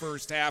fumble in the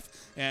first half,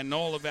 and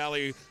Noah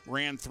LaValle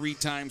ran 3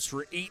 times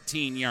for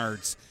 18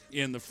 yards.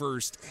 in the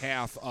first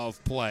half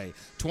of play.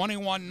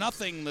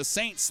 21-0, the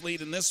Saints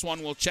lead in this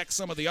one. We'll check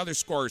some of the other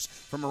scores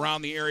from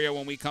around the area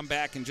when we come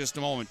back in just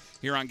a moment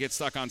here on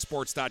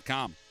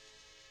GetStuckOnSports.com.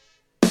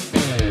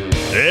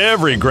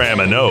 Every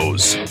grandma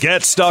knows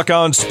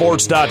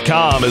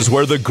GetStuckOnSports.com is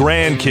where the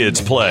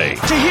grandkids play.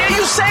 To hear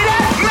you say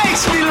that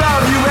makes me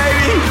love you,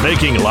 baby.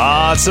 Making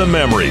lots of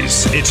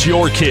memories. It's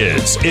your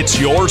kids, it's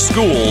your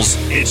schools,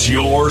 it's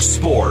your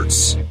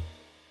sports.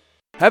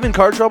 Having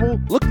car trouble?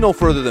 Look no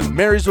further than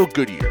Marysville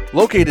Goodyear.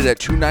 Located at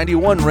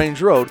 291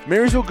 Range Road,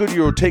 Marysville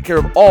Goodyear will take care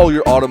of all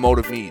your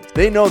automotive needs.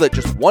 They know that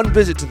just one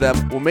visit to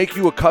them will make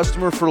you a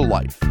customer for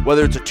life.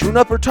 Whether it's a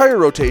tune-up or tire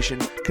rotation,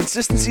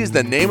 consistency is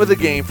the name of the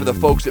game for the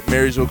folks at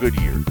Marysville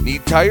Goodyear.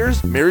 Need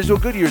tires? Marysville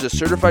Goodyear is a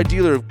certified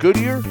dealer of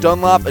Goodyear,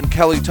 Dunlop, and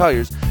Kelly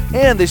tires,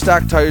 and they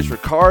stock tires for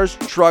cars,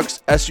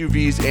 trucks,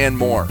 SUVs, and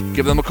more.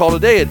 Give them a call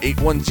today at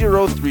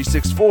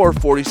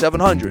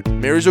 810-364-4700.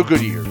 Marysville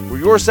Goodyear,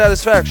 where your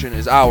satisfaction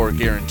is our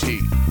guarantee.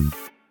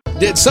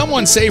 Did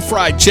someone say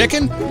fried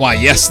chicken? Why,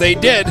 yes, they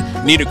did.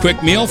 Need a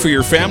quick meal for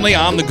your family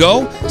on the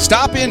go?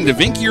 Stop in to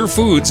Vinkier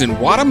Foods in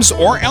Wadhams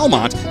or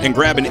Elmont and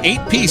grab an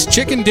 8-piece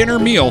chicken dinner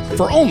meal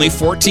for only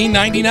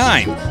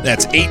 $14.99.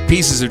 That's 8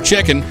 pieces of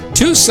chicken,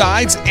 2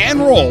 sides, and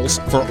rolls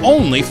for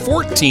only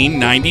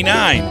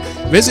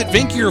 $14.99. Visit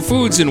Vinkier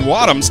Foods in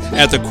Wadhams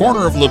at the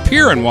corner of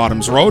Lapeer and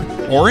Wadhams Road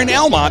or in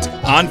Elmont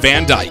on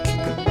Van Dyke.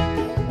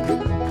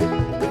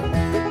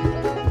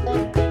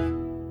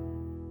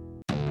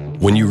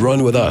 When you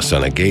run with us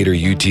on a Gator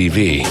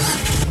UTV,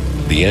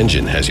 the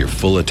engine has your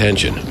full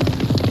attention.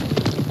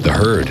 The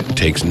herd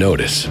takes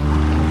notice.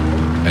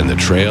 And the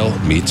trail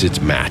meets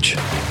its match.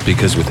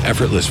 Because with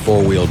effortless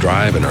four-wheel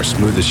drive and our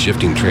smoothest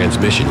shifting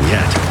transmission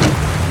yet,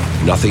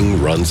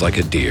 nothing runs like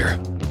a deer.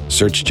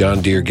 Search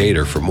John Deere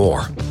Gator for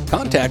more.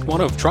 Contact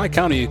one of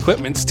Tri-County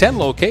Equipment's 10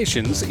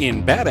 locations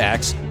in Bad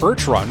Axe,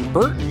 Birch Run,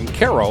 Burton,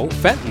 Caro,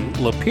 Fenton,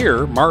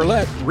 Lapeer,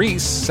 Marlette,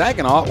 Reese,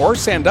 Saginaw, or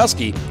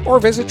Sandusky, or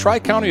visit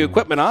Tri-County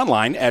Equipment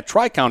online at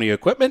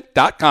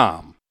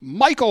tricountyequipment.com.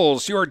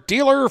 Michael's, your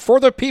dealer for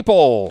the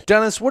people.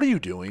 Dennis, what are you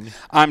doing?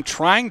 I'm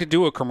trying to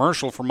do a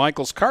commercial for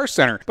Michael's Car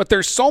Center, but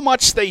there's so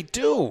much they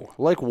do.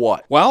 Like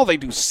what? Well, they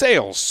do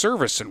sales,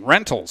 service, and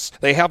rentals.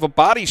 They have a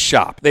body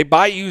shop. They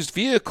buy used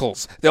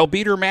vehicles. They'll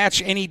beat or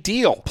match any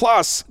deal.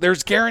 Plus,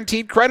 there's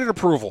guaranteed credit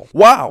approval.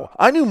 Wow,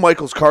 I knew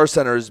Michael's Car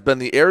Center has been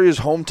the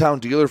area's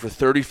hometown dealer for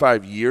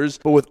 35 years,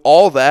 but with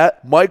all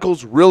that,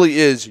 Michael's really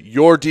is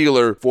your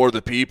dealer for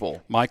the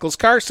people. Michael's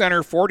Car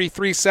Center,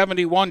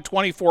 4371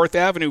 24th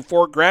Avenue,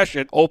 Fort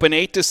Gratiot, open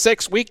 8 to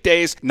 6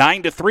 weekdays,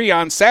 9 to 3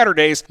 on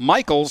Saturdays.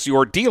 Michael's,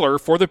 your dealer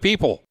for the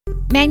people.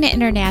 Magna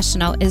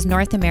International is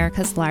North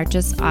America's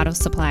largest auto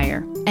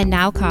supplier and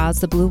now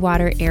calls the Blue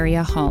Water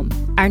area home.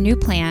 Our new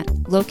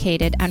plant,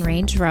 located on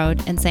Range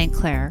Road in St.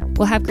 Clair,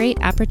 will have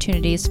great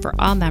opportunities for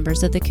all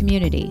members of the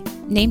community.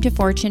 Named to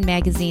Fortune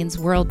magazine's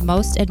World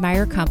Most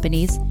Admired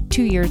Companies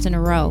 2 years in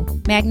a row,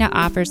 Magna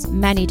offers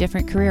many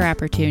different career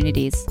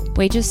opportunities.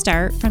 Wages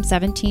start from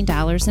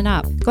 $17 and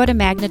up. Go to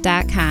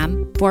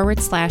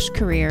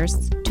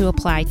magna.com/careers to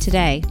apply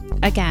today.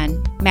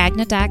 Again,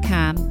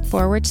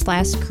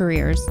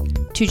 magna.com/careers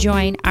to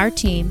join our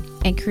team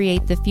and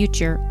create the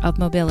future of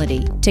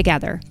mobility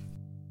together.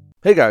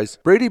 Hey guys,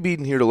 Brady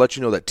Beaton here to let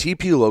you know that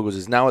TP Logos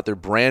is now at their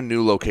brand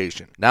new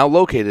location. Now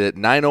located at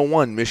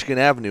 901 Michigan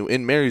Avenue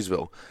in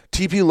Marysville,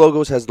 TP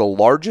Logos has the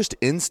largest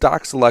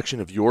in-stock selection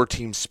of your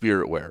team's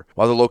spirit wear.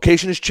 While the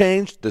location has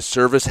changed, the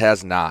service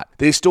has not.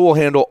 They still will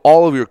handle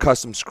all of your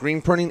custom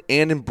screen printing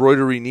and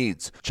embroidery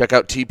needs. Check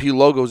out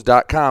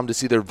tplogos.com to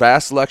see their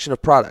vast selection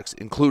of products,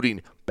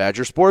 including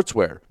Badger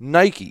Sportswear,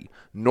 Nike,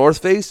 North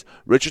Face,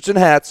 Richardson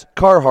hats,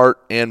 Carhartt,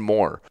 and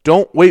more.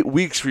 Don't wait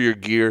weeks for your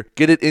gear.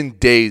 Get it in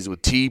days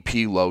with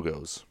TP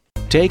Logos.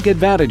 Take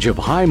advantage of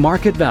high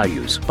market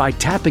values by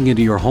tapping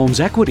into your home's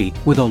equity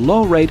with a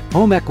low-rate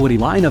home equity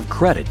line of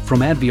credit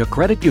from Advia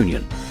Credit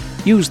Union.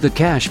 Use the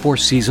cash for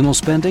seasonal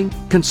spending,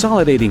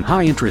 consolidating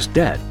high-interest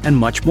debt, and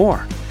much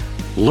more.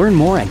 Learn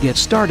more and get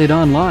started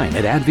online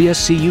at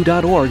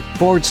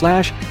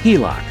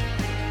adviacu.org/HELOC.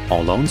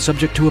 All loans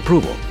subject to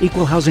approval.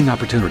 Equal housing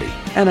opportunity.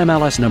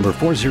 NMLS number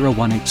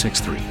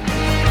 401863.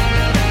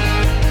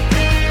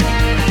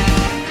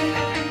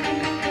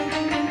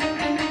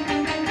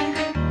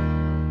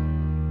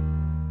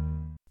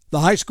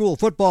 The high school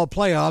football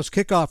playoffs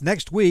kick off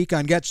next week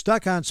on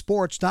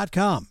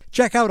GetStuckOnSports.com.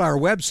 Check out our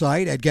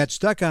website at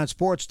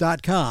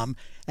GetStuckOnSports.com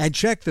and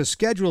check the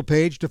schedule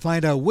page to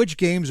find out which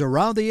games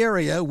around the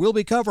area we'll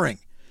be covering.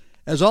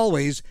 As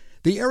always,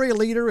 the area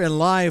leader in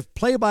live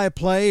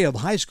play-by-play of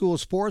high school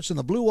sports in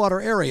the Blue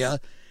Water area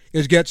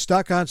is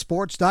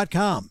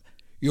GetStuckOnSports.com.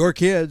 Your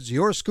kids,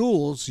 your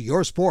schools,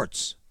 your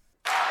sports.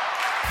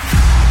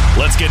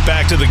 Let's get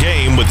back to the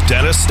game with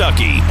Dennis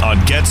Stuckey on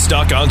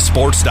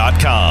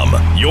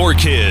GetStuckOnSports.com. Your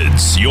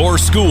kids, your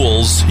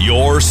schools,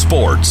 your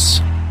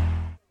sports.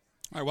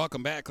 All right,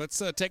 welcome back.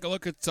 Let's take a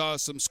look at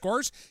some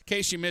scores. In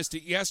case you missed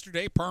it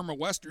yesterday, Parma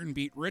Western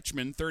beat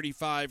Richmond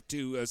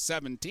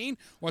 35-17.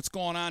 What's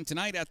going on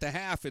tonight at the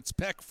half? It's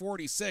Peck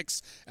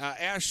 46,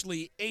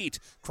 Ashley 8.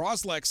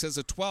 Croslex has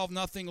a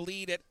 12-0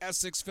 lead at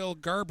Essexville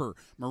Garber.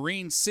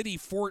 Marine City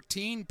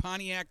 14,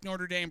 Pontiac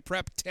Notre Dame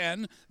Prep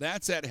 10.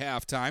 That's at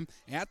halftime.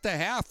 At the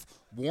half,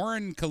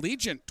 Warren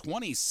Collegiate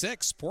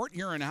 26, Port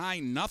Huron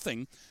High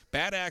 0.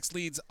 Bad Axe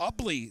leads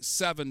Ubley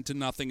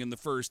 7-0 in the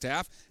first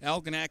half.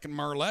 Algonac and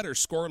Marlette are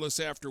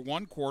scoreless after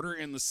one quarter.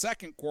 In the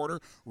second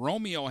quarter,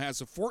 Romeo has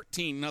a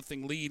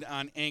 14-0 lead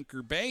on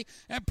Anchor Bay.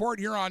 And Port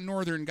Huron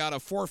Northern got a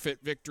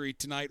forfeit victory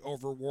tonight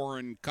over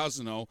Warren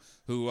Cousino,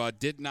 who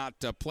did not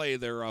play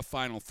their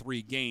final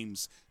 3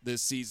 games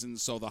this season.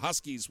 So the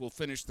Huskies will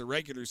finish the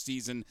regular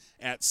season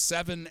at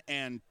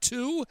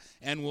 7-2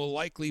 and will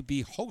likely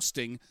be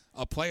hosting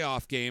a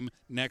playoff game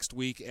next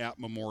week at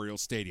Memorial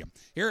Stadium.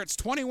 Here it's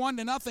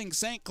 21-0.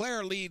 St.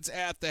 Clair leads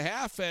at the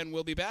half, and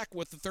we'll be back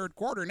with the third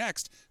quarter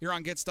next here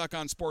on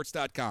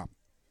GetStuckOnSports.com.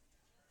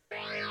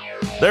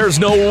 There's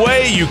no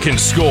way you can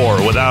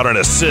score without an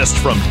assist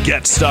from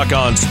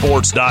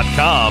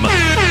GetStuckOnSports.com.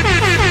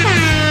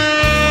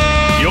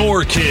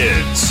 Your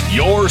kids,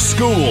 your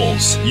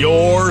schools,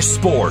 your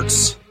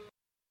sports.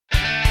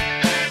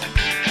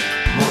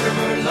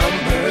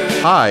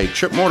 Hi,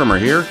 Chip Mortimer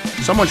here.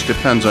 So much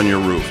depends on your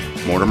roof.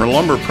 Mortimer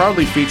Lumber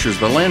proudly features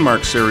the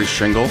Landmark Series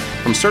shingle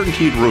from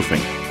Certainteed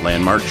Roofing.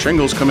 Landmark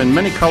shingles come in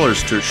many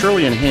colors to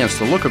surely enhance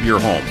the look of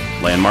your home.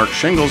 Landmark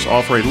shingles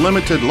offer a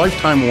limited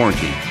lifetime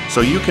warranty,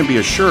 so you can be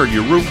assured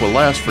your roof will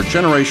last for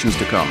generations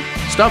to come.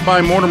 Stop by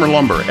Mortimer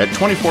Lumber at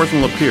 24th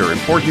and Lapeer in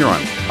Port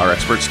Huron. Our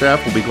expert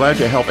staff will be glad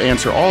to help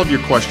answer all of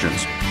your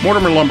questions.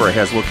 Mortimer Lumber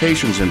has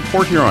locations in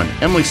Port Huron,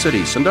 Emily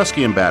City,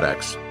 Sandusky, and Bad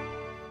Axe.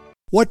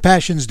 What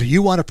passions do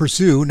you want to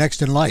pursue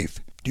next in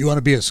life? Do you want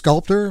to be a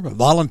sculptor, a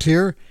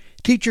volunteer,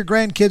 teach your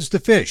grandkids to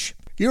fish?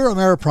 Your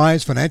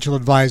Ameriprise financial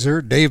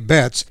advisor, Dave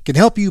Betts, can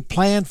help you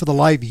plan for the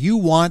life you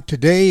want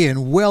today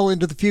and well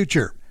into the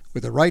future.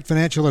 With the right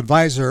financial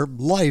advisor,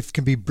 life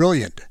can be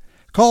brilliant.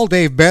 Call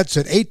Dave Betts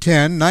at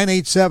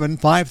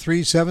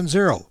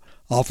 810-987-5370.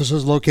 Office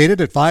is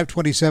located at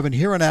 527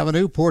 Huron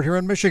Avenue, Port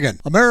Huron, Michigan.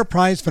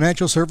 Ameriprise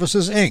Financial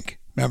Services, Inc.,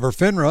 member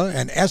FINRA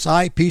and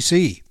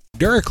SIPC.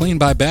 DuraClean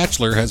by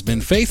Bachelor has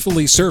been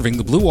faithfully serving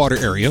the Blue Water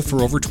area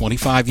for over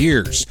 25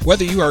 years.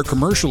 Whether you are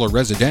commercial or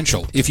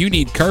residential, if you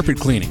need carpet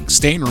cleaning,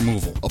 stain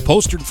removal,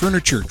 upholstered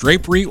furniture,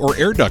 drapery, or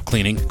air duct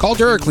cleaning, call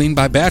DuraClean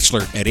by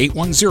Bachelor at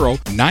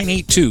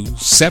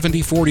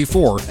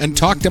 810-982-7044 and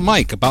talk to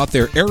Mike about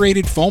their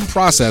aerated foam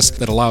process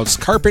that allows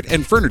carpet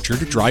and furniture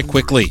to dry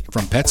quickly.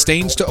 From pet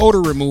stains to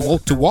odor removal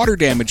to water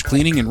damage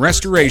cleaning and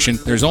restoration,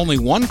 there's only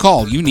one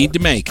call you need to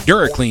make.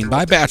 DuraClean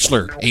by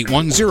Bachelor,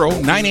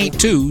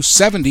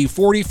 810-982-7044.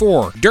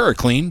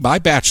 DuraClean by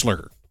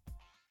Bachelor.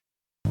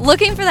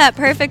 Looking for that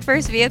perfect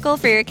first vehicle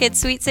for your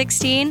kid's Sweet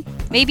 16?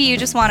 Maybe you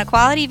just want a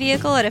quality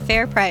vehicle at a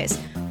fair price.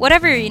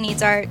 Whatever your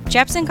needs are,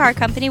 Jepson Car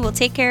Company will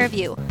take care of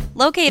you.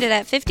 Located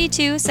at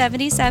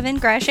 5277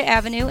 Gratiot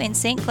Avenue in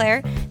St.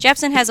 Clair,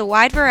 Jepson has a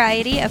wide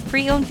variety of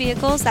pre-owned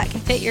vehicles that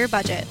can fit your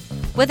budget.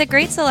 With a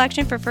great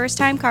selection for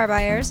first-time car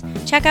buyers,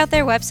 check out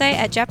their website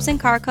at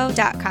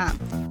jepsoncarco.com.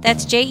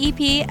 That's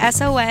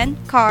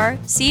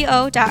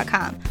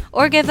JEPSON-CAR-CO.com.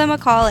 Or give them a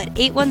call at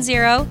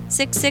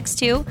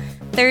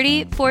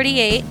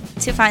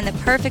 810-662-3048 to find the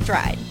perfect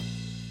ride.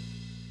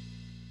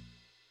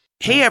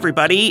 Hey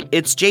everybody,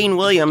 it's Jane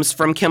Williams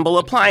from Kimball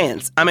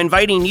Appliance. I'm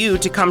inviting you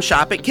to come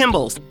shop at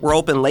Kimball's. We're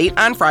open late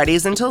on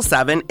Fridays until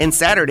 7 and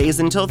Saturdays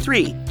until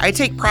 3. I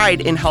take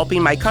pride in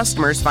helping my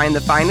customers find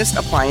the finest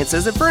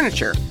appliances and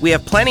furniture. We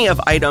have plenty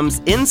of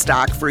items in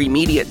stock for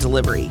immediate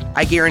delivery.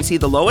 I guarantee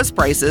the lowest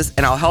prices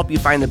and I'll help you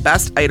find the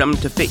best item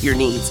to fit your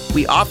needs.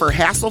 We offer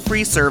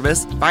hassle-free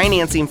service,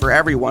 financing for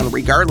everyone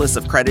regardless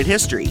of credit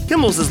history.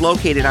 Kimball's is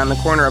located on the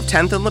corner of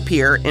 10th and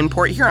Lapeer in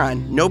Port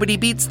Huron. Nobody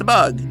beats the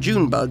bug,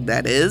 Junebug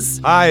that is.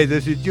 Hi,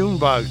 this is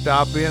Junebug.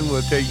 Stop in.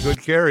 We'll take good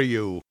care of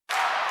you.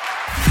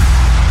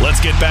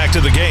 Let's get back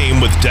to the game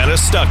with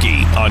Dennis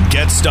Stuckey on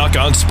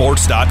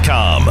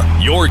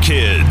GetStuckOnSports.com. Your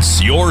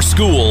kids, your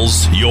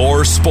schools,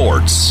 your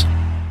sports.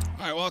 All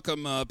right,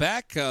 welcome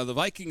back. The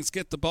Vikings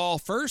get the ball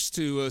first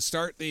to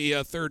start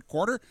the third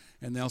quarter,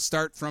 and they'll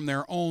start from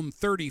their own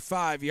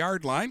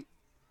 35-yard line.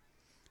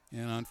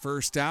 And on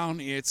first down,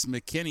 it's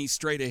McKinney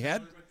straight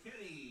ahead,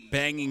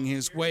 banging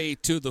his way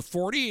to the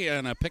 40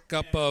 and a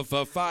pickup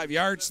of 5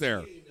 yards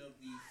there.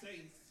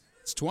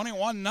 It's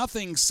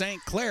 21-0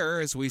 St.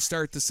 Clair as we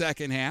start the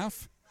second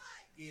half.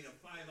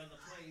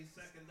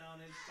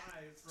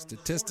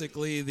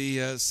 Statistically,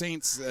 the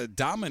Saints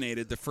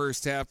dominated the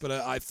first half, but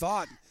I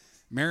thought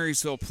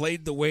Marysville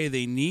played the way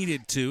they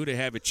needed to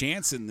have a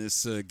chance in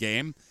this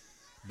game.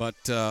 But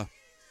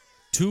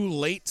two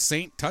late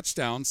Saint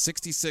touchdowns,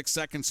 66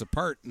 seconds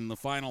apart in the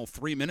final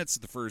 3 minutes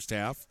of the first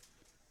half,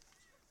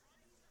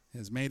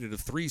 has made it a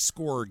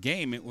 3-score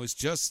game. It was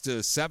just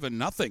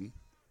 7-0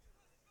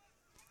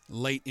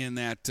 late in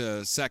that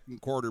second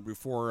quarter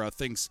before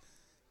things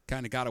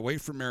kind of got away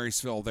from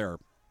Marysville there.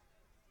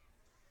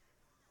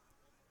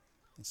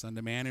 Send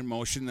a man in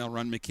motion. They'll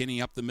run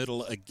McKinney up the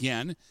middle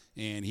again,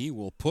 and he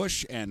will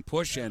push and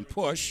push and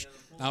push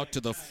out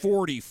to the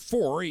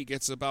 44. He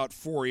gets about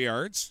 4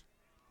 yards.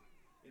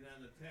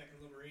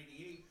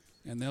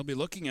 And they'll be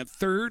looking at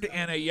 3rd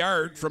and a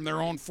yard from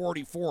their own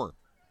 44.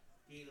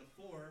 Gain of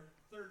 4,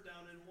 3rd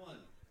down and 1.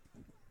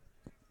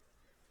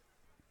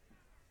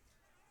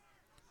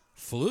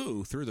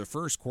 Flew through the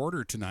first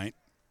quarter tonight.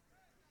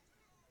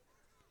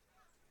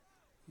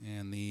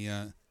 And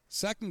the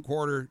second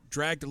quarter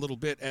dragged a little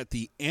bit at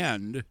the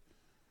end,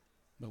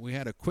 but we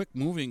had a quick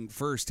moving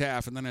first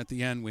half, and then at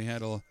the end we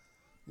had a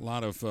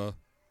lot of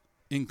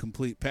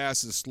incomplete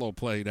passes, slow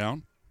play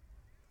down.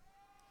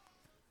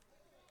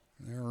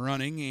 They're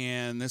running,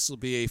 and this will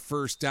be a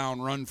first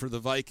down run for the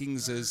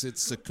Vikings as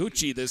it's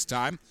Sakuchi this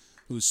time,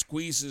 who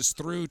squeezes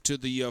through to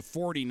the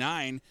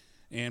 49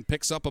 and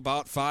picks up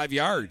about 5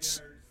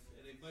 yards.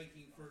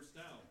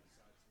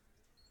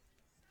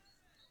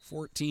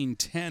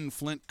 14-10,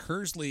 Flint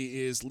Kersley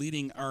is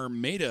leading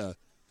Armada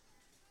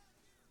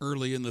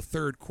early in the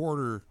third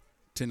quarter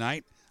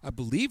tonight. I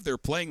believe they're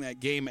playing that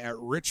game at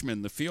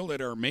Richmond. The field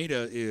at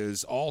Armada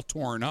is all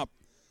torn up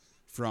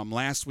from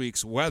last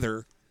week's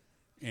weather,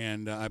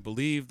 and I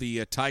believe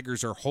the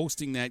Tigers are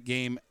hosting that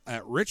game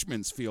at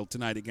Richmond's field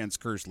tonight against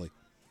Kersley.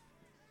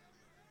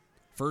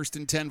 1st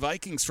and 10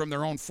 Vikings from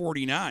their own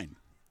 49.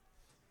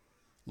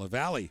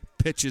 LaValle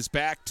pitches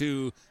back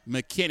to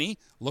McKinney,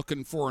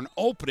 looking for an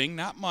opening.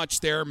 Not much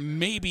there,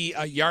 maybe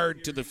a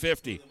yard to the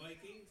 50.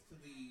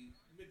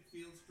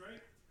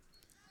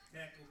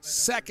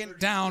 Second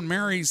down,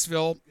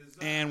 Marysville,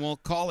 and we'll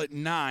call it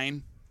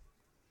 9.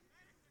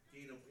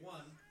 Gain of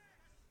 1,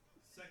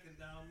 2nd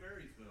down,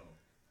 Marysville.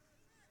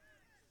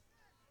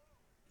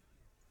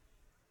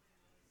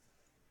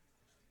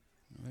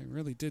 They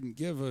really didn't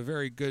give a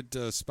very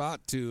good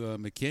spot to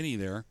McKinney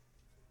there.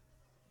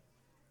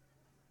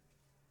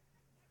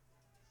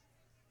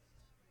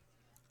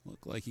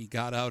 Looked like he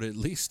got out at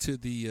least to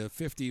the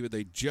 50, but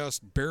they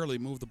just barely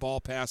moved the ball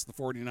past the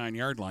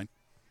 49-yard line.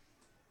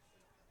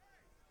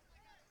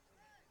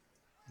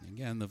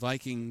 Again, the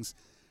Vikings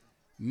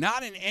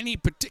not in any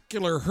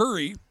particular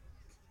hurry.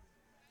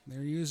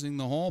 They're using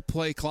the whole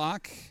play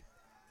clock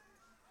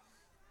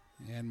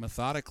and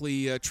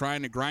methodically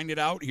trying to grind it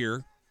out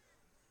here.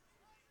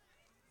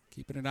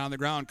 Keeping it on the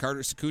ground,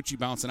 Carter Sakuchi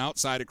bouncing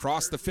outside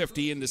across the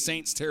 50 into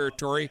Saints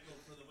territory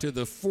to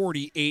the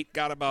 48.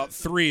 Got about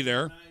 3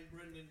 there.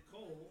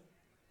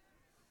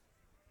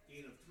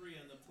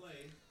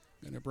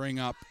 Going to bring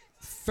up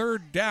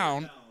 3rd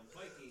down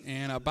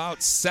and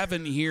about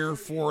 7 here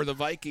for the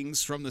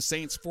Vikings from the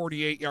Saints'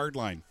 48-yard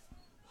line.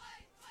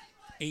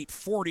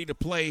 8:40 to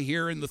play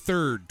here in the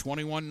third.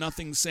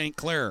 21-0 St.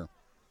 Clair.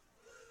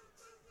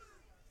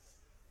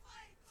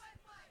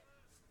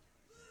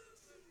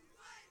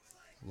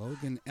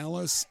 Logan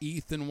Ellis,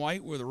 Ethan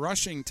White with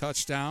rushing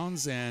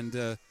touchdowns,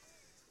 and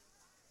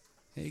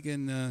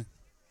Hagen, I'm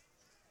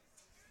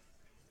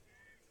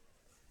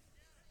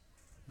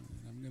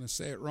going to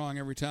say it wrong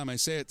every time I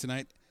say it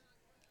tonight,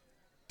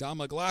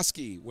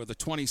 Domaglaski with a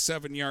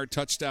 27-yard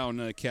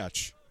touchdown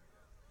catch.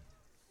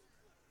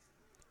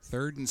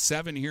 3rd and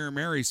 7 here in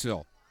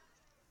Marysville.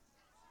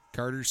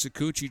 Carter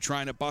Sakuchi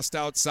trying to bust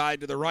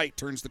outside to the right,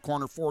 turns the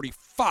corner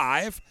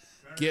 45,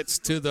 gets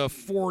to the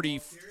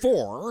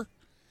 44,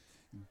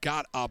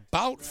 got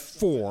about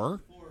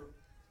 4,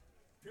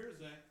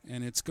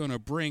 and it's going to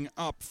bring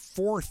up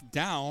 4th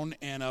down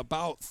and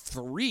about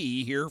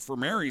 3 here for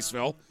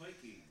Marysville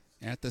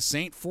at the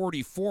St.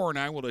 44, and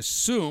I will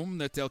assume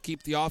that they'll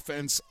keep the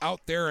offense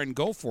out there and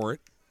go for it.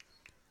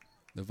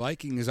 The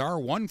Vikings are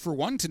 1 for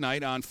 1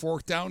 tonight on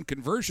 4th down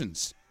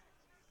conversions.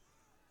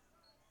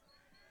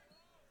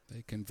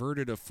 They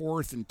converted a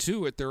 4th and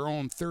 2 at their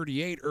own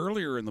 38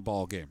 earlier in the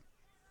ball game.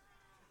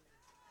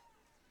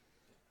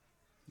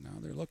 Now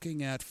they're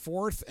looking at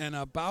 4th and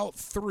about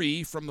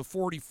 3 from the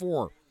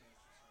 44.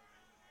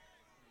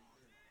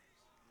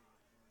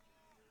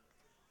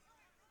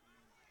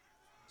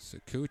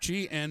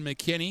 Sakuchi and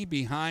McKinney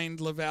behind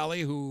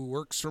LaValle, who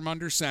works from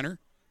under center.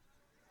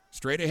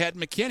 Straight ahead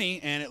McKinney,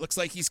 and it looks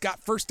like he's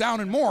got 1st down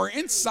and more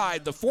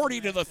inside the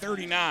 40 to the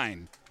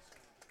 39.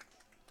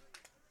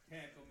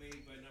 Tackle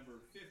made by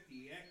number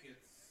 50, Atkins,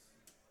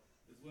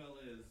 as well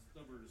as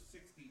number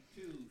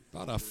 62.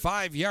 About a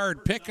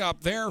 5-yard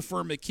pickup there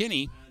for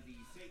McKinney. On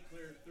the St.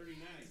 Clair 39.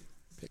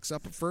 Picks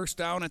up a 1st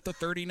down at the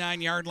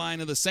 39-yard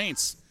line of the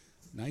Saints.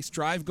 Nice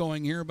drive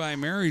going here by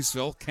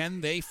Marysville. Can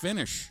they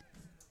finish?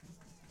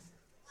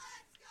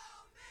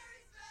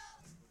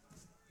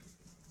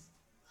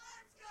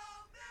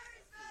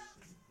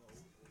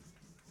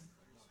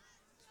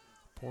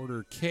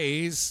 Porter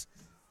Kays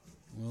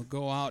will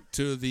go out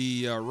to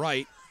the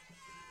right.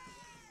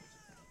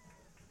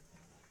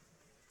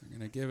 They're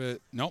going to give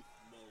it, nope.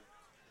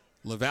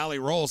 LaValle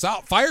rolls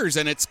out, fires,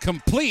 and it's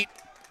complete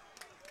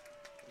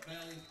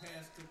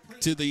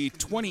to the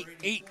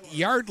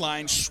 28-yard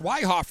line.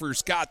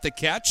 Schweihofer's got the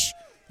catch.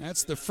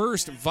 That's the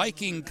first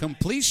Viking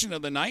completion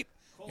of the night,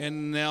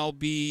 and they'll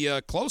be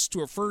close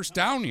to a 1st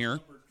down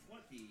here.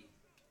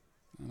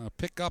 And a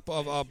pickup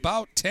of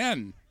about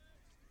 10.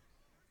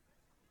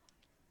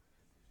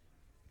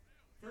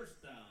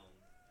 First down,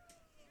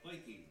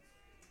 Vikings.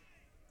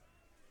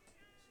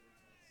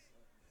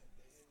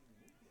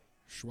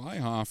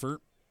 Schweihofer,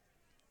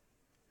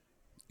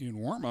 in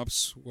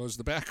warm-ups, was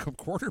the backup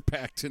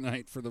quarterback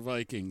tonight for the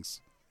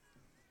Vikings.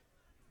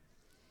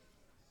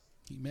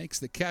 He makes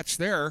the catch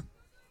there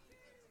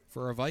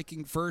for a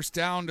Viking first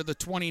down to the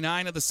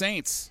 29 of the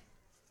Saints.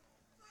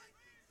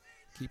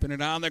 Keeping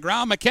it on the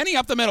ground. McKinney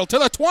up the middle to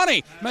the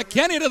 20.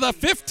 McKinney to the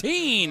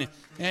 15.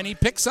 And he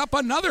picks up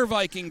another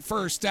Viking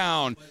first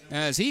down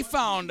as he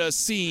found a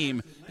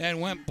seam and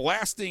went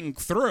blasting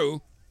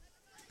through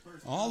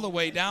all the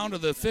way down to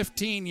the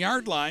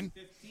 15-yard line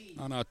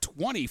on a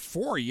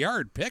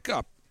 24-yard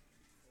pickup.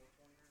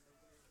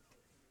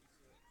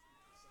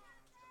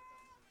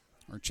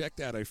 Or check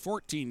that, a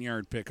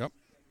 14-yard pickup.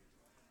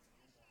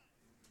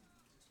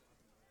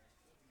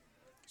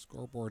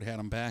 Scoreboard had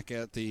them back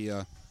at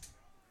the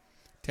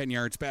 10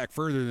 yards back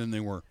further than they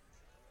were.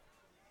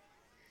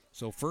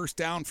 So first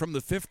down from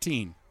the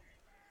 15.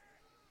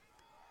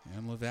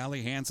 And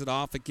LaValle hands it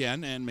off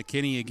again, and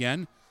McKinney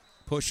again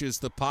pushes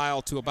the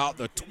pile to about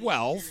the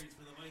 12.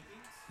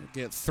 We'll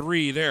get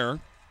 3 there.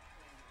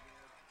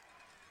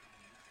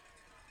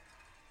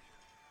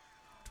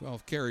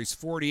 12 carries,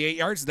 48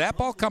 yards. Did that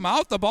ball come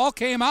out? The ball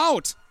came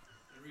out.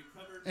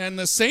 And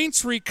the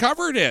Saints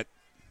recovered it.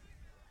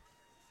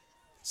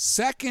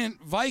 Second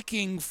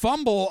Viking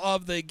fumble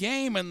of the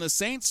game, and the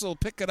Saints will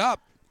pick it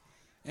up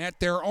at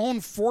their own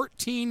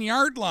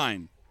 14-yard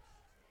line.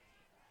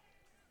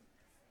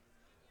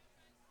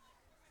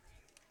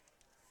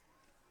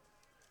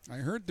 I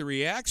heard the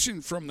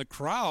reaction from the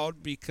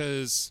crowd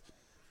because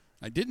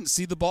I didn't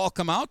see the ball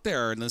come out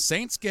there, and the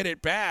Saints get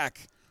it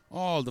back.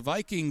 Oh, the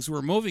Vikings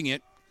were moving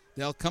it.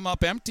 They'll come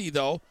up empty,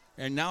 though,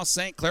 and now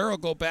St. Clair will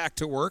go back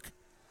to work.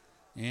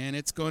 And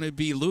it's going to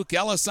be Luke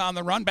Ellis on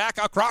the run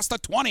back across the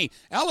 20.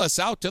 Ellis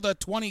out to the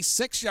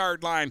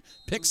 26-yard line.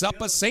 Picks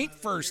up a Saint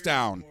first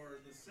down.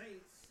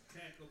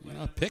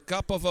 And a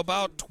pickup of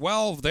about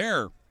 12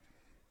 there.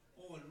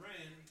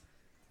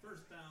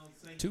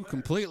 Two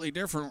completely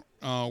different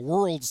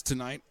worlds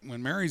tonight.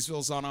 When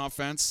Marysville's on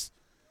offense,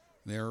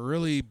 they're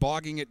really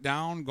bogging it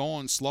down,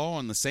 going slow,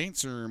 and the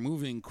Saints are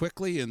moving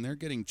quickly, and they're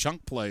getting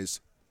chunk plays.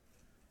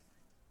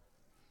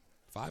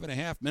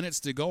 5.5 minutes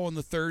to go in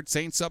the third.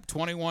 Saints up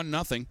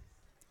 21-0.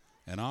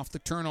 And off the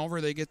turnover,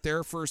 they get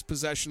their first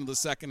possession of the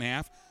second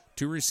half.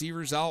 2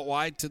 receivers out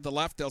wide to the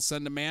left. They'll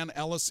send a man,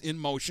 Ellis, in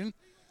motion.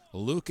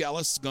 Luke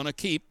Ellis is going to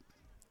keep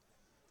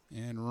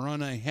and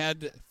run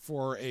ahead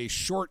for a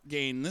short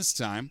gain this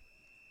time.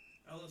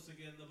 Ellis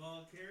again, the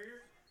ball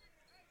carrier.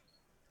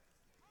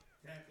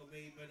 Tackle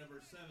made by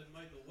number 7,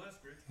 Michael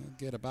Westrick. He'll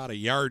get about a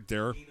yard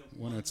there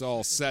when it's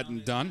all said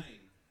and done.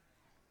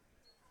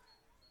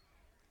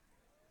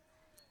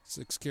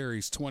 6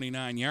 carries,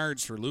 29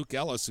 yards for Luke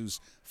Ellis, who's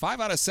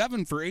 5 out of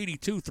 7 for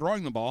 82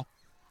 throwing the ball.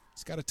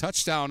 He's got a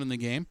touchdown in the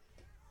game.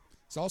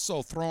 He's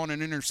also throwing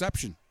an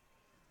interception.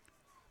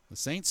 The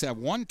Saints have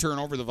 1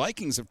 turnover. The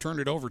Vikings have turned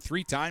it over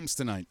 3 times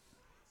tonight.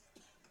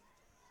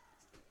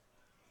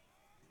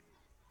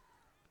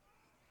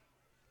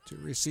 Two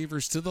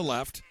receivers to the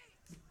left.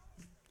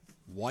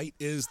 White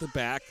is the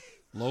back.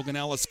 Logan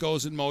Ellis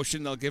goes in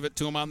motion. They'll give it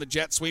to him on the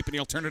jet sweep, and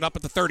he'll turn it up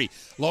at the 30.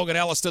 Logan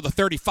Ellis to the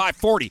 35,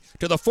 40,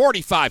 to the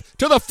 45,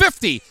 to the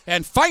 50,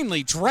 and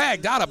finally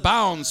dragged out of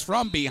bounds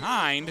from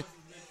behind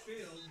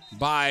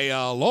by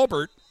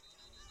Lobert.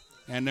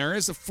 And there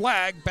is a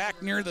flag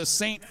back near the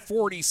Saint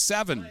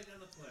 47.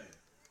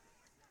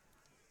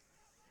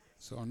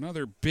 So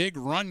another big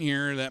run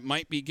here that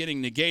might be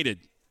getting negated.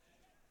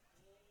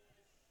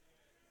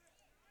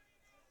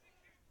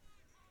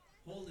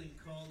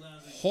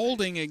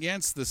 Holding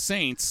against the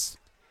Saints.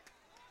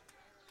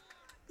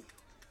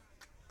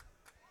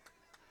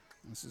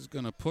 This is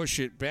going to push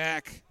it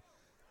back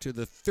to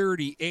the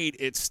 38.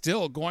 It's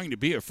still going to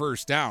be a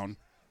first down.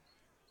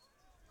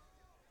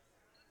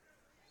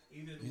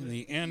 In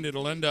the end,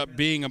 it'll end up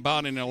being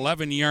about an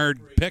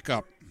 11-yard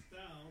pickup.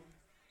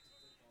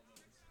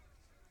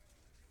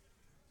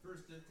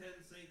 First and 10,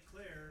 St.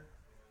 Clair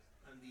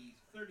on the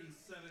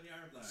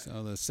 37-yard line.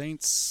 So the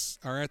Saints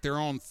are at their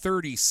own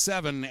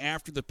 37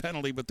 after the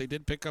penalty, but they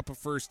did pick up a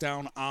first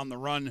down on the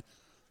run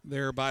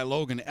there by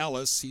Logan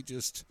Ellis. He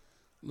just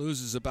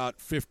loses about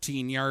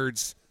 15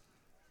 yards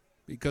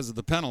because of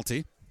the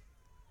penalty.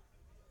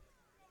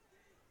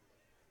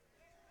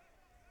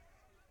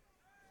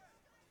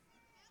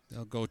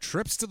 They'll go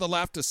trips to the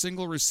left, a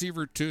single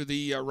receiver to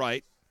the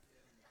right,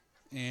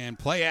 and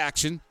play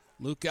action.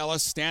 Luke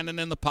Ellis standing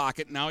in the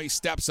pocket. Now he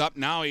steps up.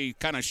 Now he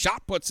kind of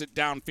shot puts it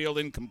downfield,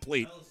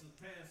 incomplete.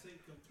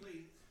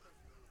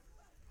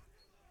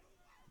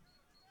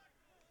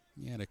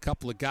 He had a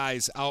couple of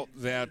guys out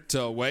that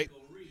way.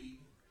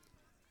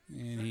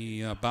 And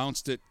he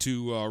bounced it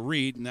to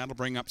Reed, and that'll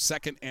bring up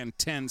 2nd and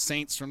 10,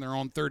 Saints from their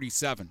own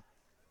 37.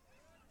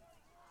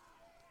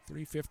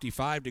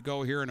 3:55 to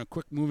go here in a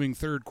quick-moving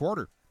third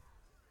quarter.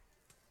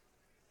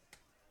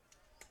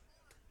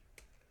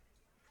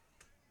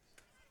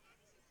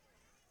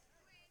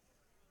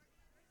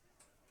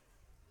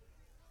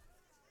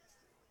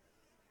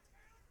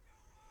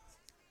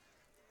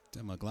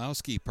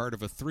 Demiglowski, part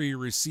of a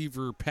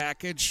 3-receiver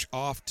package,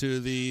 off to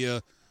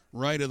the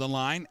right of the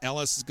line.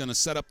 Ellis is going to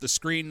set up the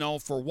screen, though,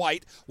 for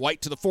White.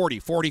 White to the 40,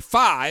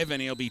 45,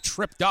 and he'll be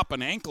tripped up,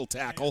 an ankle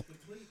tackle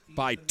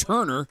by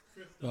Turner.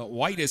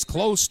 White is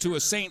close to a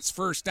Saints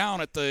first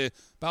down at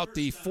about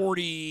the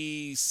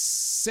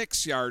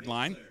 46-yard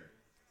line.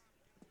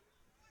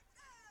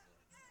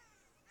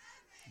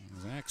 It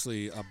was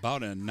actually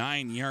about a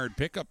 9-yard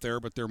pickup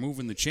there, but they're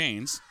moving the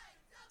chains.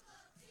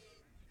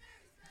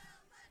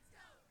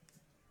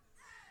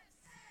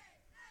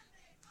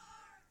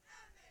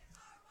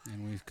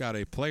 And we've got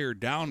a player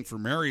down for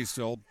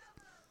Marysville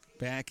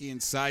back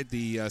inside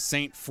the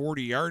Saint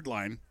 40-yard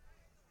line.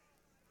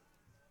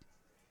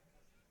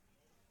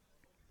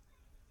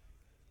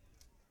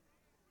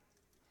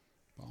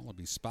 Ball will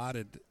be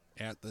spotted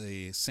at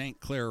the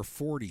St. Clair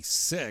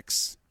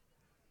 46.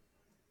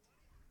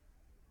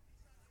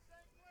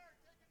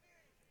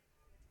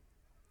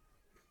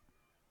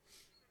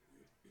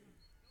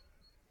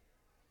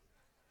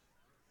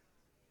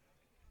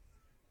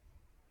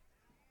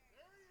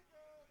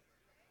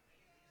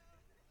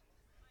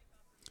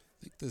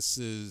 I think this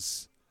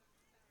is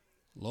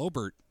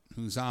Lobert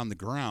who's on the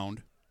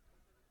ground.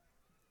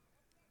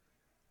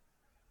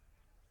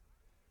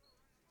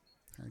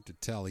 Hard to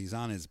tell. He's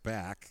on his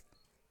back.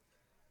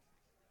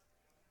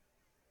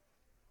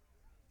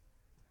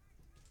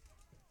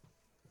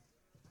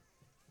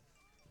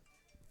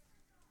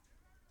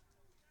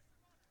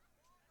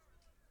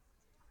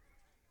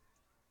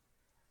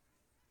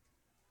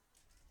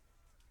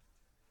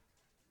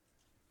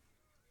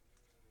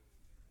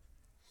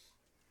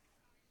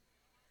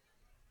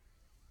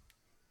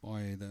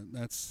 Boy,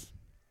 this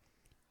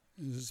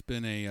has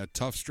been a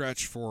tough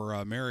stretch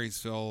for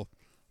Marysville.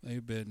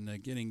 They've been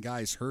getting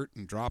guys hurt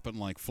and dropping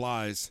like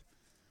flies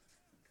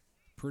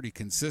pretty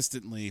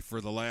consistently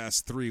for the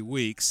last 3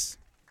 weeks.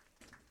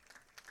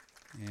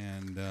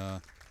 And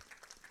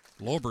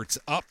Lobert's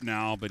up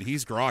now, but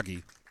he's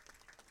groggy.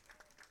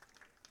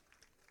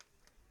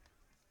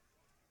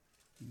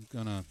 He's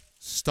going to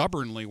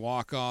stubbornly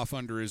walk off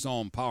under his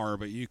own power,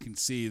 but you can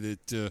see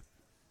that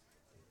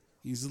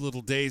he's a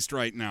little dazed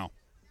right now.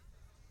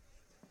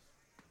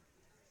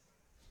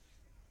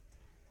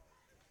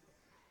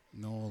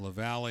 Noah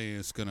LaValle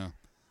is going to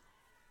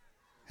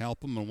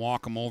help him and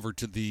walk him over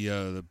to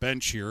the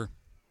bench here.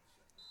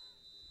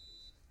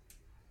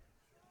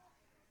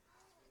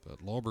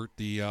 But Lobert,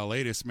 the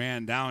latest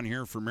man down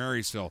here for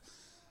Marysville.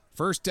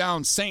 First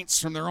down, Saints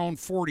from their own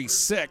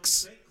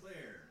 46.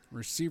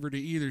 Receiver to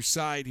either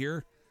side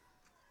here.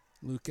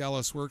 Luke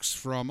Ellis works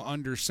from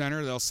under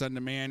center. They'll send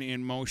a man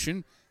in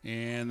motion,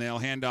 and they'll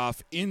hand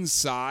off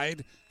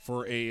inside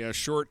for a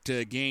short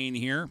gain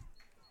here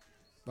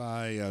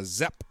by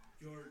Zepp.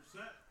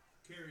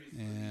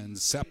 And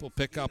Sepp will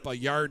pick up a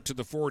yard to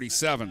the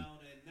 47.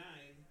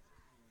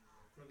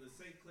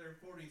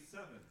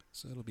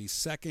 So it'll be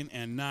 2nd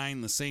and 9.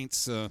 The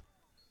Saints up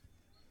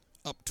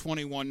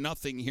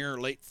 21-0 here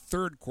late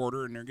third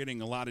quarter, and they're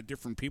getting a lot of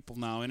different people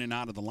now in and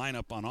out of the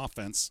lineup on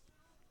offense.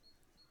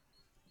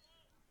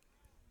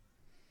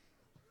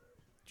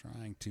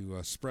 Trying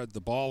to spread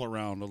the ball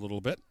around a little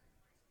bit.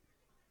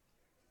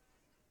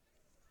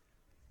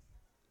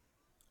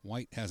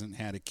 White hasn't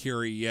had a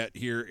carry yet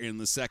here in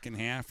the second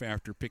half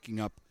after picking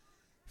up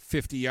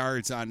 50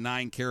 yards on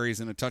 9 carries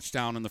and a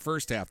touchdown in the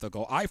first half. They'll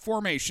go I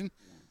formation,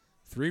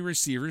 3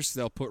 receivers.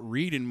 They'll put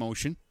Reed in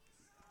motion.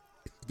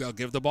 They'll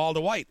give the ball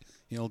to White.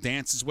 He'll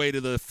dance his way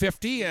to the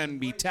 50 and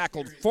be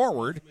tackled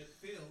forward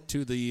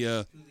to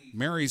the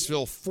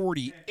Marysville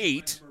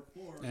 48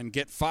 and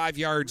get 5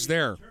 yards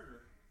there.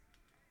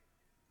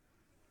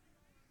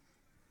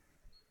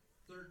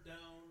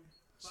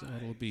 So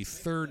it'll be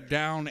 3rd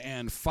down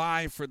and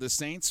 5 for the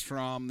Saints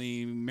from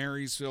the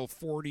Marysville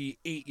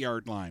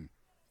 48-yard line.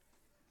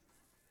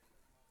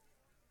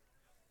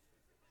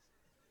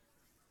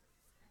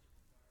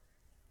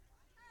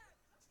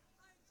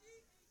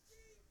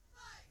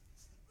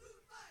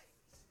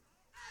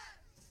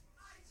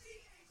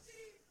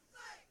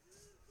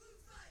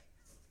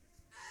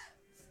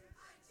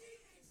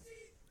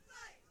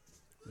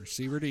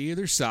 Receiver to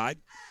either side.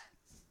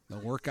 They'll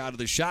work out of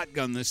the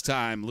shotgun this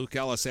time. Luke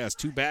Ellis has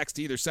 2 backs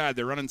to either side.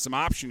 They're running some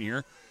option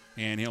here,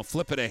 and he'll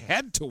flip it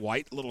ahead to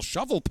White. Little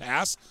shovel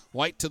pass.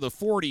 White to the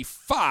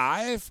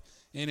 45,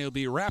 and he'll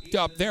be wrapped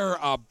up there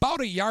about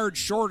a yard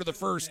short of the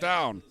first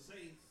down.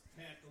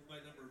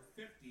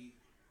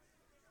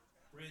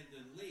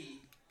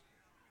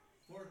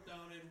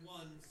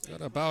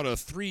 Got about a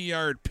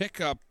 3-yard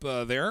pickup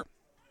there.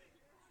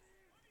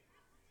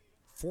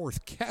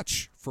 4th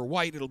catch for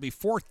White. It'll be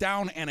 4th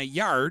down and a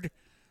yard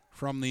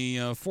from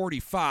the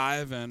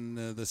 45, and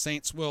the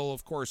Saints will,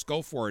 of course,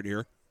 go for it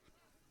here.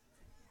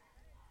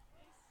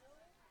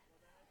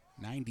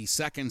 90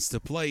 seconds to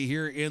play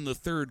here in the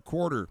third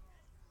quarter.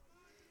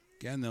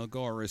 Again, they'll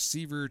go a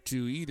receiver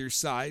to either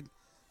side.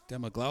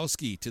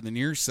 Demiglowski to the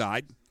near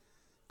side.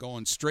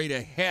 Going straight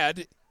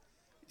ahead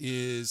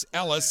is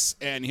Ellis,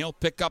 and he'll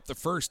pick up the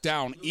first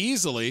down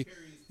easily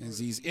as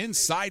he's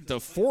inside the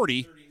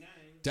 40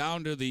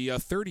 down to the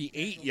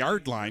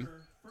 38-yard line.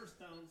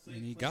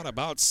 And he got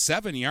about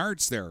 7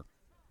 yards there.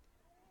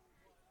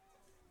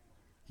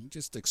 He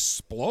just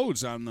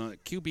explodes on the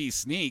QB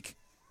sneak.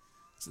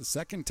 It's the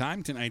second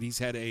time tonight he's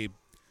had a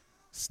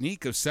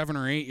sneak of 7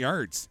 or 8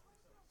 yards.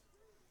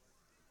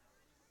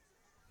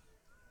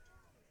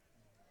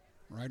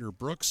 Ryder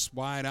Brooks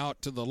wide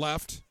out to the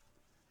left,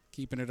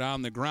 keeping it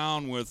on the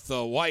ground with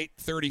White,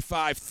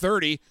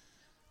 35-30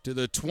 to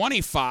the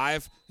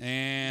 25.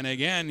 And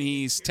again,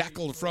 he's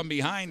tackled from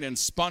behind and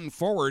spun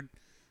forward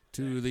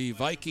to the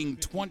Viking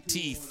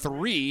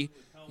 23.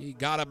 He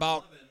got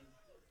about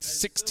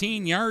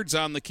 16 yards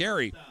on the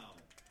carry.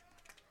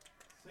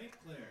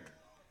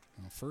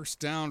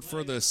 First down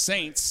for the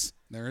Saints.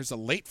 There's a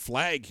late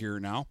flag here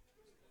now.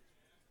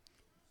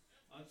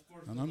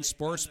 An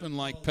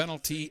unsportsmanlike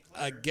penalty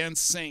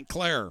against St.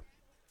 Clair.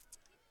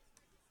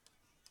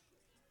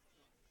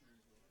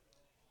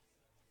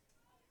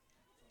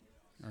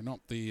 Or no,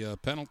 the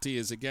penalty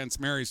is against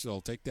Marysville.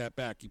 Take that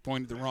back. You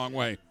pointed the wrong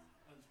way.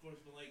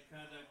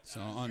 So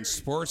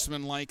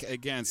unsportsmanlike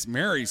against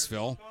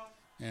Marysville.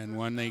 And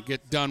when they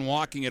get done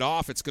walking it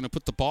off, it's going to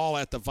put the ball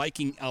at the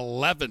Viking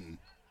 11.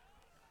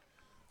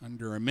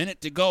 Under a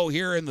minute to go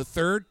here in the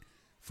third.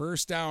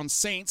 First down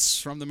Saints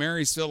from the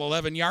Marysville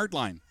 11-yard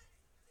line.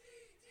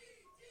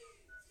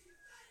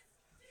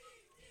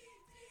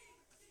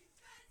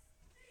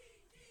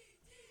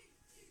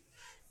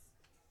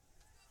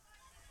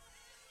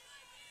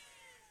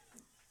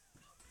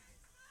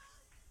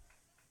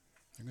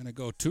 They're going to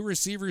go 2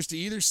 receivers to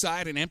either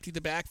side and empty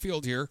the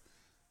backfield here.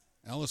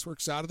 Ellis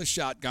works out of the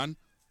shotgun.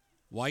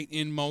 White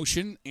in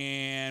motion,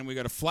 and we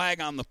got a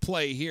flag on the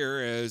play here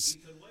as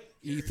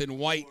Ethan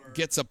White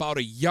gets about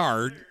a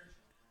yard.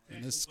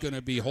 And this is going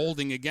to be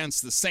holding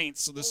against the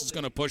Saints, so this is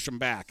going to push them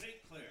back.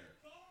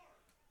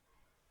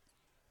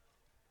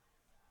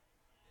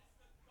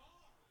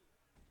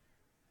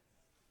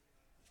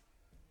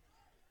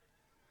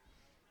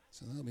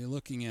 So they'll be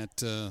looking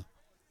at, I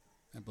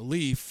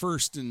believe,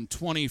 1st and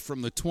 20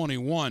 from the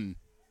 21.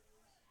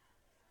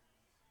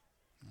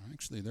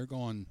 Actually, they're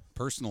going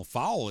personal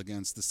foul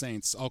against the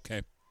Saints.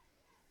 Okay.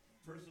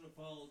 Personal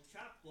foul,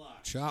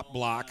 chop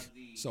block.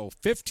 So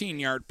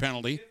 15-yard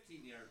penalty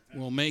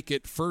will make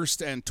it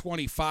 1st and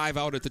 25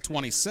 out at the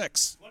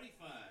 26.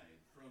 25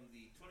 from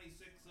the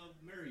 26 of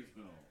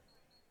Marysville.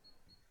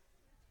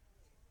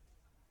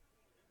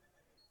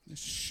 This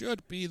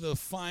should be the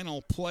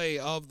final play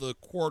of the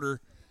quarter,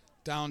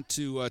 down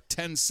to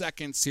 10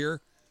 seconds here.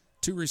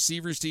 2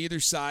 receivers to either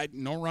side,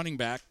 no running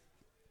back.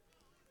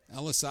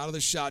 Ellis out of the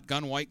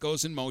shotgun. White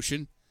goes in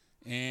motion.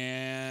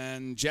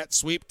 And jet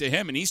sweep to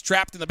him. And he's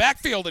trapped in the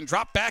backfield and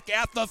dropped back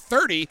at the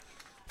 30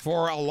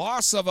 for a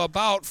loss of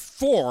about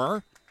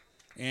 4.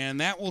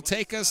 And that will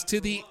take us to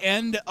the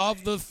end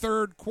of the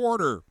third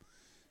quarter.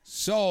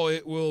 So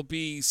it will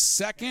be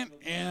 2nd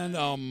and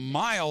a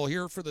mile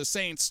here for the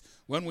Saints.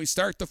 When we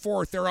start the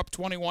fourth, they're up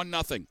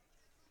 21-0.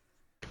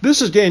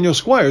 This is Daniel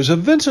Squires of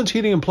Vincent's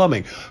Heating and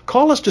Plumbing.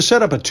 Call us to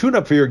set up a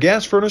tune-up for your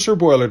gas furnace or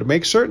boiler to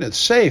make certain it's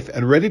safe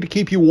and ready to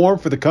keep you warm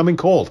for the coming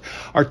cold.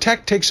 Our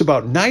tech takes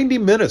about 90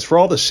 minutes for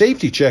all the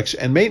safety checks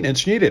and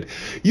maintenance needed.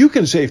 You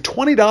can save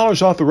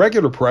 $20 off the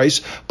regular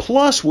price,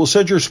 plus we'll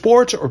send your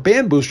sports or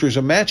band boosters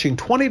a matching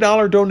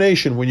 $20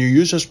 donation when you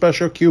use a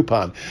special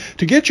coupon.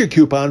 To get your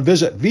coupon,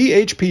 visit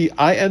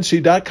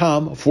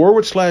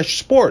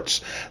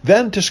vhpinc.com/sports.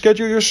 Then to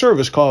schedule your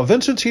service, call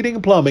Vincent's Heating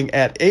and Plumbing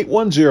at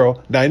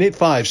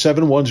 810-985-7103.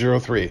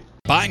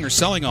 Buying or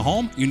selling a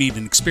home? You need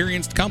an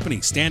experienced company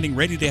standing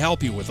ready to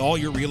help you with all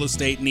your real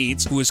estate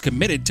needs, who is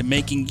committed to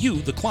making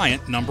you the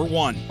client number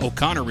one.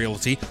 O'Connor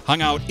Realty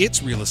hung out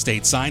its real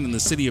estate sign in the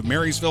city of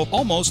Marysville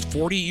almost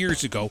 40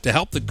 years ago to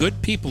help the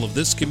good people of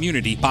this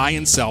community buy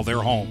and sell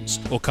their homes.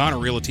 O'Connor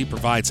Realty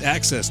provides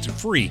access to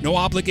free,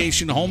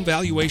 no-obligation home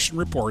valuation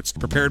reports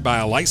prepared by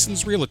a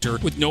licensed realtor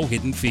with no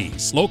hidden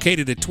fees.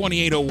 Located at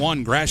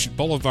 2801 Gratiot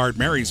Boulevard,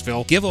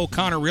 Marysville, give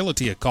O'Connor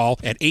Realty a call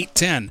at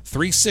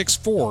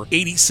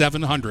 810-364-8700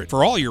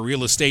 for all your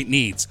real estate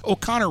needs.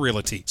 O'Connor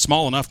Realty,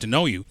 small enough to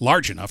know you,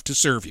 large enough to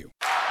serve you.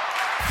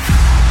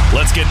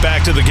 Let's get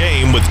back to the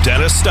game with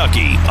Dennis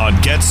Stuckey on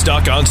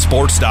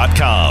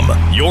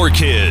GetStuckOnSports.com. Your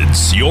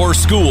kids, your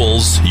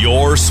schools,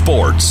 your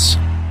sports.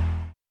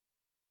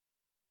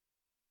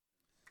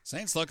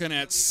 Saints looking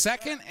at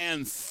 2nd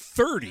and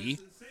 30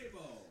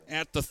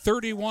 at the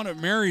 31 of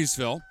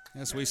Marysville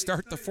as we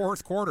start the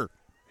fourth quarter.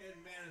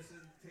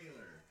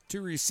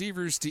 2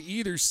 receivers to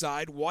either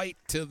side. White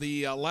to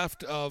the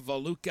left of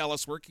Luke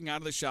Ellis working out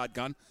of the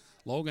shotgun.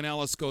 Logan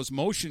Ellis goes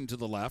motion to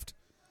the left.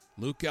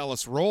 Luke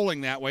Ellis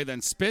rolling that way,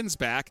 then spins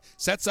back,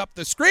 sets up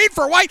the screen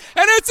for White,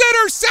 and it's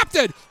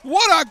intercepted.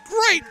 What a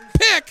great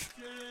pick.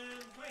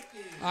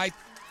 I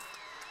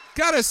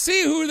got to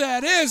see who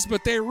that is,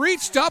 but they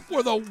reached up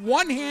with a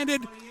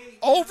one-handed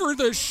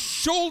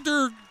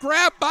over-the-shoulder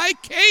grab by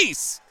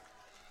Case.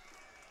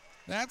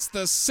 That's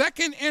the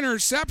 2nd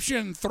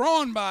interception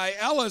thrown by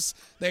Ellis.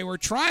 They were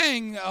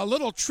trying a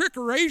little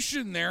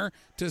trickeration there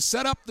to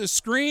set up the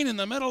screen in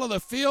the middle of the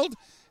field,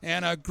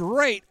 and a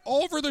great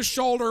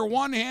over-the-shoulder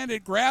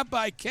one-handed grab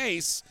by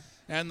Case,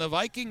 and the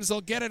Vikings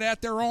will get it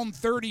at their own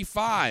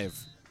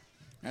 35.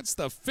 That's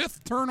the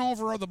 5th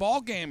turnover of the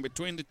ball game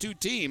between the two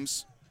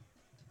teams.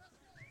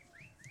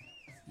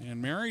 And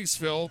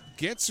Marysville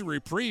gets a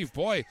reprieve.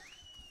 Boy,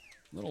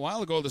 a little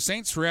while ago, the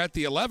Saints were at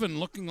the 11,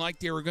 looking like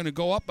they were going to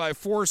go up by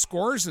 4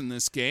 scores in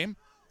this game.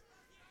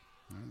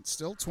 It's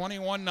still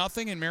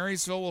 21-0, and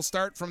Marysville will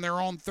start from their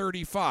own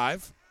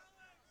 35.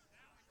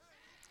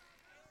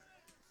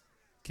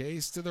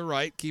 Case to the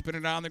right, keeping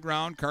it on the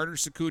ground. Carter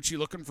Sakuchi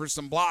looking for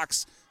some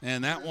blocks,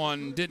 and that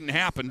one didn't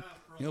happen.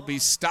 He'll be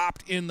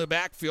stopped in the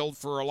backfield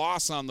for a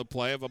loss on the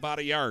play of about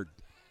a yard.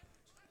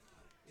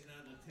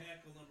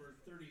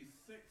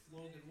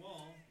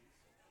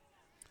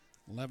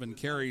 11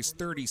 carries,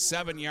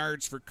 37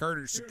 yards for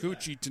Carter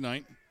Sakuchi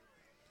tonight.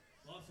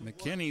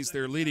 McKinney's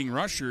their leading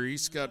rusher.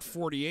 He's got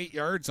 48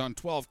 yards on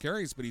 12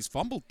 carries, but he's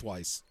fumbled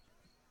twice.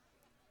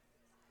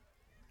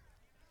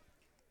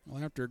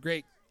 Well, after a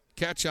great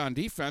catch on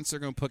defense, they're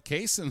going to put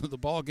Case into the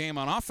ball game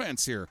on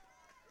offense here.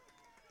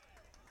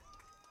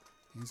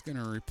 He's going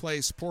to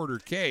replace Porter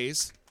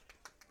Case.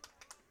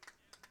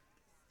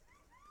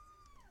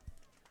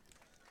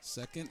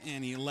 2nd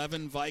and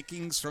 11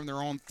 Vikings from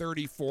their own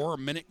 34. A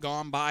minute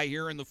gone by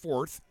here in the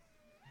 4th.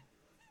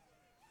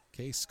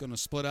 Case going to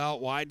split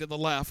out wide to the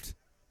left.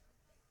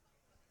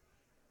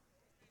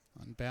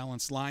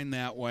 Unbalanced line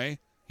that way.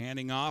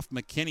 Handing off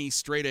McKinney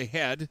straight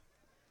ahead.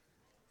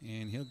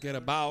 And he'll get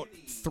about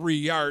 3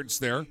 yards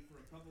there.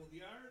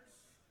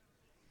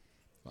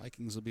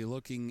 Vikings will be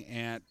looking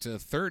at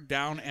 3rd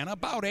down and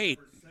about 8.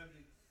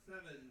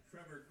 77,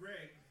 Trevor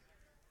Gregg.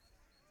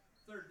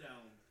 3rd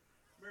down,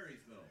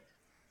 Marysville.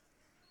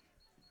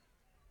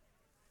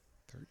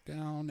 3rd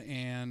down,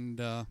 and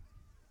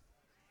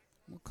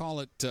we'll call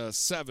it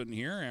 7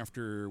 here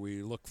after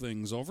we look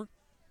things over.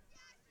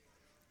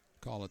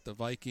 Call it the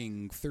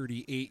Viking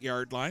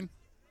 38-yard line.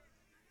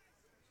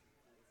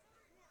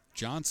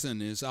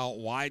 Johnson is out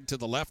wide to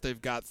the left.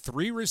 They've got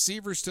 3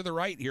 receivers to the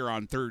right here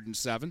on 3rd and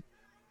 7.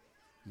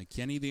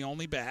 McKinney the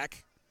only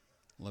back.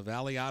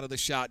 LaValle out of the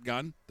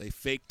shotgun. They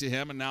fake to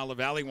him, and now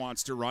LaValle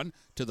wants to run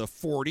to the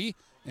 40.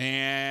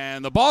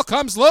 And the ball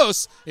comes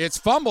loose. It's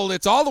fumbled.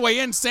 It's all the way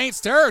in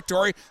Saints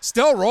territory.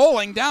 Still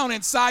rolling down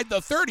inside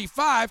the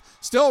 35.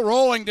 Still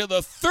rolling to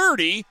the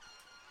 30.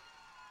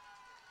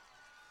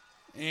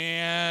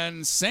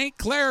 And St.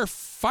 Clair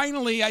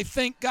finally, I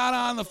think, got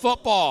on the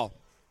football.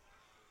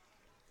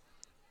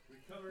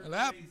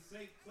 That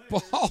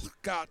ball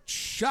got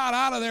shot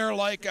out of there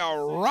like a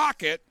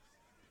rocket.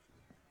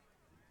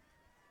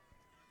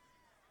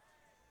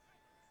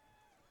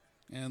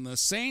 And the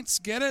Saints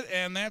get it,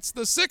 and that's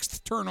the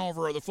 6th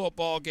turnover of the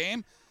football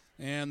game.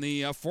 And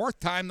the 4th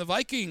time the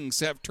Vikings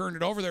have turned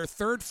it over, their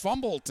 3rd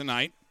fumble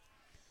tonight.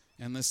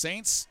 And the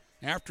Saints,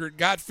 after it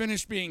got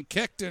finished being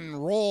kicked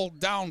and rolled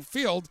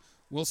downfield,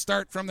 will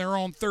start from their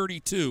own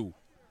 32.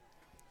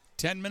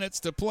 10 minutes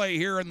to play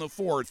here in the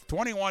 4th.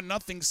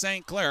 21-0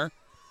 St. Clair.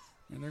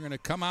 And they're going to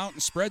come out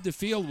and spread the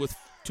field with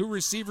 2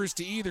 receivers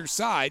to either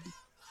side.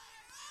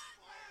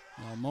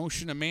 They'll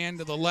motion a man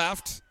to the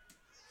left.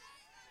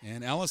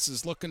 And Ellis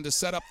is looking to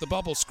set up the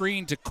bubble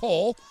screen to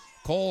Cole.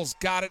 Cole's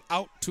got it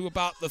out to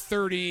about the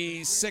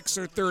 36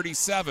 or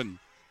 37.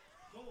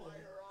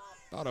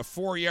 About a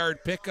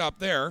 4-yard pickup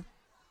there.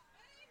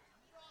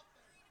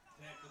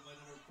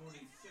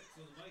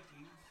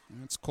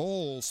 That's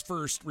Cole's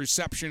first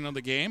reception of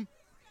the game.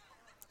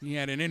 He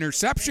had an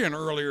interception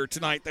earlier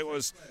tonight that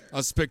was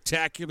a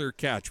spectacular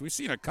catch. We've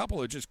seen a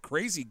couple of just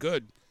crazy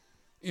good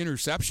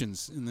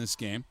interceptions in this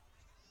game.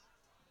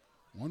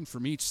 One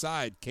from each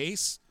side.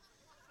 Case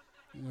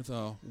with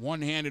a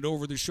one-handed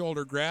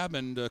over-the-shoulder grab,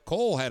 and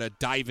Cole had a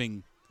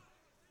diving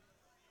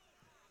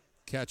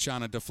catch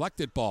on a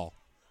deflected ball.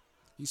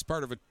 He's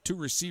part of a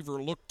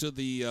 2-receiver look to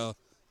the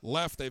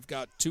left. They've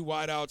got 2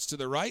 wideouts to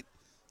the right.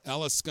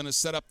 Ellis going to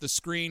set up the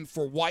screen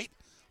for White.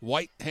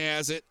 White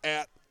has it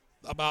at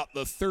about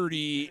the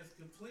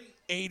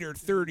 38 or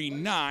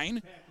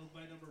 39.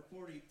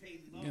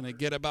 Going to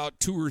get about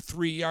 2 or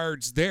 3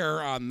 yards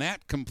there on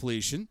that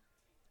completion.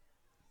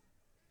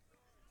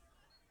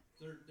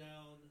 3rd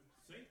down,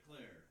 St.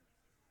 Clair.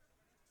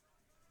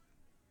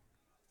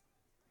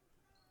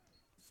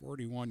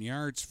 41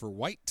 yards for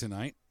White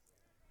tonight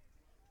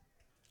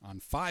on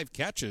 5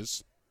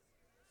 catches.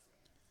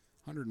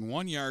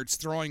 101 yards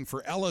throwing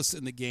for Ellis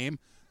in the game.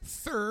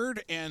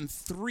 3rd and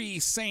 3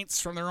 Saints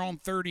from their own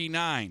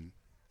 39.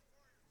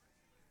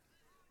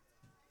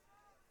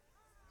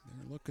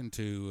 They're looking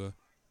to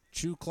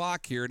chew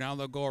clock here. Now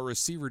they'll go a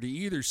receiver to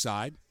either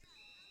side.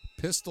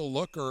 Pistol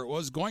look, or it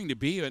was going to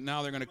be, but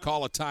now they're going to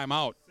call a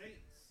timeout.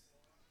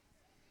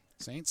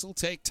 Saints will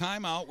take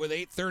timeout with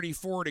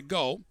 8:34 to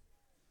go.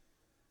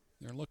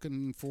 They're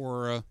looking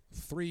for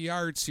 3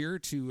 yards here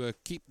to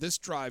keep this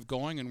drive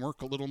going and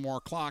work a little more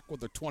clock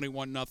with a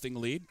 21-0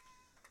 lead.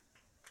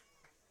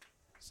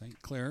 St.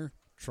 Clair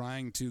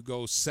trying to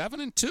go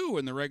 7-2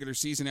 in the regular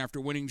season after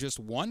winning just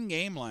 1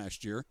 game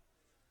last year.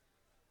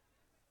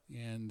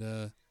 And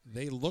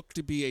They look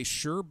to be a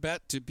sure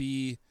bet to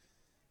be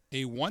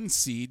a 1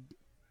 seed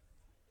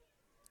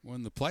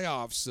when the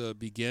playoffs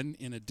begin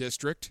in a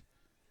district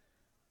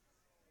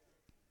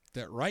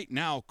that right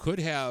now could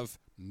have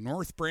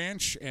North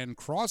Branch and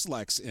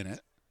Croslex in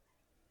it.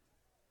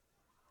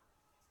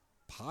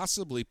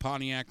 Possibly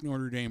Pontiac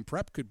Notre Dame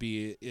Prep could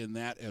be in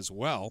that as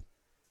well.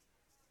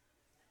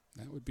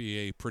 That would be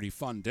a pretty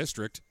fun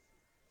district.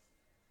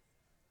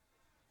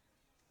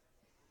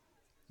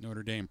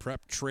 Notre Dame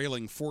Prep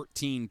trailing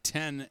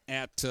 14-10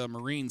 at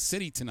Marine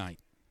City tonight.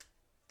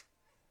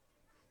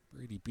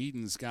 Brady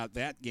Beaton's got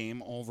that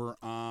game over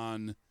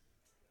on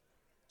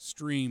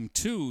Stream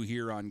 2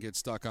 here on Get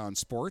Stuck on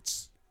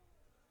Sports.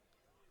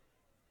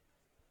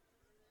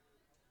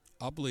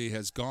 Ubley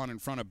has gone in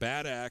front of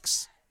Bad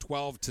Axe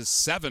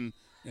 12-7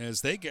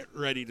 as they get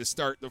ready to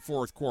start the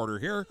fourth quarter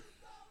here.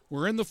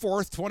 We're in the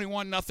fourth,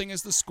 21-0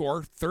 is the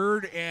score.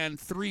 3rd and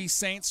 3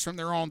 Saints from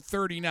their own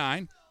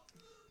 39.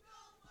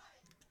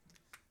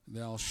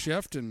 They'll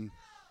shift and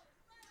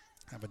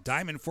have a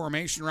diamond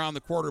formation around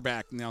the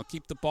quarterback, and they'll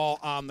keep the ball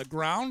on the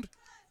ground.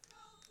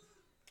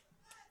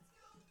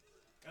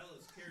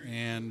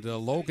 And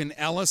Logan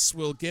Ellis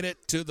will get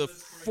it to the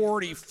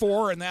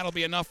 44, and that'll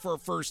be enough for a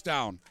first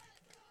down.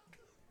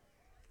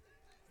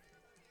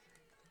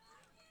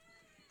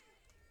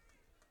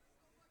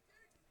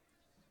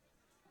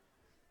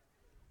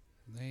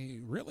 They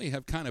really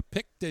have kind of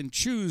picked and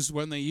choose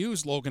when they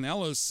use Logan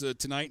Ellis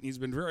tonight, and he's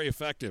been very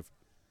effective.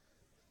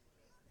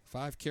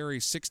 5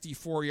 carries,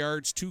 64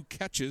 yards, 2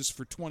 catches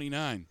for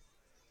 29.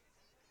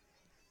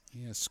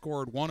 He has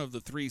scored one of the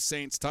 3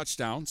 Saints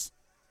touchdowns.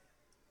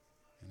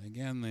 And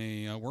again,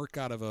 they work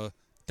out of a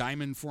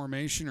diamond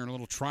formation or a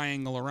little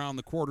triangle around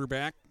the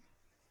quarterback.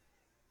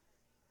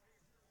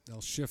 They'll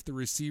shift the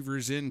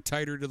receivers in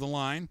tighter to the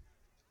line.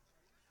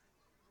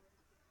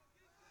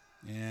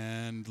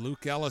 And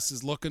Luke Ellis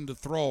is looking to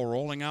throw,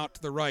 rolling out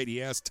to the right. He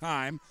has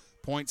time,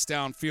 points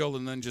downfield,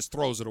 and then just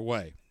throws it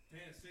away.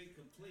 Pass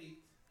incomplete.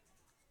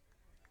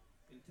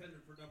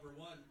 Intended for number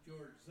 1,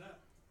 George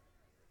Zepp.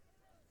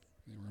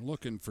 They were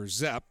looking for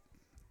Zepp.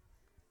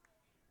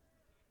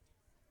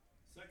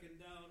 2nd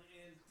down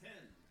and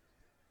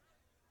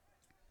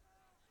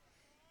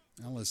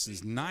 10. Ellis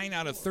is 9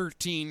 out of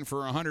 13 for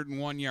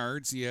 101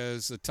 yards. He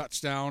has a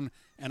touchdown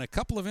and a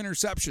couple of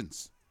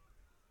interceptions.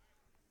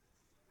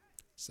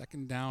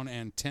 2nd down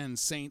and 10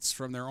 Saints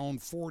from their own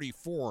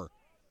 44.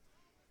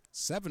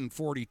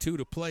 7:42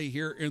 to play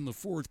here in the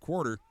fourth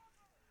quarter.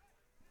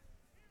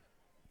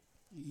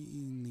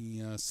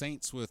 The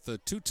Saints with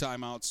 2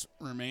 timeouts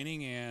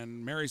remaining,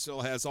 and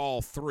Marysville has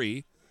all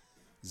 3.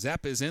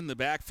 Zepp is in the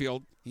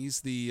backfield. He's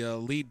the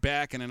lead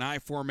back in an I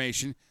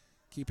formation,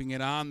 keeping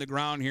it on the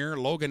ground here.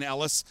 Logan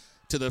Ellis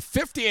to the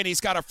 50, and he's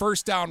got a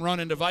first down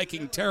run into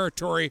Viking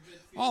territory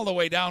all the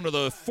way down to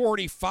the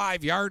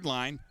 45-yard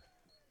line.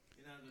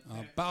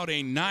 About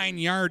a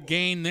 9-yard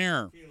gain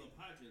there.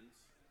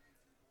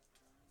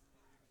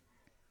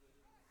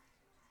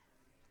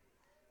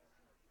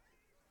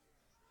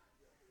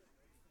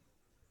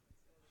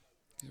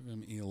 Give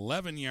him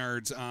 11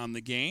 yards on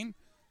the gain.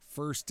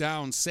 First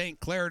down, St.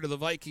 Clair to the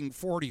Viking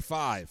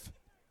 45.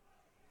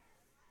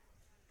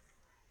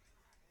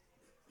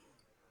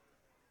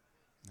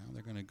 Now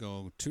they're going to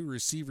go 2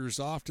 receivers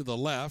off to the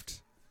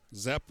left.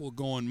 Zepp will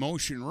go in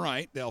motion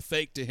right. They'll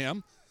fake to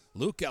him.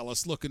 Luke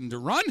Ellis looking to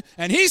run,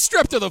 and he's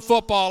stripped of the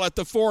football at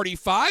the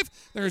 45.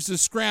 There's a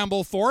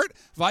scramble for it.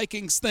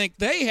 Vikings think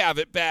they have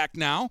it back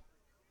now.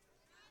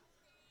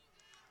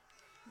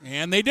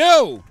 And they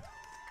do.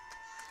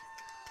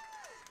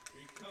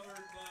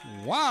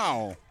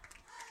 Wow.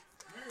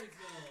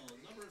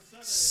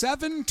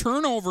 7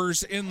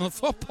 turnovers in the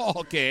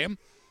football game,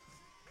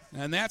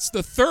 and that's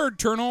the 3rd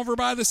turnover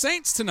by the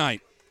Saints tonight.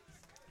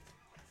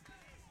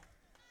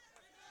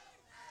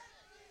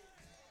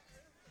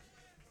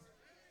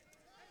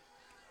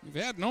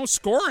 We've had no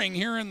scoring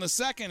here in the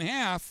second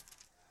half,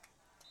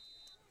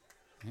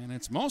 and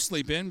it's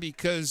mostly been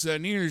because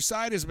neither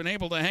side has been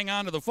able to hang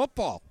on to the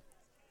football.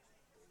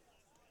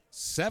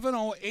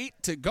 7:08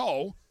 to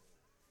go,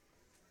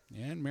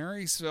 and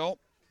Marysville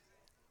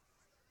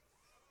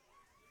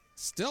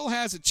still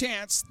has a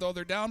chance, though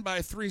they're down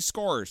by 3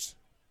 scores.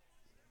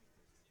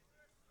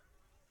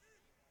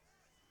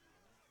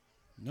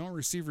 No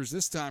receivers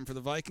this time for the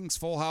Vikings.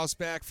 Full house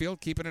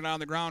backfield, keeping it on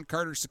the ground.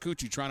 Carter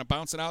Sakuchi trying to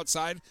bounce it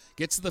outside.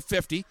 Gets to the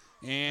 50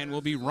 and will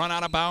be run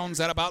out of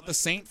bounds at about the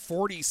St.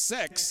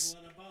 46.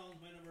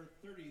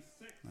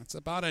 That's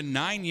about a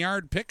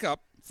 9-yard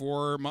pickup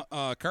for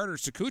Carter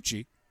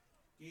Sakuchi.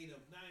 Gain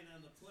of 9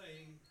 on the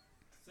play.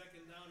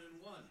 2nd down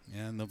and 1.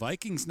 And the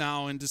Vikings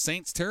now into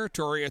Saints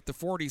territory at the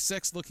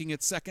 46, looking at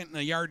 2nd and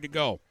a yard to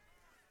go.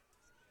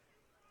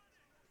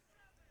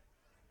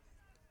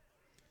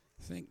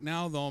 I think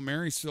now, though,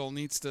 Marysville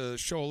needs to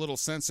show a little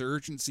sense of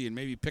urgency and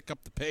maybe pick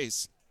up the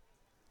pace.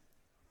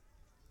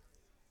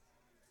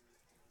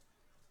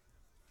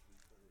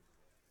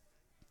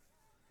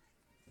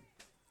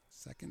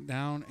 Second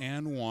down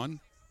and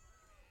 1.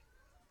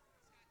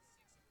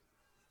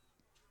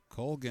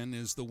 Colgan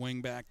is the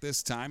wing back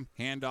this time.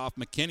 Handoff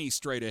McKinney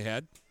straight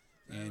ahead.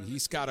 And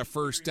he's got a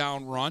first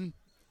down run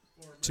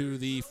to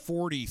the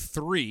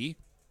 43.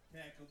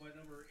 Tackle by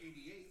number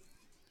 88.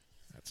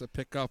 That's a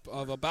pickup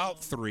of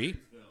about 3.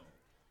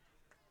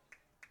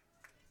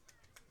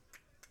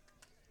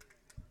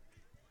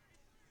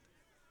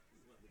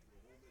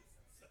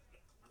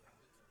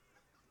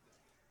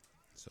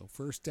 So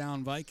first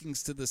down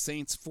Vikings to the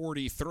Saints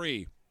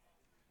 43.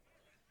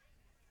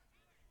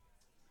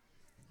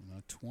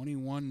 A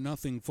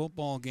 21-0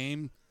 football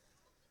game.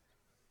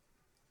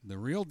 The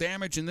real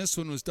damage in this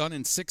one was done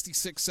in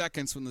 66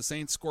 seconds when the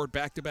Saints scored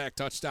back-to-back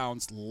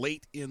touchdowns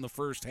late in the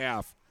first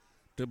half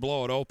to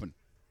blow it open.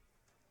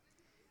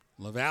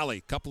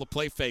 LaValle, couple of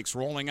play fakes,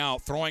 rolling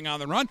out, throwing on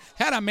the run.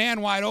 Had a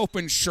man wide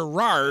open,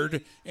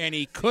 Sherrard, and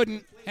he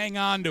couldn't hang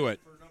on to it.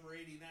 For number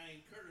 89,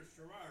 Curtis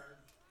Sherrard,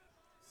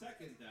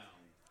 second down.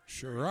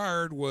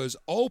 Sherrard was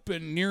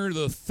open near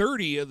the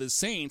 30 of the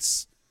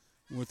Saints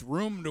with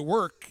room to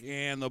work,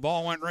 and the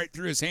ball went right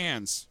through his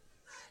hands.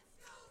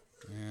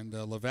 And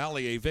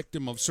LaValle, a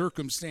victim of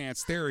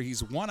circumstance there.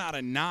 He's 1 out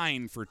of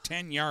 9 for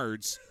 10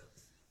 yards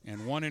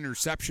and 1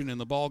 interception in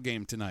the ball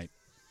game tonight.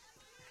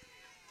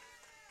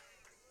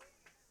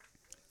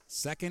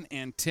 2nd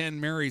and 10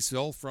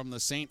 Marysville from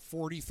the Saint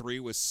 43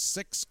 with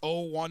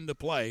 6:01 to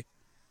play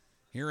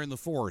here in the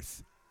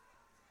 4th.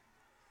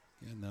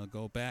 And they'll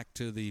go back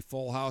to the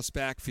full house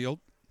backfield.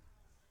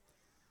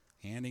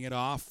 Handing it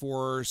off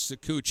for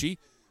Sakuchi,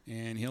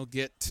 and he'll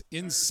get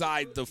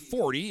inside the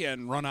 40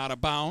 and run out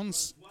of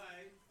bounds.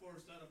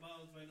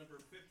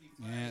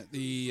 At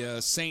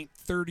the Saint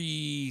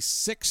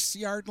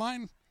 36-yard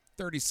line,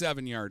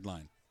 37-yard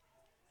line.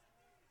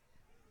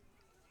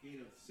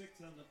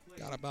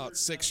 Got about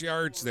 6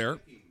 yards there.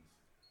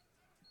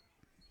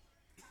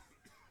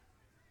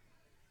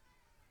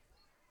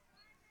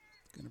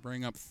 Going to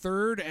bring up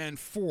 3rd and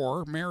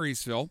 4,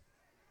 Marysville,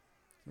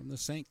 from the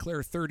St.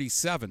 Clair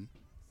 37.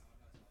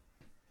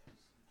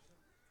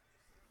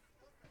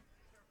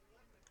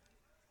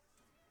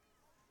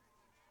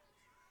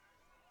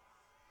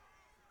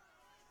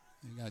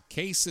 They got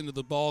Case into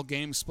the ball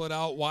game, split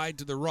out wide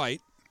to the right.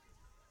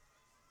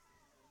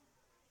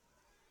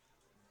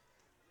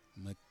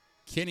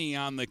 McKinney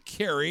on the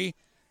carry.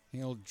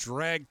 He'll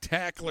drag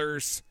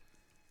tacklers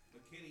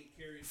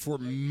for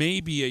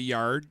maybe a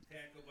yard.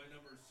 Tackle by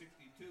number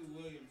 62,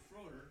 William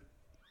Schroeder.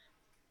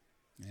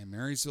 And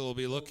Marysville will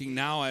be looking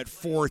now at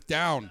 4th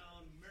down.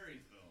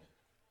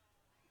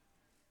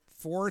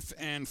 4th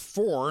and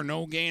 4,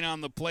 no gain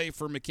on the play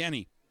for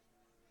McKinney.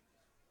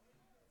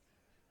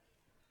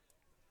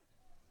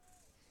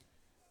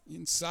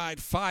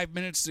 Inside 5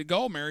 minutes to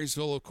go.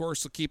 Marysville, of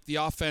course, will keep the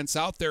offense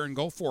out there and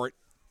go for it.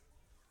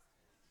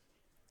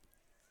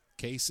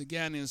 Case,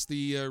 again, is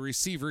the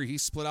receiver.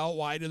 He's split out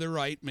wide to the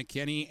right.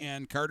 McKinney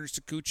and Carter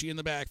Sakuchi in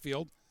the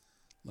backfield.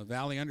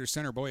 LaValle under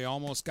center. Boy,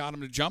 almost got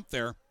him to jump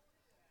there.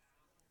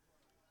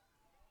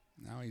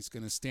 Now he's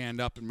going to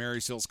stand up, and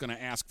Marysville's going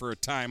to ask for a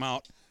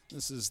timeout.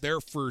 This is their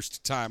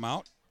first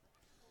timeout.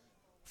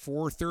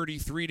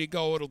 4:33 to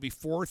go. It'll be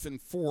 4th and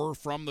 4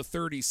 from the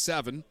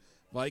 37.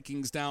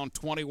 Vikings down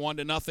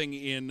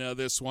 21-0 in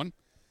this one.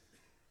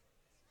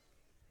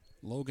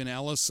 Logan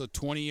Ellis, a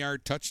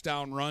 20-yard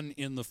touchdown run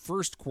in the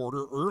first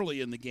quarter early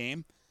in the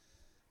game.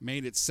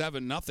 Made it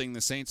 7-0. The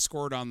Saints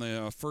scored on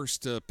the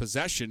first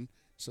possession,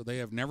 so they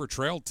have never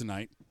trailed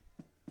tonight.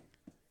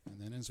 And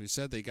then, as we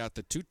said, they got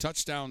the 2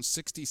 touchdowns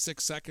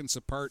 66 seconds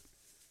apart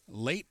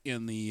late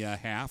in the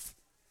half.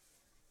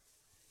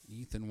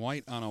 Ethan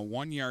White on a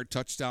 1-yard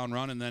touchdown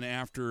run, and then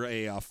after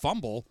a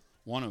fumble,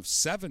 one of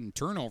 7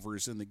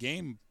 turnovers in the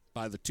game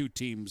by the 2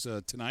 teams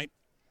tonight.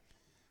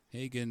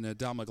 Hagen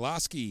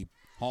Dalmaglaski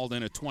hauled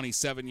in a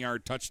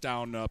 27-yard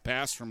touchdown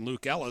pass from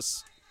Luke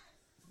Ellis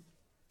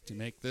to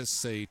make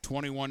this a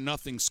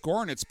 21-0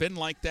 score, and it's been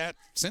like that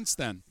since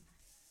then.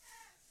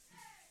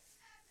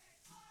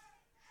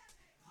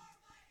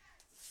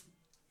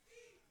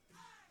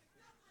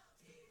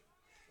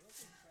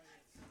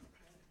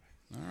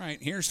 All right,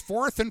 here's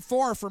 4th and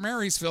 4 for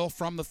Marysville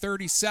from the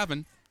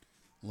 37.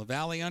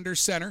 LaValle under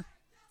center,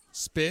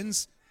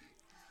 spins,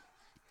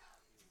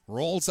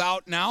 rolls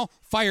out now,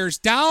 fires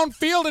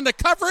downfield into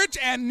coverage,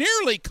 and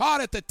nearly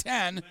caught at the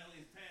 10.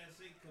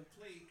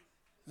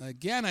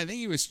 Again, I think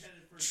he was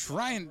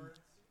trying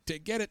to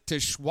get it to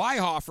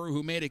Schweihofer,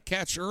 who made a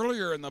catch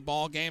earlier in the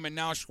ball game, and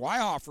now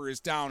Schweihofer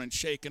is down and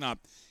shaken up.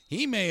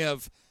 He may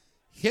have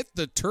hit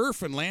the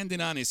turf and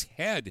landed on his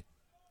head.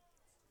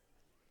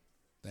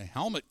 The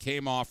helmet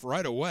came off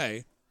right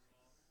away.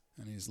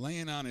 And he's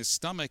laying on his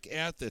stomach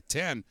at the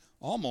 10.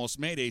 Almost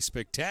made a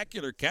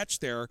spectacular catch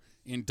there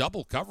in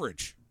double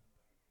coverage.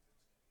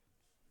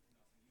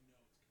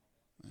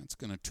 That's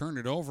going to turn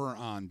it over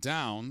on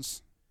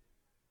downs.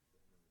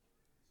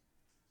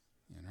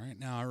 And right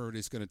now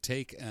everybody's going to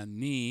take a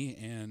knee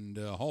and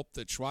hope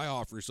that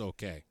Schweihofer's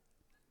okay.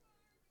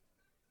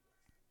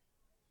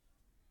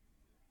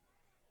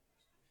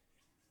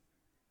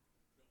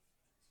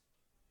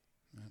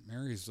 That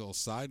Marysville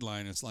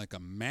sideline is like a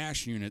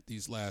MASH unit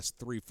these last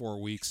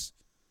 3-4 weeks.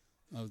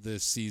 of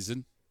this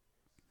season.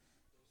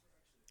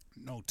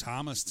 No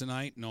Thomas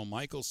tonight, no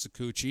Michael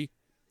Sakuchi.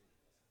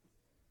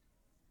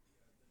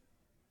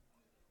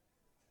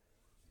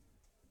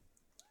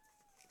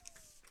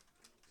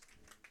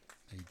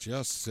 They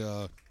just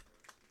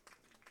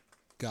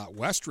got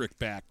Westrick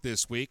back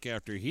this week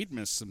after he'd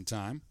missed some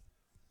time.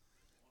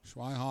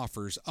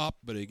 Schweihofer's up,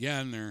 but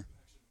again, they're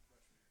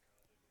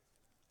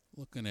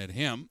looking at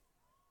him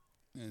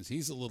as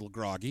he's a little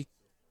groggy.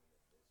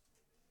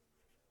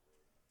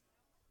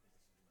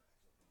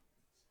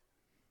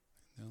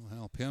 They'll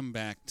help him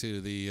back to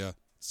the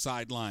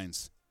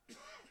sidelines.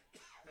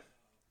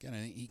 Again,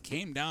 I think he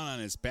came down on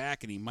his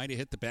back, and he might have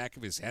hit the back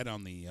of his head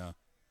on the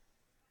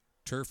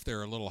turf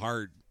there a little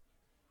hard.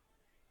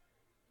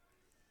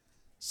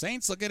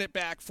 Saints will get it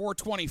back,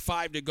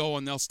 4:25 to go,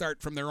 and they'll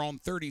start from their own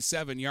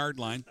 37-yard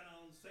line.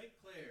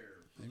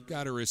 They've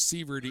got a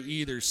receiver to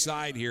either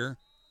side here.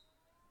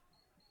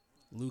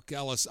 Luke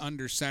Ellis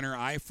under center,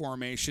 I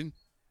formation.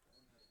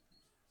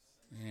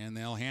 And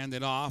they'll hand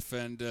it off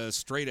and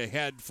straight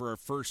ahead for a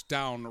first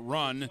down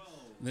run.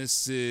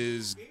 This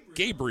is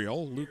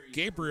Gabriel. Luke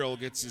Gabriel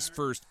gets his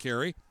first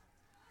carry.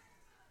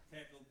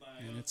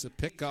 And it's a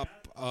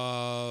pickup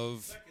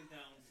of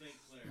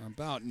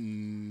about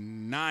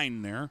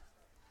 9 there.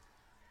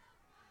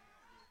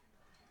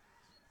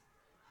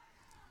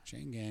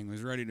 Chain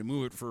was ready to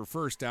move it for a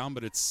first down,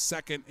 but it's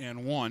 2nd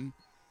and 1.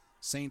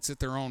 Saints at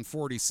their own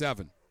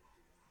 47.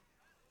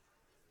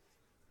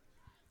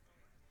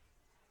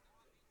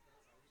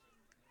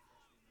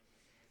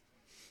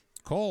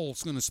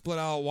 Cole's going to split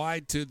out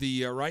wide to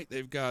the right.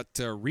 They've got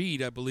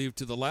Reed, I believe,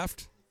 to the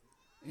left.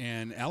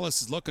 And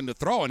Ellis is looking to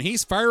throw, and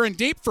he's firing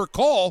deep for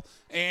Cole,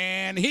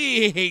 and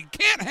he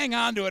can't hang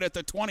on to it at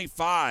the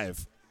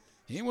 25.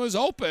 He was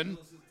open,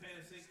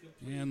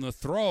 and the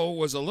throw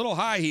was a little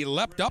high. He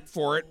leapt up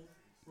for it,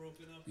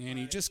 and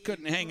he just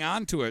couldn't hang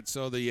on to it.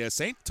 So the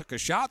Saints took a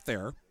shot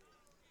there.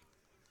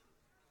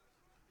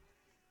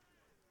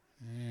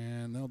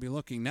 And they'll be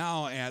looking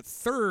now at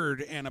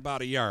 3rd and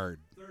about a yard.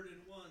 3rd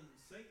and 1,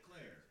 St.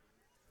 Clair.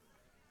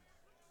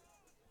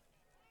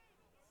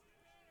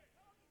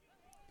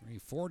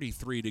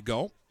 3:43 to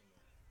go.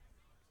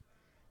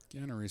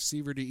 Again, a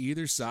receiver to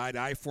either side.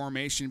 I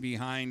formation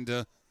behind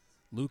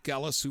Luke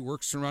Ellis, who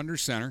works from under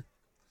center.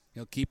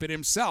 He'll keep it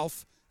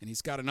himself, and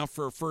he's got enough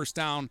for a first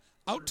down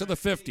out to the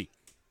 50.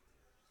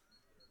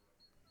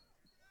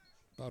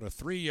 About a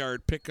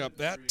 3-yard pickup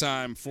that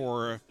time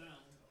for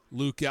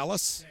Luke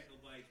Ellis.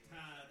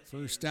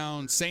 First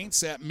down,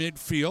 Saints at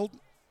midfield.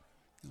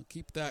 They'll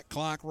keep that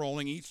clock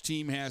rolling. Each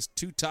team has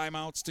 2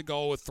 timeouts to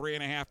go with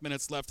 3.5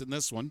 minutes left in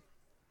this one.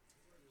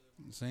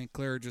 St.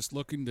 Clair just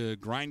looking to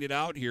grind it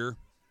out here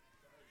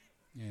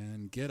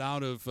and get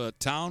out of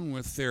town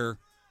with their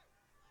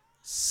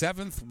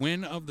 7th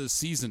win of the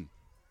season.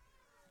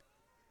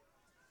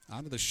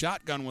 Out of the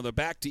shotgun with a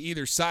back to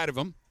either side of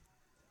him.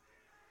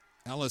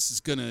 Ellis is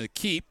going to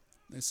keep.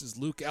 This is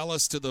Luke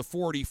Ellis to the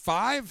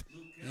 45,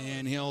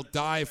 and he'll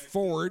dive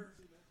forward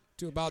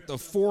to about the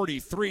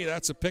 43.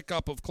 That's a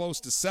pickup of close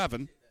to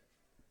 7.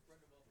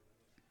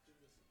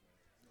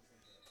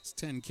 It's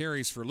 10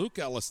 carries for Luke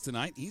Ellis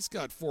tonight. He's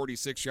got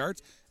 46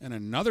 yards, and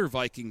another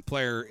Viking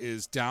player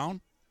is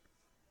down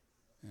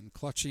and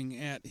clutching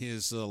at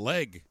his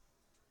leg.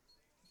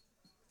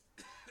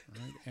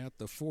 Right at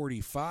the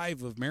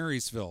 45 of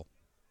Marysville.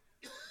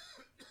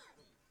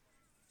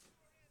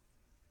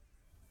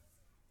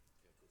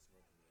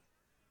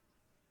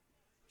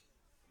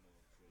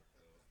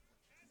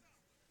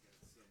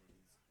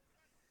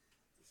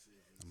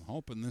 I'm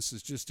hoping this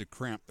is just a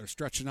cramp. They're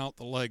stretching out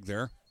the leg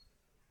there.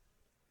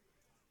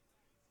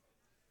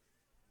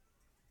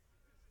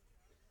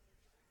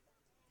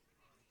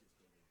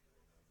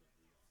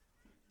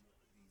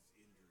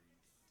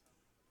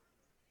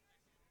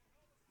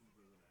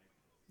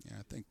 Yeah,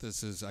 I think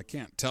this is, I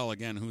can't tell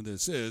again who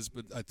this is,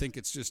 but I think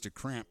it's just a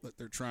cramp that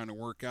they're trying to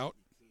work out.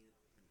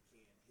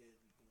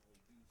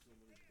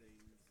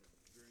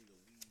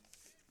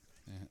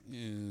 That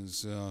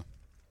is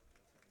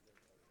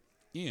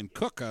Ian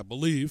Cook, I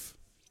believe.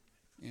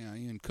 Yeah,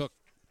 Ian Cook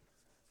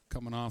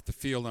coming off the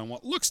field on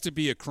what looks to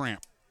be a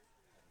cramp.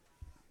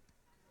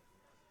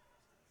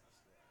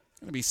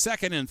 Going to be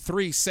 2nd and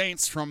 3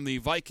 Saints from the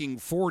Viking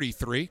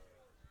 43.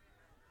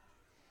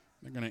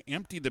 They're going to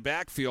empty the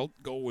backfield,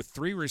 go with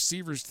 3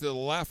 receivers to the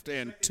left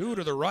and 2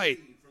 to the right.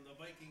 From the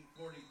Viking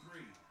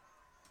 43.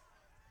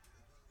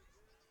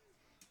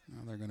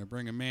 Now they're going to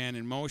bring a man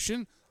in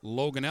motion.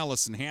 Logan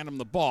Ellis and hand him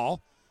the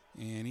ball.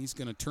 And he's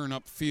going to turn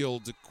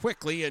upfield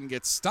quickly and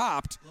get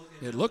stopped,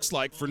 it looks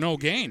like, for no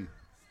gain.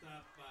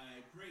 Stopped by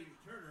Braden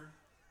Turner.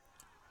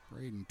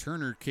 Braden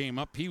Turner came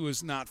up. He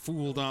was not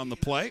fooled on the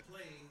play.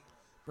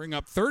 Bring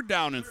up 3rd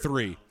down and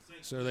 3.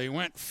 So they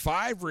went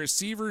 5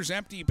 receivers,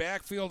 empty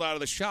backfield out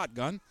of the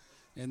shotgun.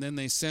 And then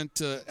they sent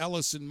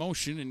Ellis in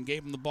motion and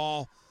gave him the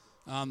ball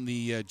on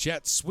the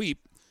jet sweep.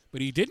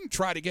 But he didn't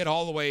try to get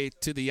all the way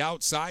to the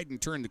outside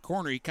and turn the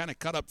corner. He kind of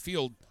cut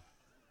upfield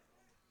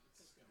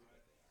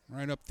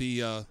right up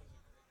the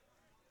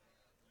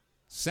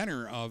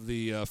center of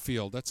the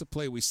field. That's a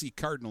play we see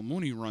Cardinal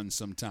Mooney run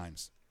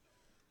sometimes.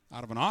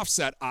 Out of an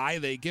offset eye,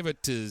 they give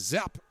it to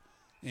Zepp,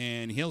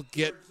 and he'll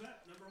get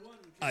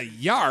a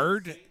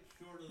yard,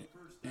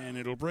 and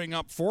it'll bring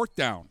up 4th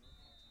down.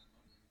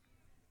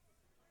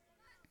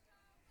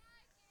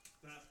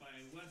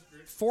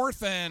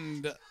 4th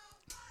and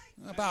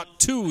about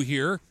 2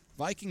 here.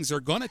 Vikings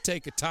are going to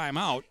take a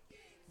timeout.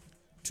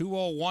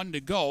 2:01 to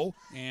go,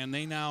 and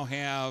they now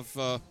have,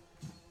 I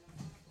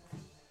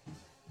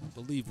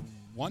believe,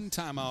 1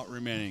 timeout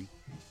remaining.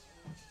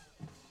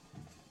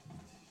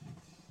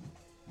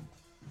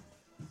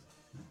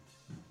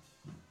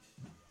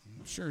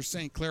 I'm sure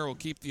St. Clair will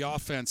keep the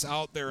offense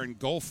out there and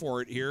go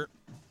for it here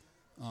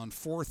on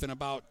 4th and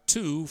about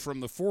 2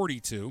 from the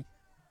 42.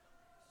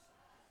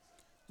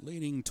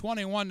 Leading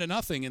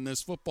 21-0 in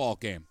this football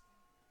game.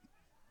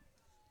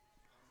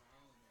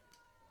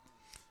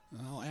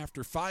 Well,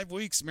 after 5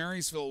 weeks,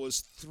 Marysville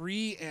was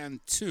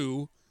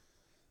 3-2,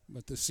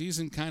 but the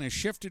season kind of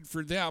shifted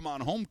for them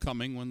on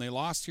homecoming when they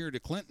lost here to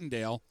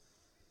Clintondale,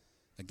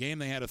 a game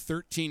they had a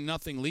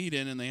 13-0 lead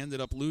in, and they ended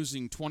up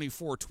losing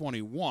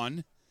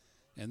 24-21.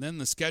 And then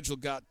the schedule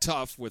got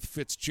tough with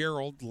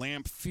Fitzgerald,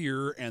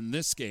 Lamphere, and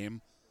this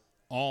game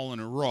all in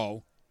a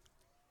row.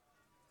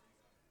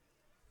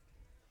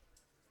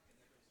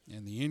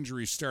 And the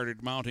injuries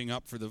started mounting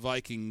up for the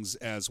Vikings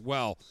as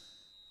well.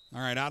 All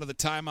right, out of the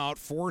timeout,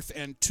 4th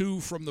and 2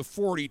 from the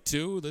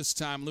 42. This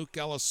time Luke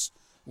Ellis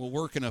will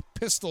work in a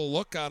pistol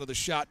look out of the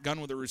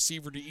shotgun with a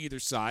receiver to either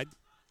side.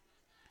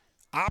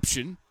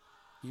 Option.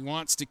 He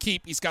wants to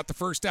keep. He's got the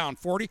first down.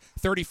 40,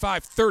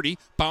 35, 30.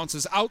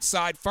 Bounces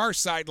outside, far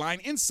sideline,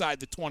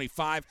 inside the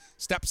 25.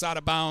 Steps out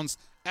of bounds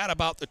at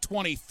about the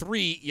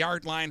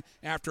 23-yard line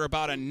after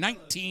about a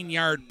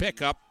 19-yard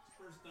pickup.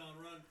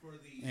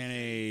 And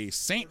a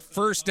Saint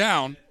first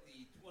down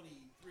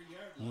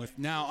with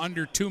now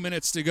under 2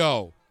 minutes to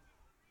go.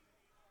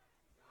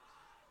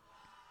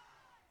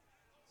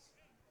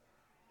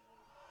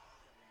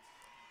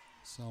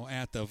 So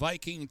at the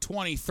Viking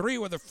 23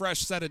 with a fresh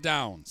set of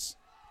downs.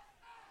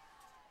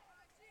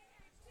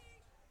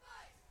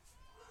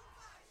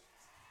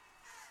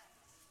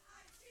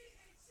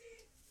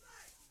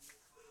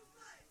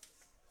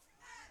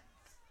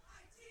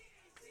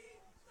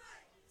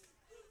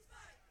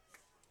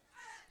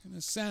 Going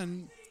to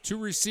send 2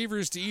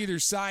 receivers to either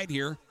side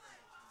here.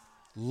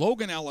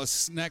 Logan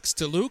Ellis next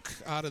to Luke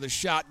out of the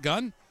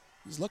shotgun.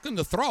 He's looking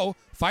to throw.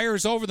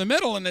 Fires over the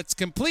middle, and it's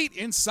complete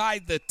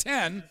inside the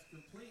 10.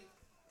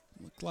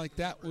 Looked like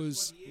that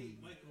was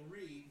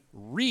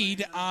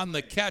Reed on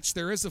the catch.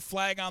 There is a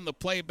flag on the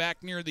play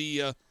back near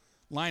the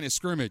line of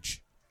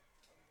scrimmage.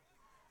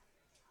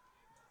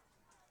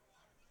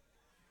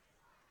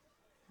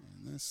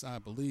 And this, I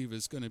believe,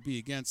 is going to be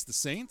against the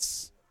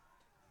Saints.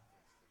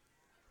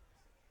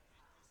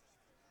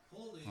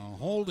 A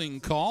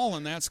holding call,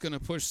 and that's going to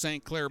push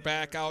St. Clair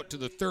back out to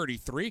the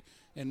 33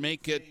 and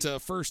make it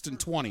 1st and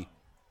 20.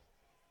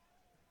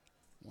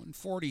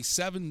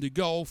 1:47 to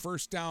go,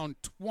 first down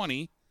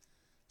 20.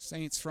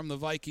 Saints from the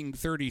Viking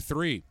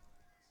 33.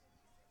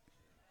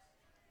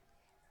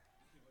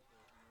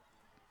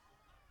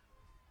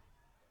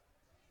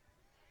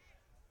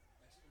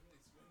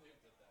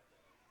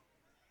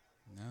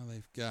 Now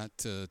they've got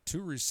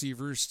 2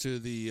 receivers to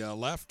the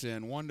left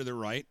and 1 to the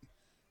right.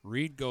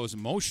 Reed goes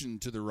motion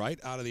to the right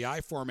out of the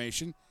I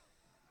formation.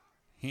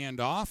 Hand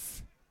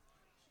off.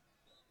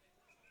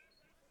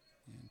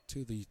 And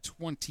to the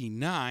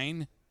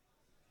 29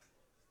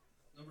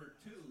 Number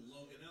 2,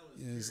 Logan Ellis.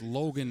 Is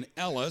Logan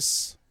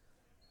Ellis.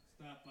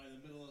 Stopped by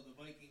the middle of the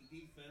Viking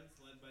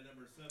defense, led by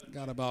number 7.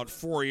 Got about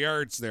 4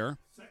 yards there.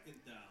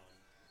 2nd down.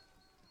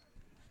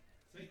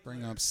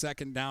 Bring up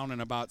 2nd down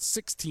and about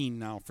 16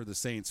 now for the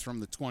Saints from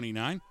the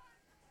 29.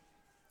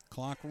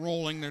 Clock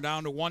rolling. They're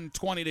down to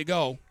 1:20 to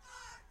go.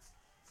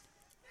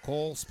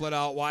 Cole split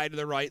out wide to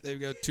the right. They've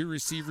got 2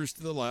 receivers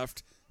to the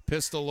left.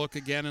 Pistol look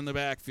again in the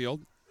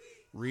backfield.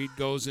 Reed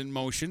goes in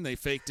motion. They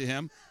fake to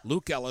him.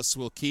 Luke Ellis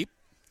will keep.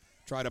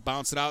 Try to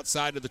bounce it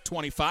outside to the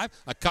 25.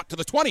 A cut to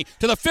the 20,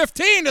 to the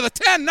 15, to the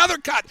 10. Another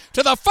cut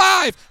to the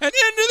 5 and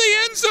into the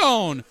end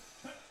zone.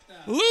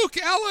 Luke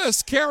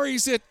Ellis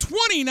carries it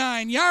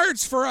 29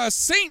 yards for a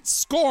Saints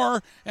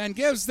score and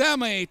gives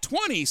them a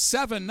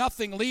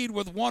 27-0 lead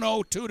with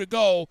 1:02 to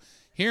go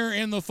here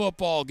in the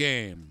football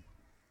game.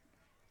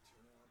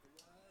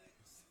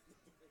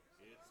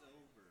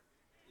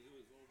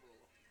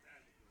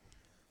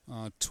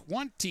 A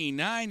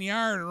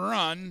 29-yard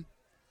run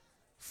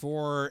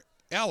for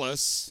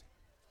Ellis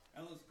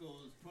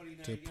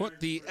to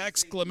put the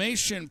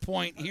exclamation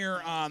point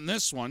here on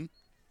this one.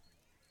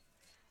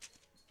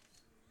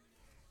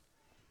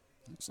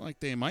 Looks like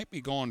they might be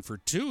going for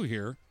 2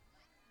 here.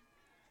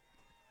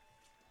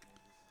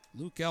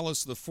 Luke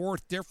Ellis, the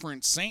 4th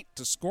different Saint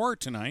to score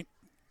tonight.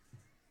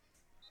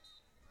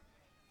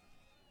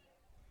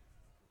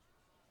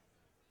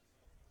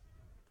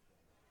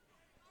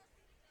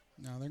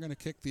 Now they're going to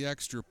kick the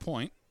extra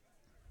point.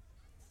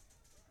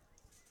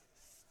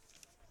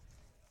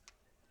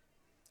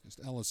 Just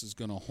Ellis is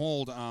going to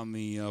hold on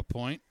the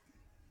point.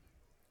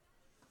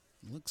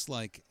 Looks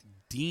like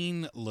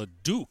Dean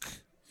LeDuc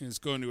is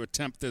going to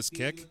attempt this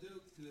kick. LeDuc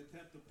to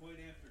attempt the point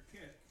after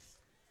kick.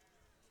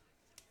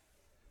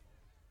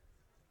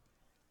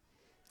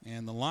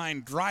 And the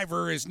line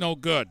driver is no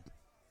good.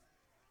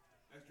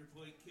 Extra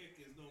point kick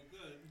is no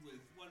good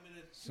with 1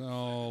 minute. So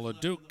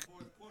LeDuc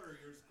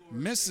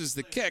misses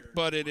the kick,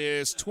 but it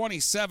is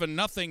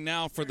 27-0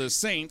 now for the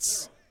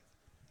Saints.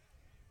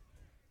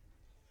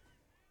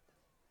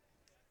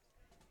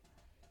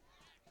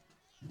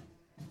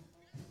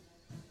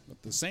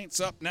 But the Saints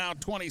up now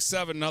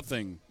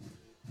 27-0.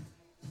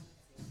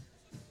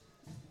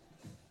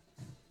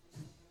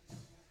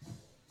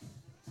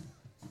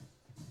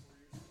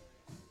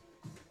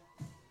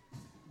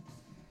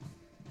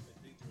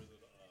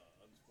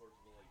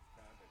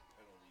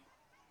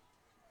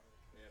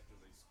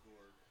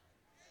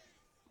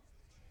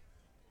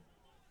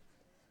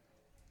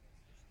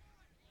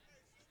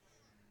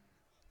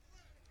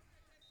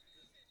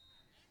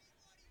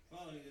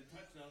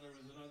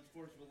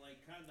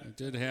 It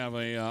did have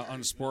a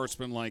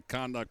unsportsmanlike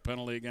conduct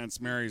penalty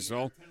against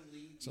Marysville.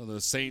 So the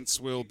Saints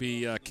will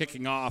be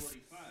kicking off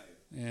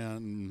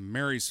and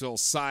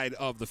Marysville's side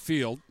of the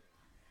field.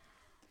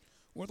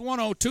 With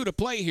 1:02 to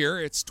play here,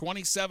 it's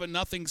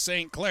 27-0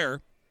 St.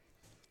 Clair.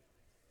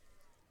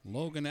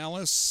 Logan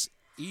Ellis,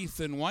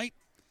 Ethan White,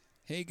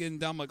 Hagen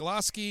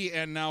Damagloski,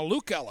 and now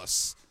Luke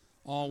Ellis,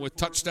 all with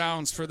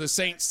touchdowns for the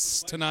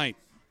Saints tonight.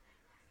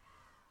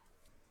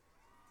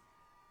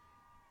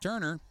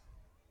 Turner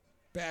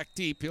back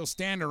deep. He'll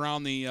stand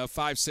around the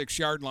 5-6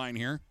 yard line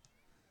here.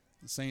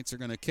 The Saints are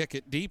going to kick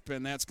it deep,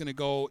 and that's going to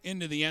go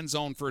into the end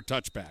zone for a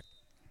touchback.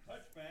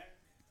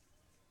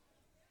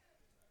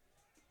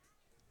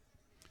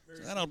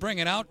 So that'll bring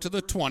it out to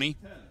the 20.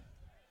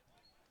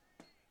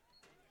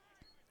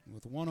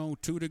 With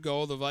 1:02 to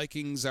go, the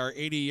Vikings are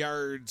 80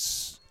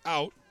 yards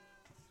out,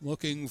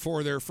 looking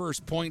for their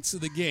first points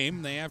of the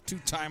game. They have 2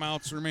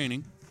 timeouts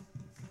remaining.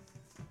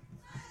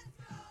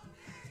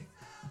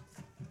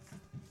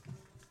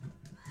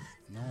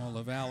 Noah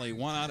LaValle,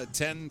 1 out of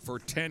 10 for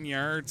 10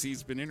 yards.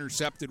 He's been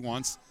intercepted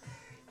once.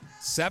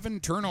 7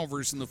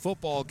 turnovers in the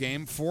football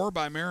game, 4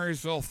 by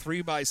Marysville,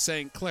 3 by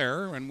St.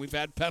 Clair, and we've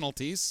had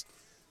penalties.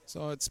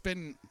 So it's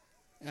been,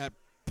 at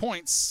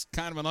points,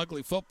 kind of an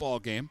ugly football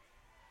game.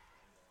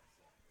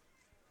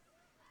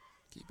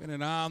 Keeping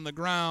it on the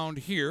ground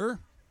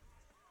here.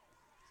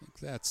 I think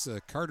that's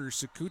Carter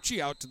Sakuchi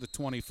out to the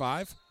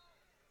 25.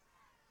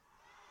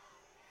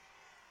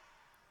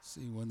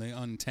 See when they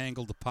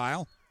untangle the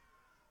pile.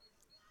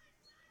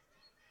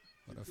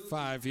 But a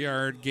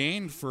 5-yard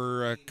gain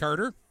for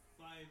Carter.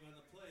 5 on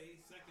the play,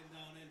 2nd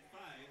down and 5,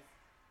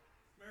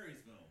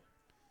 Marysville.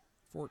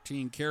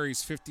 14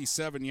 carries,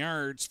 57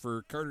 yards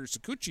for Carter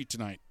Sakuchi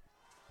tonight.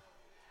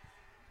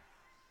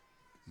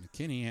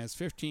 McKinney has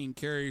 15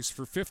 carries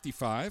for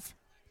 55.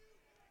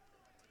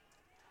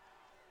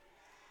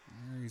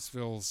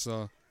 Marysville's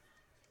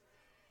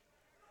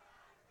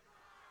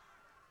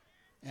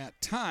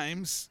at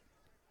times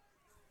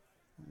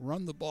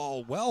run the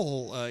ball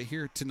well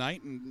here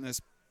tonight and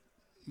has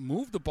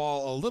moved the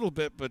ball a little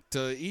bit, but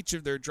each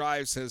of their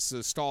drives has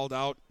stalled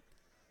out.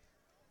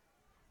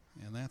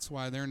 And that's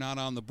why they're not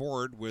on the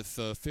board with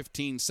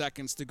 15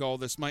 seconds to go.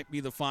 This might be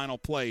the final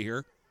play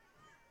here.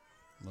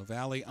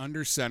 LaValle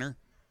under center.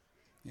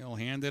 He'll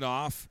hand it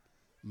off.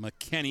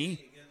 McKinney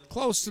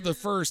close to the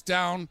first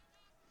down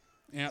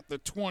at the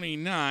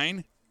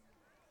 29.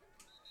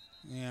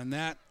 And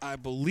that, I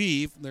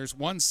believe, there's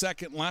 1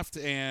 second left,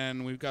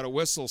 and we've got a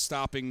whistle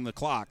stopping the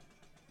clock.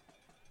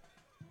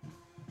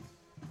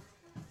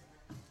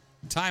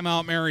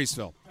 Timeout,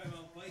 Marysville.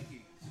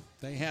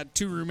 They had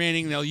 2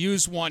 remaining. They'll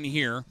use 1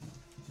 here.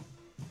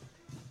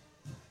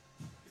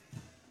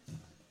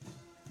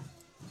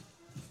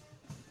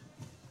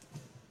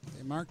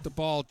 They marked the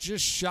ball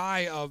just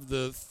shy of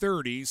the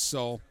 30,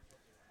 so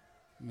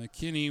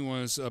McKinney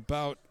was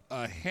about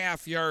a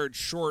half yard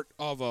short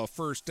of a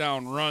first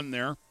down run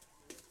there.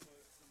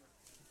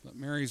 But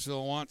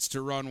Marysville wants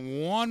to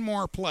run 1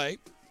 more play.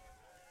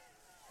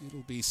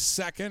 It'll be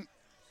 2nd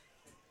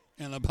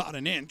and about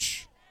an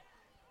inch.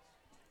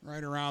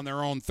 Right around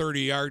their own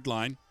 30-yard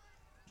line.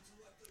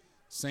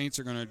 Saints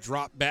are going to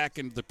drop back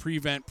into the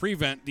prevent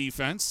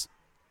defense.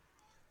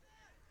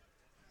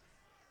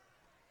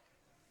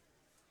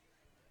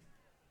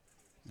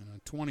 And a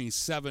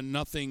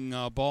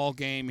 27-0 ball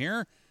game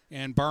here.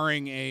 And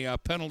barring a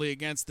penalty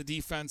against the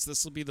defense,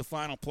 this will be the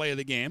final play of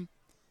the game.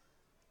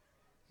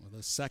 With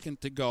a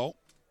second to go.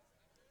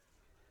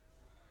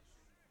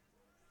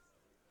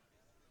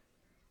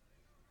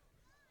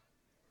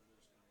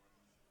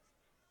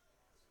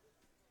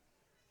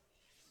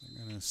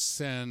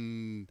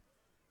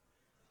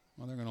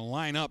 They're going to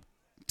line up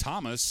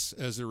Thomas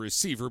as a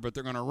receiver, but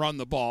they're going to run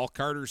the ball.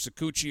 Carter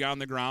Sakuchi on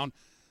the ground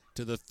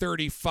to the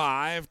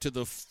 35, to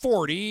the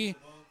 40,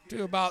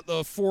 to about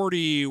the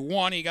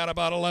 41. He got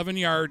about 11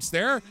 yards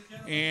there,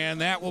 and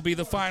that will be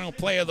the final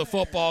play of the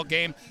football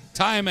game.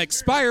 Time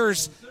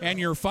expires, and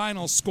your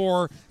final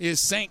score is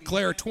St.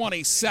 Clair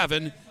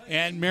 27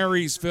 and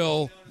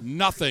Marysville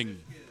nothing.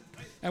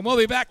 And we'll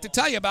be back to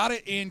tell you about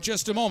it in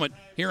just a moment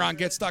here on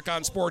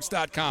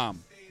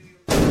GetStuckOnSports.com.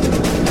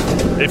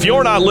 If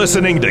you're not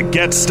listening to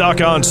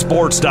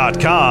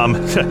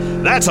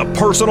GetStuckOnSports.com, that's a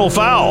personal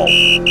foul.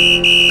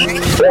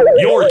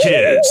 Your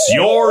kids,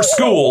 your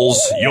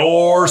schools,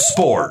 your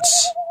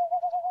sports.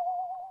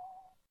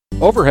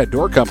 Overhead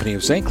Door Company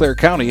of St. Clair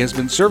County has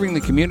been serving the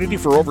community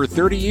for over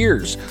 30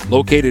 years.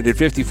 Located at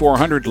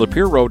 5400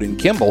 Lapeer Road in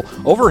Kimball,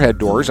 Overhead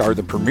Doors are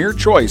the premier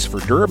choice for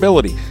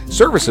durability,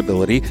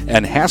 serviceability,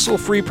 and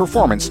hassle-free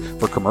performance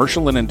for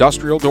commercial and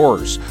industrial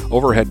doors.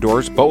 Overhead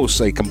Doors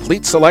boasts a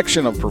complete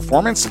selection of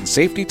performance and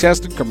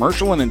safety-tested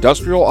commercial and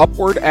industrial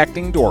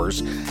upward-acting doors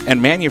and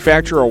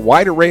manufacture a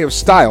wide array of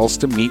styles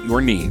to meet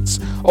your needs.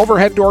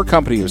 Overhead Door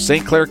Company of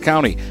St. Clair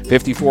County,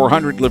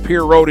 5400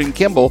 Lapeer Road in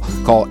Kimball.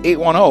 Call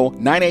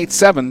 810-987-2185.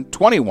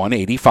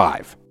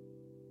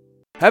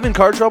 Having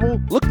car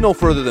trouble? Look no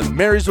further than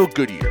Marysville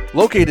Goodyear.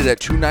 Located at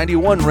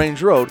 291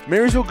 Range Road,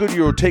 Marysville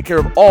Goodyear will take care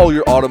of all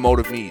your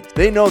automotive needs.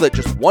 They know that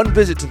just one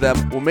visit to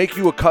them will make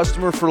you a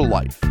customer for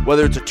life.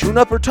 Whether it's a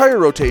tune-up or tire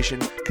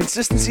rotation,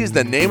 consistency is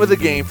the name of the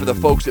game for the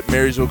folks at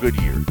Marysville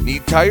Goodyear.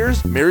 Need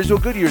tires? Marysville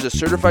Goodyear is a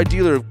certified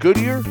dealer of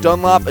Goodyear,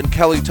 Dunlop, and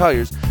Kelly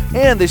tires,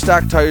 and they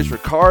stock tires for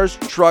cars,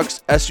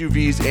 trucks,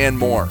 SUVs, and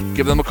more.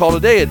 Give them a call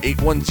today at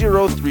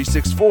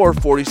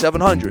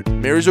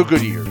 810-364-4700. Marysville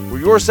Goodyear,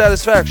 where your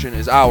satisfaction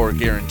is our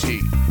guarantee.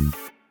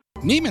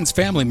 Neiman's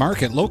Family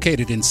Market,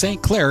 located in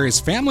St. Clair, is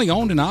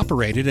family-owned and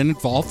operated and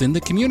involved in the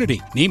community.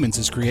 Neiman's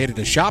has created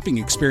a shopping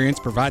experience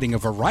providing a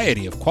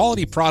variety of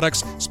quality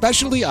products,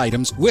 specialty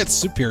items with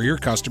superior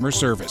customer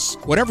service.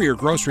 Whatever your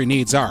grocery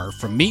needs are,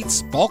 from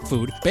meats, bulk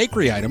food,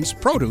 bakery items,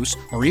 produce,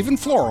 or even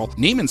floral,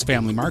 Neiman's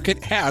Family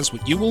Market has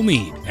what you will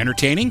need.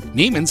 Entertaining?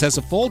 Neiman's has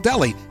a full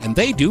deli, and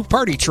they do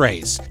party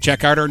trays.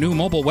 Check out our new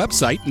mobile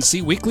website and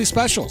see weekly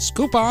specials,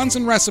 coupons,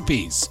 and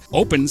recipes.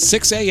 Open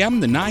 6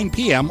 a.m. to 9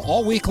 p.m.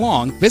 all week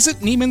long. Visit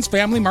Neiman's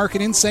Family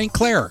Market in St.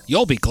 Clair.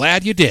 You'll be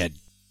glad you did.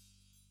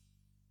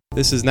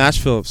 This is Nash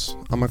Phillips.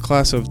 I'm a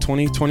class of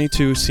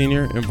 2022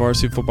 senior and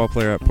varsity football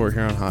player at Port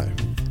Huron High.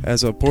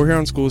 As a Port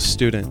Huron School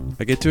student,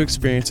 I get to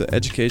experience an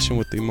education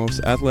with the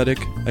most athletic,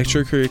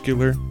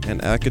 extracurricular,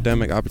 and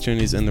academic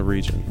opportunities in the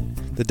region.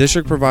 The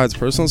district provides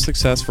personal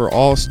success for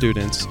all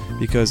students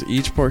because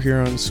each Port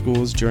Huron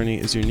school's journey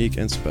is unique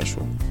and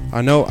special.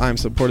 I know I am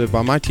supported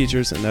by my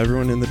teachers and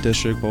everyone in the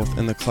district, both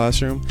in the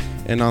classroom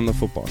and on the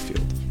football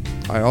field.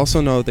 I also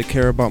know they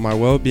care about my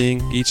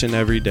well-being each and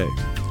every day.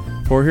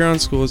 Port Huron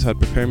Schools have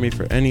prepared me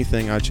for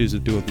anything I choose to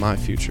do with my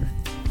future.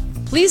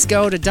 Please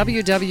go to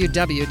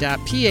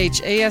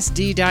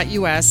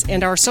www.phasd.us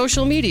and our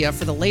social media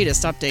for the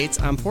latest updates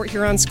on Port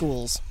Huron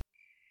schools.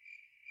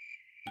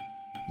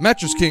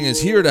 Mattress King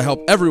is here to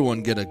help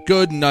everyone get a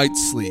good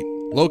night's sleep.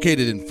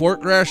 Located in Fort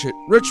Gratiot,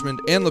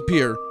 Richmond, and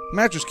Lapeer,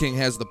 Mattress King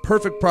has the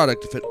perfect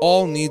product to fit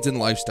all needs and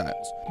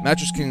lifestyles.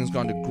 Mattress King has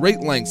gone to great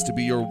lengths to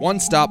be your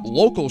one-stop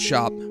local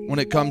shop when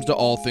it comes to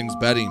all things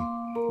bedding.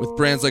 With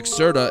brands like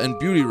Serta and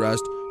Beauty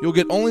Rest, you'll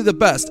get only the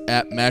best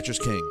at Mattress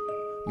King.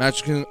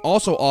 Mattress King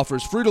also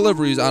offers free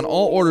deliveries on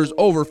all orders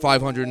over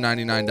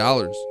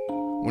 $599.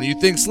 When you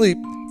think sleep,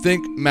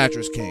 think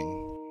Mattress King.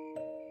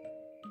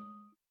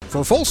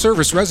 For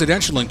full-service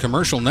residential and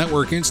commercial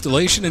network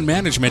installation and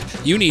management,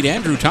 you need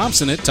Andrew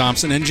Thompson at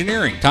Thompson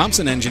Engineering.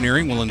 Thompson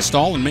Engineering will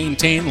install and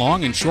maintain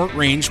long and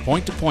short-range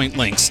point-to-point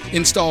links,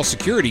 install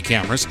security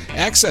cameras,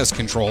 access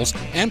controls,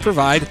 and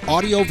provide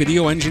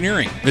audio-video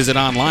engineering. Visit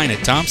online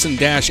at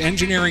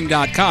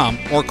thompson-engineering.com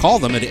or call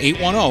them at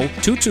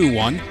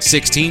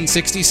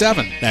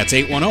 810-221-1667. That's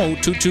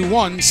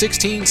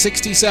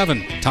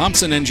 810-221-1667.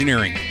 Thompson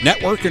Engineering,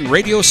 network and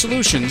radio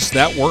solutions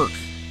that work.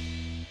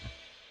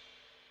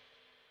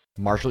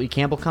 Marshall E.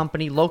 Campbell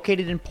Company,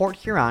 located in Port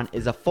Huron,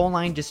 is a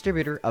full-line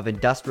distributor of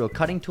industrial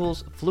cutting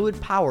tools,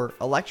 fluid power,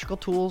 electrical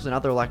tools, and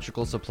other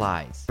electrical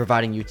supplies,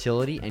 providing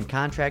utility and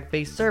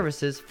contract-based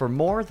services for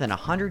more than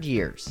 100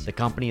 years. The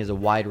company has a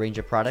wide range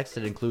of products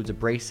that includes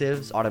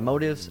abrasives,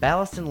 automotives,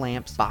 ballast and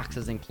lamps,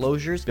 boxes and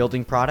closures,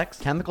 building products,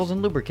 chemicals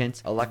and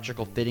lubricants,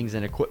 electrical fittings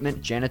and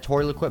equipment,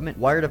 janitorial equipment,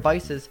 wire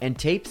devices, and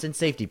tapes and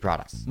safety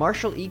products.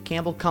 Marshall E.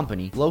 Campbell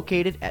Company,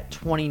 located at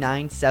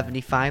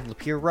 2975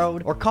 Lapeer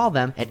Road, or call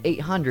them at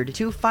 800-250-7520.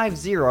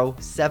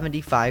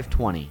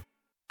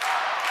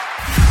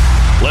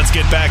 Let's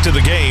get back to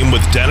the game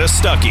with Dennis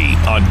Stuckey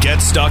on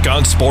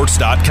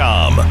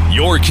GetStuckOnSports.com.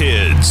 Your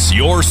kids,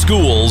 your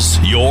schools,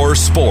 your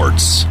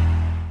sports.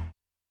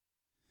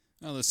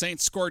 Well, the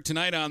Saints scored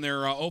tonight on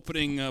their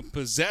opening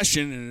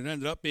possession, and it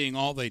ended up being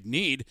all they'd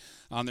need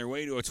on their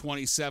way to a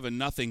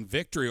 27-0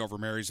 victory over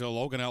Marysville.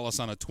 Logan Ellis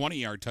on a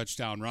 20-yard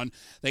touchdown run.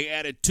 They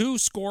added two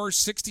scores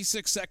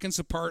 66 seconds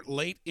apart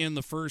late in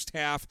the first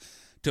half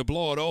to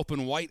blow it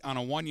open. White on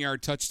a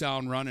 1-yard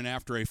touchdown run, and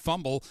after a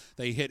fumble,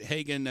 they hit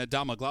Hagen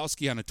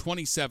Domaglowski on a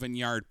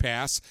 27-yard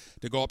pass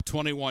to go up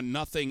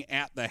 21-0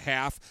 at the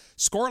half.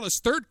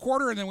 Scoreless third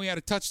quarter, and then we had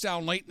a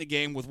touchdown late in the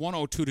game with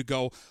 1:02 to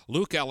go.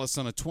 Luke Ellis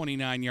on a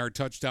 29-yard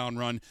touchdown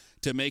run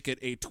to make it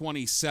a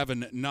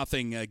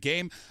 27-0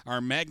 game.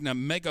 Our Magna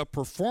Mega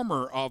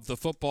performer of the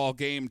football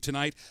game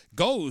tonight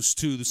goes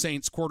to the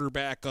Saints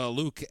quarterback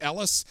Luke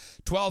Ellis.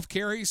 12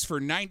 carries for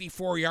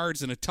 94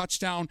 yards and a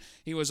touchdown.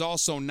 He was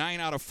also 9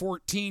 out of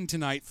 14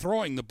 tonight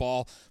throwing the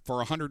ball for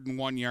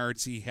 101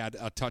 yards. He had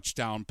a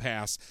touchdown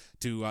pass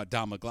to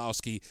Don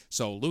Maglowski.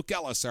 So Luke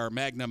Ellis, our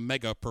Magna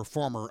Mega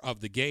performer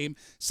of the game.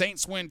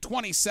 Saints win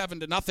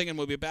 27-0, and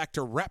we'll be back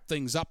to wrap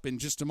things up in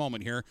just a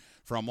moment here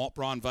from Walt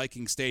Braun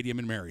Viking Stadium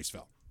in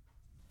Marysville.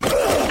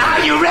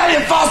 Are you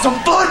ready for some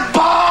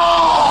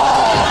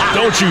football?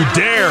 Don't you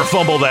dare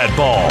fumble that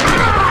ball.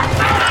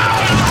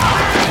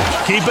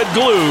 Keep it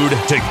glued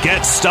to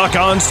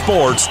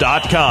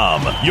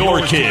GetStuckOnSports.com.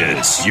 Your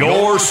kids,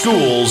 your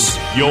schools,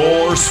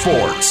 your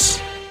sports.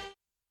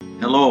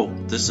 Hello,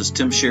 this is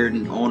Tim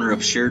Sheridan, owner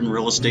of Sheridan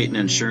Real Estate and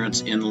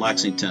Insurance in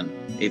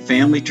Lexington, a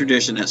family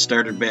tradition that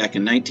started back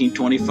in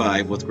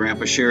 1925 with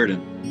Grandpa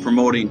Sheridan.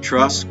 Promoting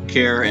trust,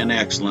 care, and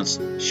excellence,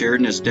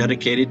 Sheridan is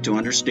dedicated to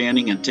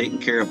understanding and taking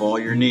care of all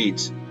your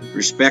needs.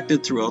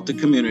 Respected throughout the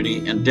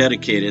community and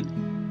dedicated,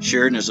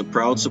 Sheridan is a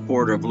proud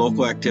supporter of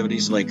local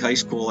activities like high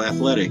school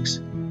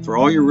athletics. For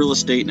all your real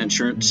estate and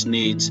insurance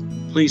needs,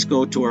 please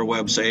go to our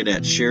website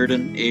at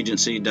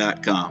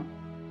SheridanAgency.com.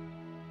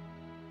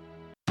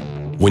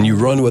 When you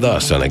run with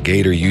us on a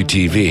Gator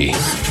UTV,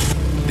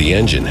 the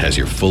engine has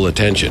your full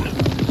attention.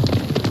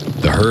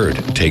 The herd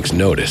takes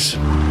notice.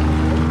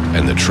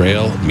 And the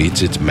trail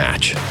meets its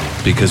match.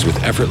 Because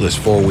with effortless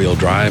four-wheel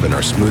drive and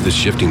our smoothest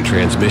shifting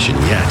transmission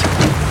yet,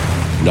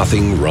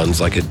 nothing runs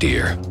like a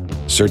deer.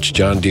 Search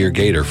John Deere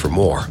Gator for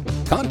more.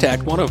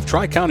 Contact one of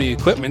Tri-County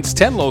Equipment's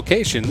 10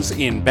 locations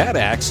in Bad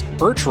Axe,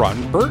 Birch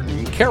Run,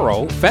 Burton,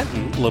 Caro,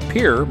 Fenton,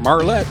 Lapeer,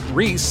 Marlette,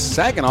 Reese,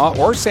 Saginaw,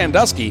 or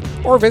Sandusky,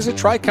 or visit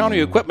Tri-County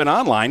Equipment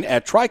online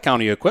at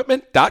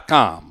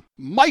tricountyequipment.com.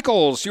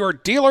 Michael's, your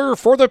dealer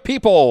for the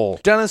people.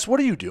 Dennis, what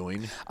are you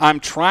doing? I'm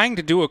trying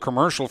to do a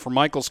commercial for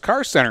Michael's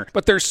Car Center,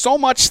 but there's so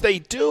much they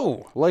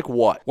do. Like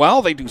what?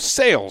 Well, they do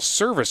sales,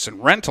 service,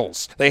 and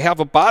rentals. They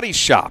have a body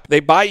shop. They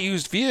buy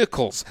used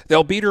vehicles.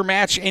 They'll beat or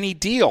match any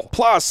deal.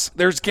 Plus,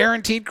 there's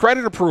guaranteed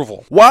credit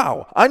approval.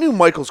 Wow, I knew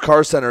Michael's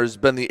Car Center has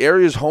been the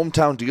area's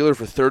hometown dealer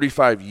for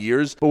 35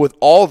 years, but with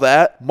all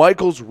that,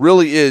 Michael's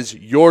really is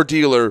your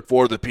dealer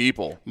for the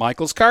people.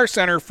 Michael's Car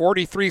Center,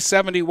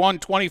 4371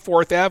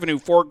 24th Avenue,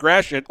 Fort Gratiot,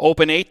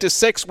 open 8 to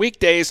 6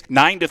 weekdays,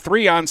 9 to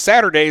 3 on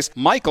Saturdays.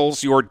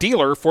 Michael's, your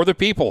dealer for the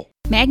people.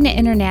 Magna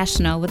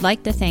International would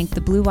like to thank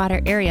the Blue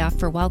Water area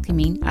for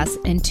welcoming us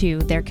into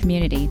their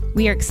community.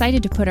 We are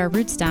excited to put our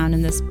roots down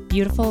in this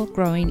beautiful,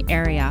 growing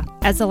area.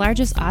 As the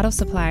largest auto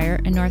supplier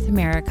in North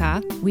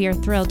America, we are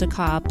thrilled to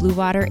call Blue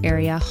Water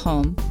area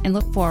home and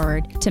look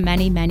forward to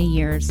many, many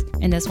years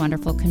in this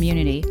wonderful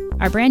community.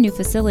 Our brand new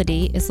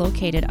facility is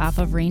located off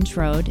of Range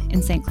Road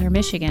in St. Clair,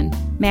 Michigan.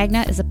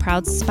 Magna is a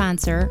proud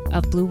sponsor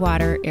of Blue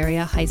Water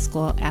Area High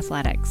School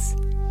athletics.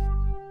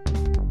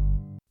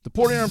 The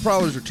Port Huron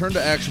Prowlers return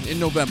to action in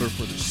November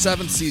for their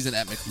 7th season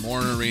at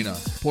McMorran Arena.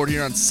 Port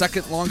Huron's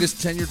second longest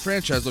tenured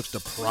franchise looks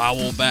to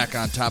prowl back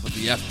on top of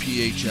the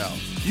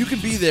FPHL. You can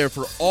be there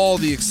for all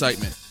the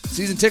excitement.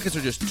 Season tickets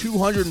are just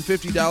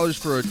 $250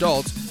 for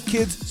adults.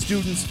 Kids,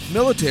 students,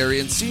 military,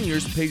 and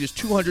seniors pay just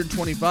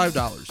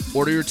 $225.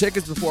 Order your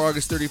tickets before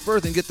August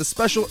 31st and get the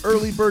special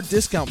early bird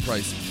discount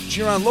price.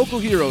 Cheer on local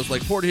heroes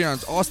like Port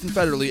Huron's Austin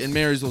Federley and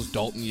Marysville's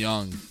Dalton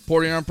Young.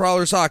 Port Huron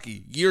Prowlers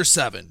Hockey, Year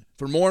 7.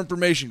 For more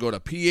information, go to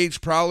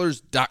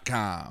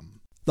phprowlers.com.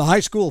 The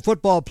high school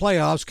football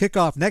playoffs kick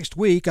off next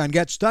week on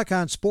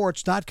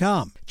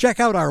GetStuckOnSports.com. Check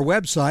out our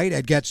website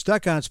at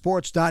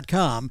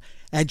GetStuckOnSports.com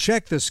and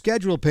check the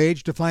schedule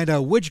page to find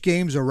out which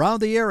games around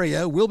the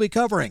area we'll be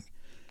covering.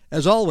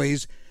 As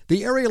always,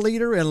 the area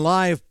leader in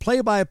live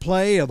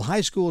play-by-play of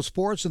high school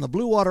sports in the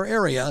Blue Water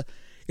area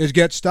is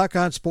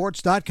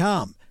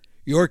GetStuckOnSports.com.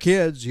 Your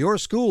kids, your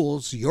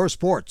schools, your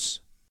sports.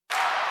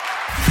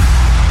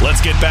 Let's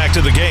get back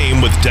to the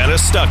game with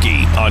Dennis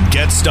Stuckey on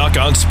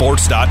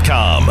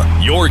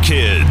GetStuckOnSports.com. Your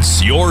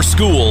kids, your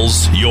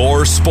schools,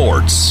 your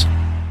sports.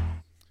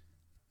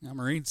 Now,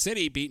 Marine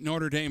City beat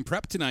Notre Dame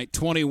Prep tonight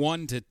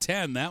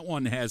 21-10. That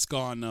one has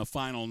gone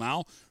final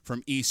now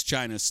from East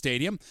China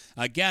Stadium.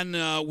 Again,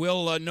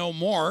 we'll know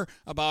more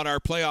about our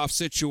playoff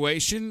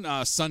situation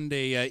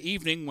Sunday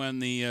evening when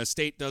the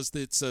state does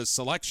its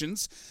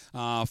selections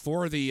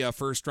for the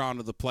first round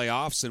of the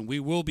playoffs, and we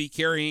will be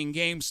carrying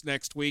games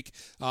next week.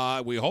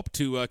 We hope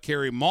to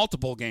carry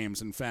multiple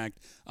games, in fact,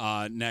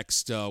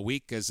 next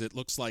week, as it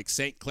looks like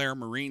St. Clair,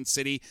 Marine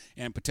City,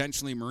 and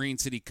potentially Marine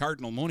City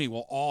Cardinal Mooney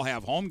will all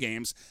have home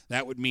games.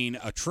 That would mean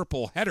a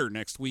triple header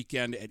next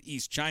weekend at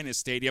East China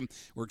Stadium.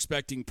 We're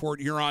expecting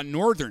Port Huron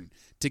Northern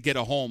to get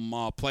a home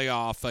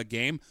playoff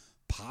game.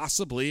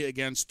 possibly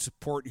against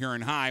Port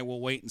Huron High.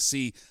 We'll wait and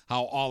see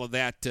how all of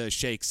that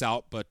shakes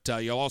out. But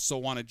you'll also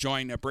want to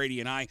join Brady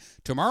and I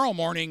tomorrow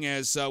morning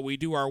as we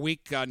do our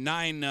Week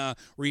 9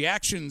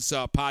 reactions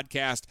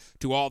podcast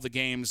to all the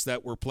games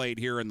that were played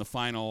here in the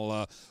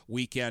final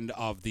weekend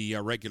of the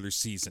regular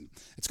season.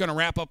 It's going to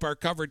wrap up our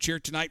coverage here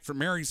tonight from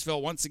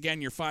Marysville. Once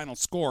again, your final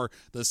score,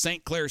 the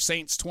St. Clair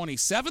Saints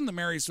 27, the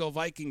Marysville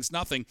Vikings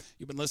nothing.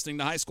 You've been listening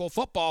to High School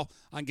Football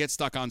on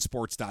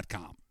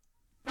GetStuckOnSports.com.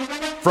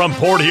 From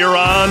Port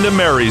Huron to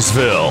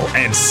Marysville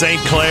and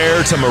St.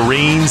 Clair to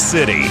Marine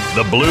City,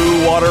 the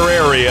Blue Water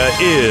area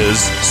is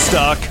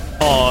Stuck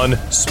on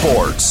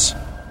Sports.